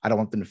 I don't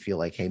want them to feel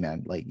like, hey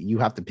man, like you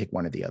have to pick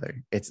one or the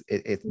other.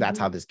 That's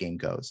how this game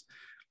goes.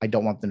 I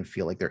don't want them to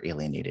feel like they're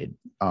alienated.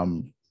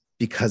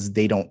 Because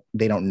they don't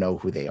know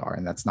who they are,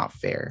 and that's not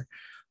fair.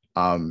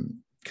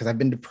 Because I've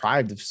been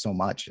deprived of so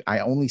much. I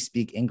only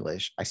speak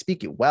English. I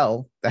speak it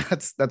well.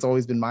 That's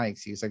always been my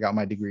excuse. I got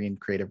my degree in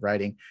creative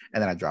writing,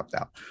 and then I dropped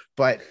out.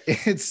 But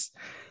it's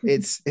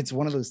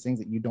one of those things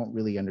that you don't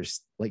really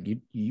understand. Like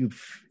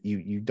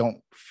you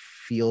don't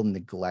feel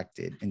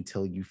neglected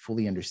until you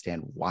fully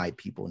understand why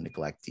people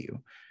neglect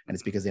you. And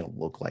it's because they don't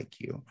look like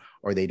you,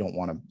 or they don't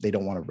want to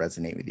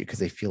resonate with you because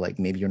they feel like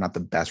maybe you're not the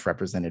best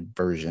represented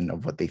version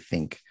of what they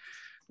think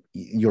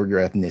your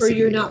ethnicity,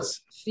 or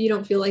you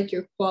don't feel like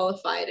you're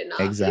qualified enough.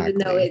 Exactly.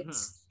 Even though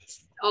it's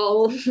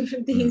all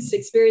these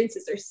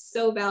experiences are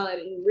so valid,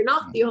 and we're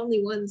not the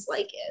only ones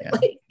like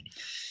it.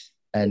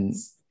 And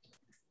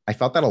I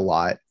felt that a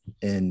lot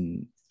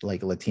in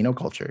like Latino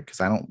culture,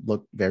 because I don't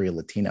look very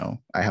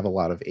Latino. I have a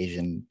lot of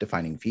Asian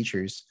defining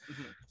features.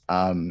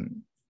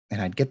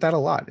 And I'd get that a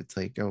lot. It's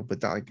like, oh,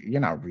 but you're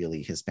not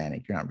really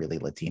Hispanic. You're not really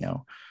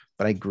Latino.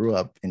 But I grew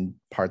up in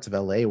parts of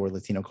LA where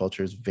Latino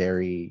culture is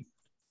very,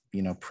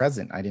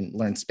 present. I didn't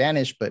learn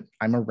Spanish, but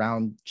I'm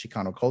around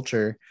Chicano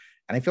culture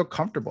and I feel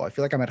comfortable. I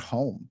feel like I'm at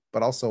home,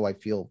 but also I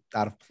feel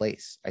out of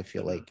place. I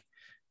feel like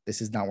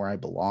this is not where I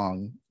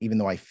belong, even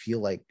though I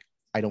feel like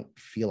I don't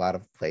feel out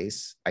of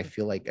place. I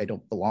feel like I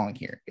don't belong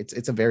here.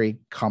 It's a very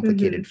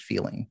complicated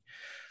feeling.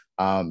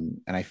 And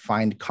I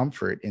find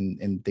comfort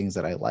in things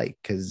that I like,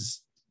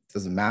 because it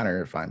doesn't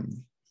matter if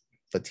I'm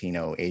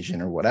Latino,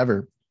 Asian, or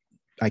whatever.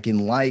 I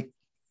can like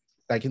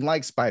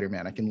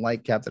Spider-Man. I can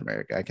like Captain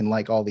America. I can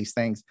like all these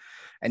things.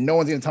 And no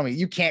one's going to tell me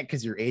you can't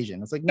because you're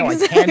Asian. It's like, no, I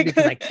can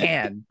because I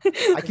can.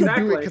 I can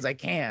do it because I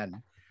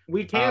can.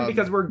 We can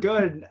because we're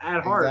good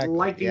at heart,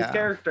 like these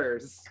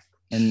characters.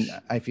 And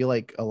I feel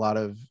like a lot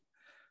of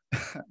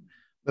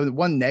the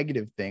one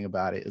negative thing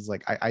about it is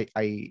like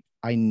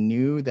I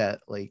knew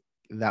that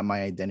that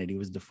my identity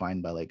was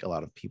defined by like a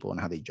lot of people and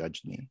how they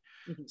judged me.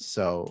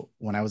 So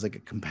when I was like a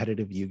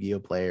competitive Yu-Gi-Oh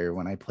player,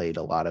 when I played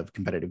a lot of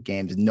competitive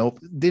games,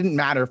 didn't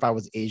matter if I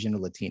was Asian or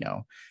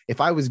Latino. If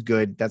I was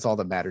good, that's all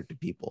that mattered to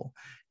people.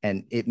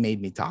 And it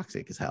made me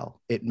toxic as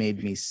hell. It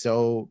made me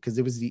because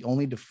it was the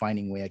only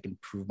defining way I can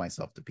prove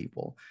myself to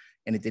people.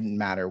 And it didn't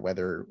matter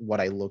whether what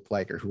I looked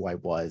like or who I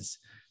was,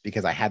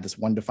 because I had this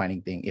one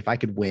defining thing. If I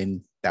could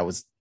win, that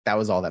was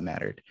all that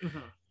mattered.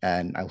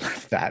 And I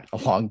left that a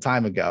long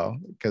time ago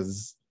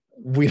because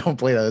we don't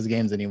play those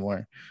games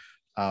anymore.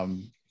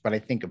 But I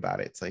think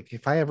about it. It's like,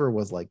 if I ever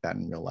was like that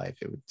in real life,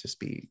 it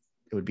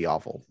would be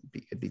awful.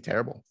 It'd be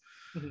terrible.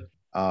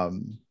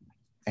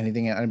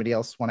 Anybody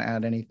else want to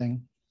add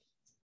anything?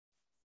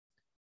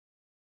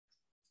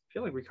 I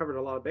feel like we covered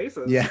a lot of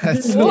bases. Yeah.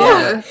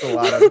 A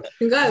lot of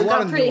we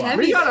got pretty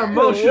heavy. We got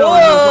emotional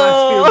in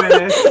those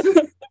last few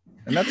minutes.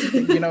 And that's the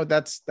thing,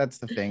 that's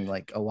the thing.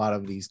 Like, a lot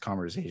of these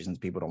conversations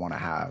people don't want to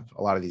have.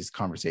 A lot of these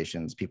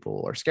conversations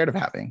people are scared of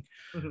having.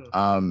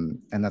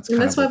 And that's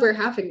why we're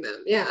having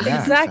them. Yeah,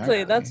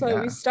 exactly. That's why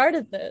we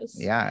started this.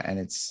 Yeah, and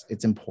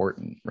it's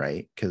important,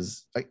 right?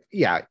 Because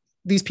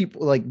these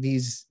people, like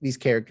these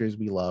characters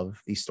we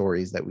love, these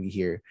stories that we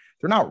hear,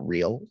 they're not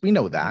real. We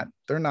know that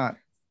they're not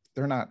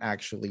they're not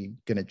actually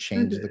going to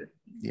change the,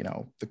 you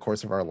know, the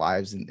course of our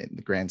lives in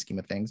the grand scheme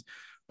of things,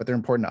 but they're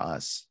important to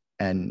us.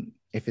 And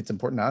if it's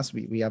important to us,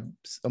 we have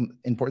some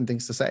important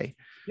things to say.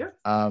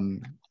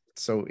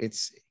 So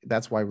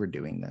that's why we're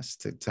doing this,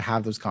 to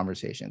have those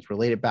conversations,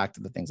 relate it back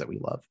to the things that we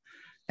love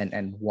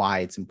and why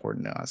it's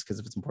important to us. Because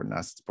if it's important to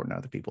us, it's important to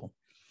other people.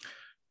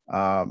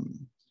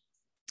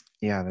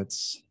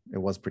 It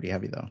was pretty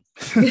heavy though.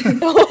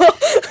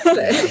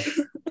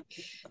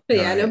 But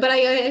yeah, no, but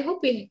I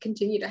hope we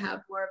continue to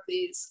have more of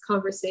these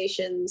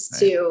conversations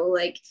too,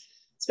 like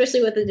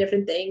especially with the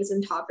different things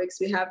and topics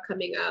we have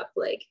coming up.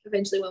 Like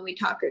eventually when we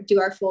talk or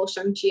do our full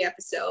Shang-Chi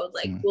episode,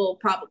 like we'll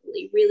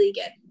probably really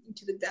get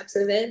into the depths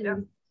of it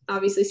and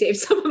obviously save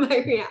some of my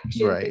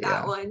reaction for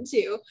that one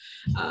too.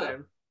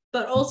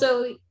 But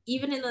also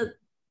even in the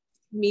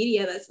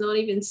media that's not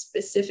even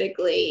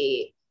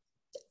specifically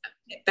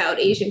about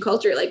Asian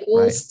culture, like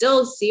we'll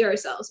still see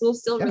ourselves, we'll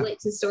still relate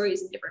to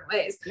stories in different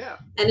ways.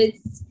 And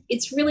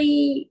it's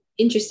really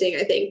interesting,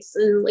 I think,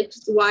 and like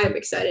why I'm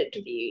excited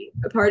to be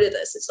a part of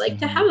this. It's like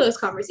to have those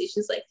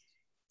conversations, like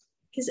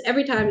because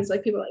every time it's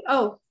like people are like,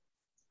 oh,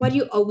 why do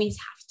you always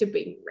have to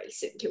bring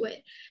race into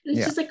it? And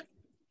it's just like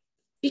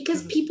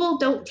because people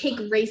don't take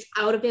race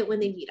out of it when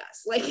they meet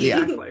us. Like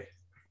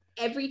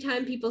every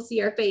time people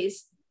see our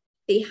face,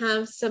 they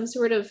have some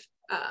sort of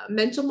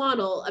mental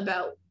model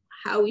about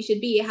how we should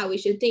be, how we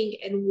should think,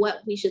 and what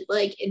we should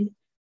like, and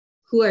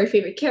who our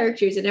favorite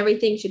characters and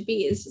everything should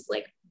be. It's just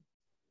like,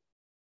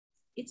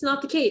 it's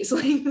not the case.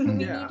 Like we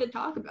need to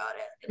talk about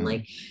it. And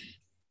like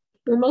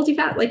we're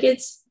multi-faceted. Like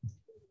it's,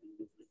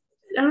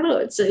 I don't know,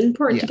 it's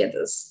important to get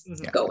this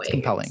going. It's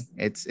compelling.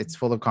 It's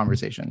full of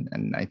conversation.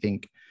 And I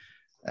think,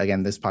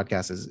 again, this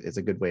podcast is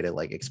a good way to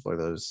like explore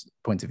those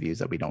points of views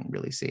that we don't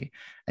really see.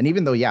 And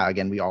even though,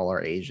 again, we all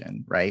are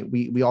Asian, right?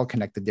 We all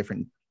connect to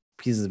different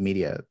pieces of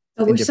media.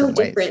 We're so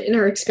different in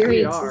our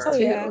experiences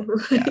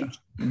too.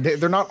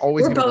 They're not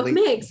always. We're both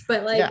mixed,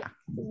 but like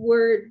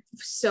we're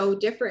so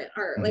different.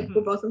 Or like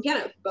we're both from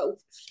Canada, both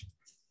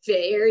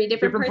very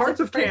different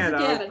parts of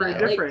Canada. Very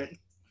different.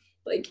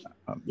 Like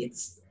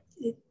it's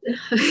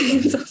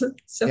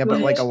so but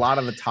like a lot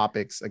of the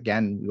topics,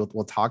 again,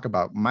 we'll talk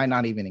about might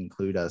not even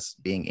include us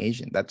being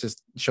Asian. That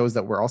just shows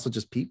that we're also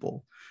just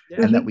people.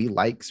 And that we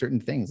like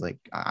certain things. Like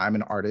I'm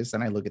an artist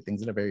and I look at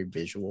things in a very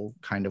visual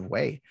kind of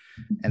way.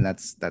 And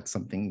that's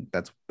something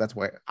that's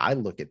why I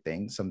look at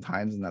things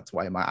sometimes. And that's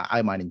why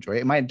I might enjoy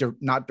it. It might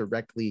not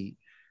directly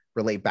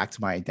relate back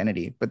to my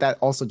identity, but that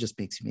also just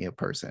makes me a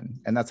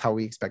person. And that's how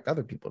we expect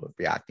other people to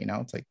react. You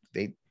know, it's like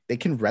they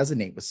can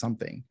resonate with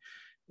something.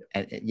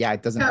 And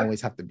it doesn't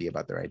always have to be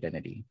about their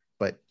identity,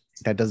 but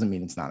that doesn't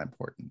mean it's not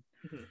important.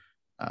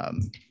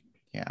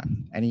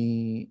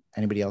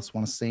 Anybody else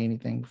want to say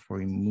anything before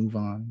we move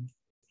on?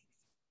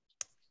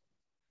 I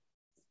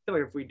feel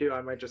like if we do,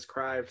 I might just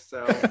cry.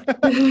 So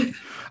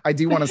I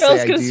do want to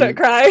say start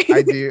crying.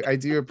 I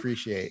do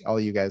appreciate all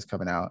you guys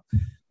coming out,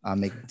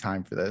 making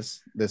time for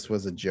this. This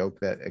was a joke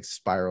that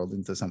spiraled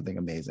into something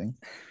amazing.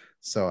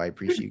 So I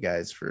appreciate you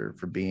guys for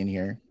being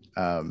here.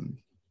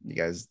 You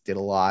guys did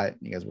a lot.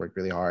 You guys worked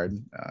really hard.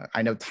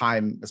 I know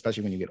time,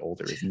 especially when you get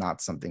older, is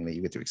not something that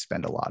you get to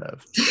expend a lot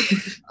of.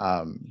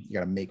 You got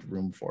to make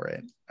room for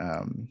it.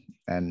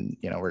 And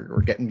you know,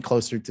 we're getting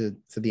closer to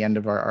the end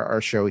of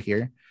our show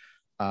here,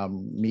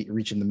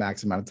 reaching the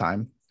max amount of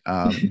time.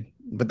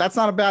 But that's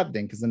not a bad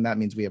thing, because then that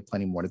means we have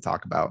plenty more to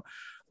talk about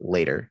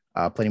later.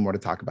 Plenty more to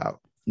talk about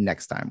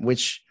next time.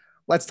 Which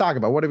let's talk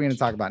about. What are we going to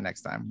talk about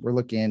next time? We're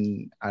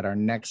looking at our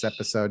next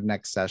episode,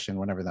 next session,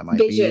 whenever that might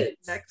be.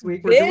 Next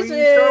week, we're doing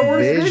Star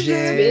Wars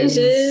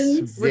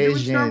Visions. We're doing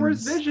Star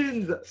Wars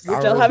Visions.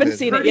 Still haven't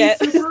seen it yet.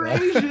 Super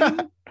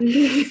Asian.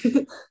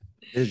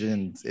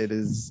 Visions. It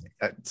is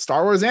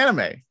Star Wars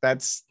anime.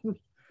 That's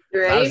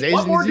right.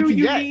 What more do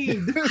you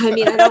need? I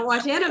mean, I don't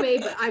watch anime,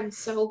 but I'm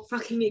so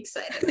fucking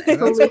excited. I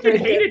fucking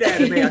hated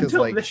anime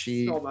until like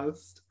this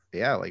almost.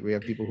 Yeah, like we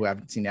have people who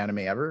haven't seen anime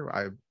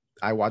ever.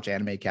 I watch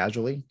anime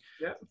casually.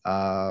 Yeah.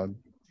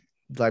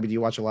 Glabby, do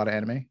you watch a lot of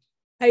anime?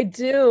 I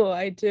do.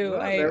 Well,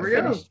 there we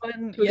go.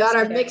 We got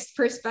our mixed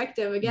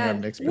perspective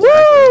again.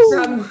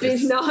 From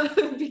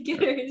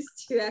beginners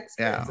to experts.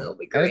 Yeah. It'll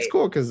be great. And it's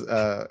cool because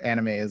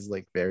anime is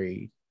like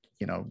very,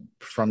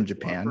 from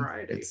Japan.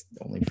 Variety. It's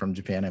only from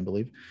Japan, I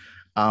believe.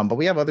 But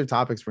we have other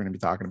topics we're going to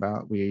be talking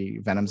about.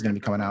 Venom's going to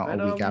be coming out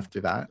a week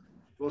after that.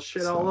 We'll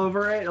shit all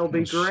over it. It'll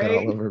be great. Shit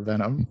all over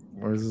Venom.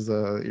 Where's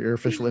your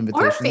official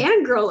invitation? Or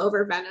fangirl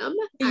over Venom.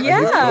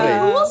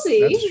 Yeah. We'll see.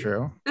 That's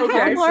true.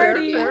 Okay, fair.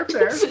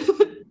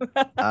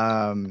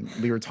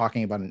 We were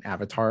talking about an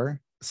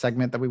Avatar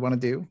segment that we want to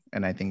do,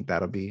 and I think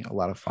that'll be a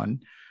lot of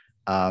fun.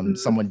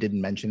 Someone didn't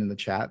mention in the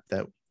chat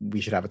that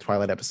we should have a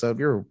Twilight episode.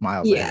 We were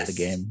miles ahead of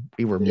the game.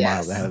 We were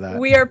miles ahead of that.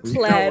 We are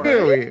planned.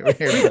 We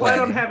plan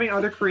on having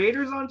other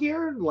creators on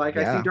here. Like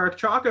I see Dark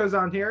Choco's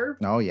on here.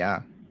 Oh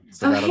yeah.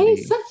 So hey,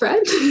 what's up,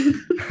 Fred?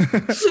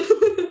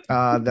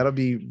 That'll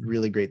be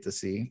really great to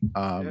see.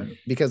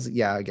 Because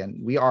again,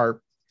 we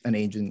are an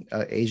agent.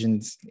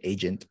 Asian.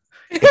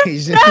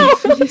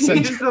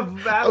 Agents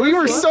of Atlas. We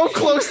were so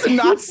close to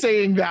not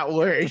saying that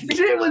word.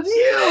 It was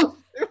you.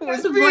 It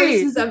was The me.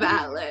 Voices of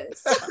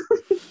Atlas.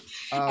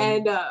 Um,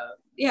 And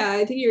yeah,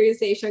 I think you were gonna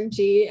say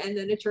Shang-Chi and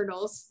then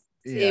Eternals.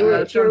 yeah.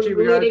 You're Shang-Chi,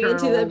 we got leading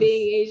into the Eternals.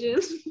 being Asian.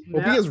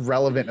 We'll Yeah. be as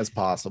relevant as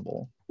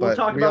possible. We'll But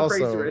talk we about also,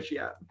 Crazy Rich,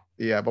 yeah.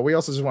 yeah, but we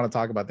also just want to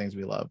talk about things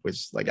we love,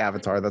 which like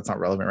Avatar, that's not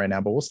relevant right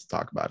now, but we'll still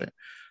talk about it.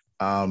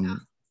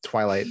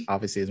 Twilight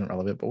obviously isn't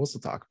relevant, but we'll still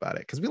talk about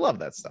it because we love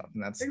that stuff.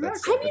 And that's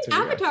Exactly. I mean, that's who we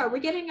are. Avatar. We're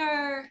getting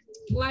our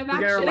live We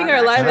get action. our Getting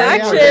our live Oh, yeah, we're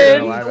action.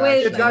 getting a live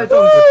With- It's got its action.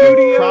 own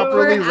studio.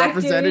 Properly We're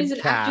represented actors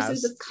and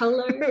actresses cast. of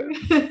color.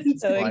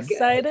 It's So gonna be good.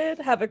 excited.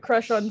 Have a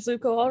crush on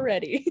Zuko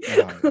already.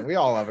 We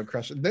all have a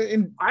crush.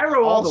 In I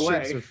roll all all the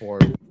shapes way. or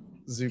forms,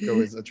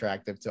 Zuko is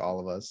attractive to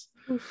all of us.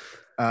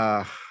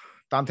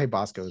 Dante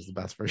Bosco is the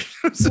best version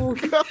of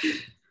Zuko.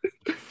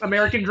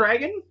 American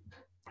Dragon.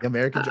 The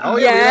American. Oh,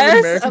 We have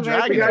an yes, American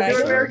We Dragon. gotta do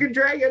episode. American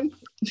Dragon.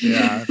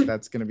 Yeah,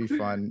 that's gonna be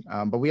fun.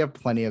 But we have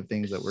plenty of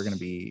things that we're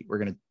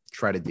gonna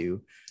try to do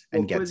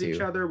and We'll get quiz each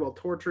to. other. We'll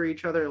torture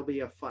each other. It'll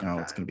be a fun Oh, time.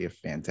 it's gonna be a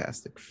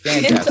fantastic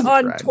Hint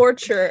on ride.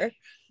 torture.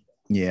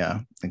 Yeah,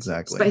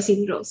 exactly. Spicy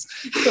noodles.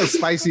 So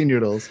spicy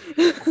noodles.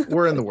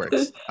 We're in the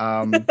works.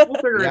 We'll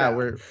figure it Yeah,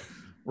 out.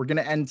 we're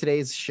gonna end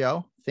today's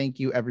show. Thank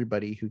you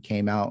everybody who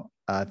came out.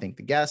 Thank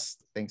the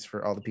guests. Thanks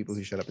for all the people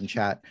who showed up in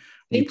chat.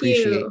 We Thank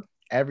appreciate you.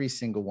 every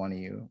single one of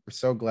you. We're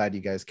so glad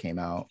you guys came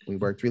out. We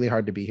worked really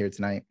hard to be here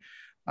tonight.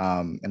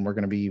 And we're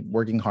gonna be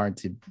working hard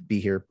to be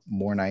here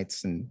more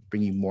nights and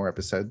bring you more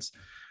episodes.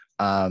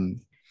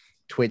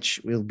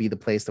 Twitch will be the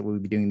place that we'll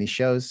be doing these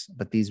shows,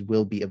 but these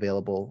will be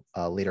available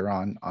later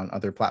on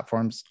other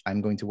platforms.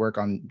 I'm going to work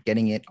on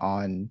getting it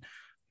on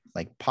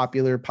like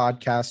popular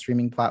podcast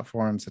streaming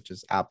platforms such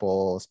as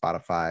Apple,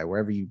 Spotify,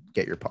 wherever you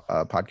get your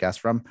podcast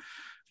from.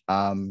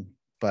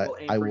 But We'll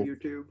aim I for will,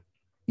 YouTube.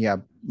 yeah,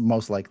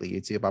 most likely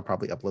YouTube. I'll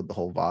probably upload the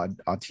whole VOD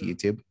onto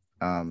YouTube.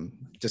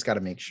 Just got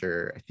to make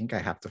sure. I think I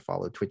have to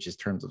follow Twitch's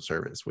terms of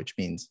service, which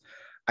means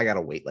I got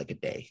to wait like a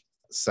day.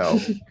 So,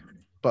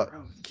 but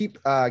keep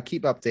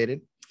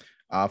updated.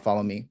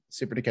 Follow me,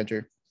 Super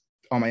Nikendra,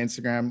 on my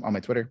Instagram, on my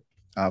Twitter.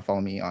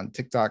 Follow me on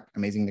TikTok,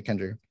 Amazing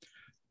Nikendra.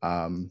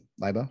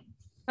 Liba.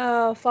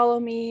 Follow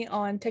me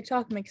on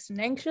TikTok, Mixed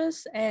and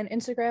Anxious, and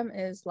Instagram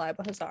is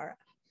Liba Hazara.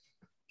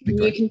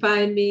 You can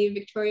find me,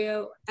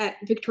 Victoria, at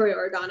Victoria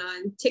Organa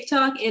on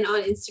TikTok and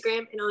on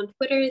Instagram, and on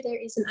Twitter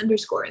there is an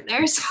underscore in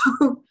there.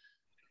 So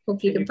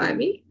hope you can find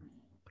me.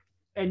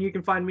 And you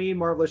can find me,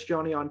 Marvelous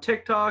Johnny, on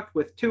TikTok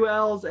with 2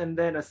 L's and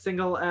then a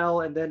single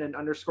L and then an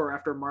underscore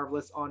after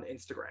Marvelous on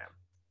Instagram.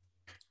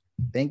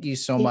 Thank you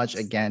so much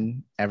Yes.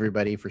 again,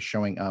 everybody, for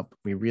showing up.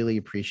 We really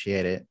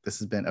appreciate it. This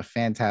has been a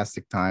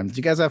fantastic time. Did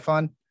you guys have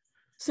fun?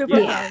 Super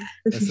Yeah. fun.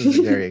 This is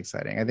very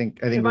exciting. I think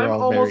If we're I'm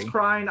all almost very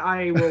crying,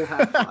 I will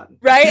have fun.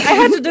 Right? I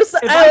had to just,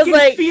 If I was can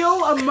like,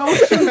 feel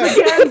emotions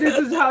again, this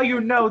is how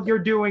you know you're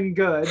doing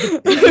good.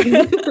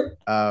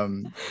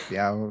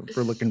 yeah,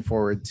 we're looking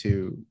forward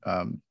to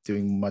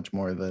doing much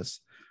more of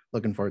this.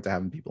 Looking forward to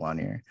having people on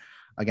here.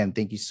 Again,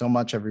 thank you so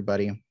much,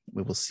 everybody.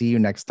 We will see you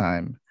next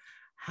time.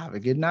 Have a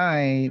good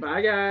night.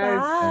 Bye, guys.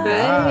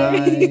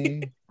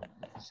 Bye. Bye.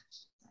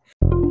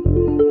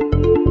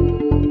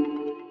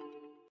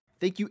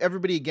 Thank you,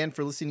 everybody, again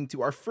for listening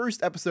to our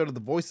first episode of the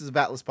Voices of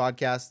Atlas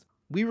podcast.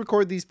 We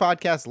record these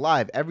podcasts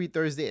live every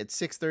Thursday at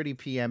 6:30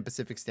 p.m.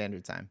 Pacific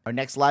Standard Time. Our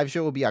next live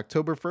show will be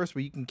October 1st,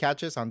 where you can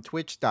catch us on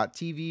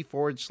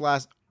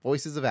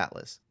twitch.tv/Voices of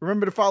Atlas.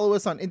 Remember to follow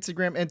us on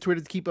Instagram and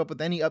Twitter to keep up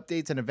with any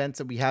updates and events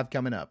that we have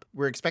coming up.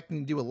 We're expecting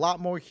to do a lot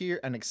more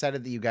here and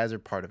excited that you guys are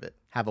part of it.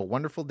 Have a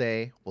wonderful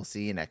day. We'll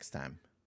see you next time.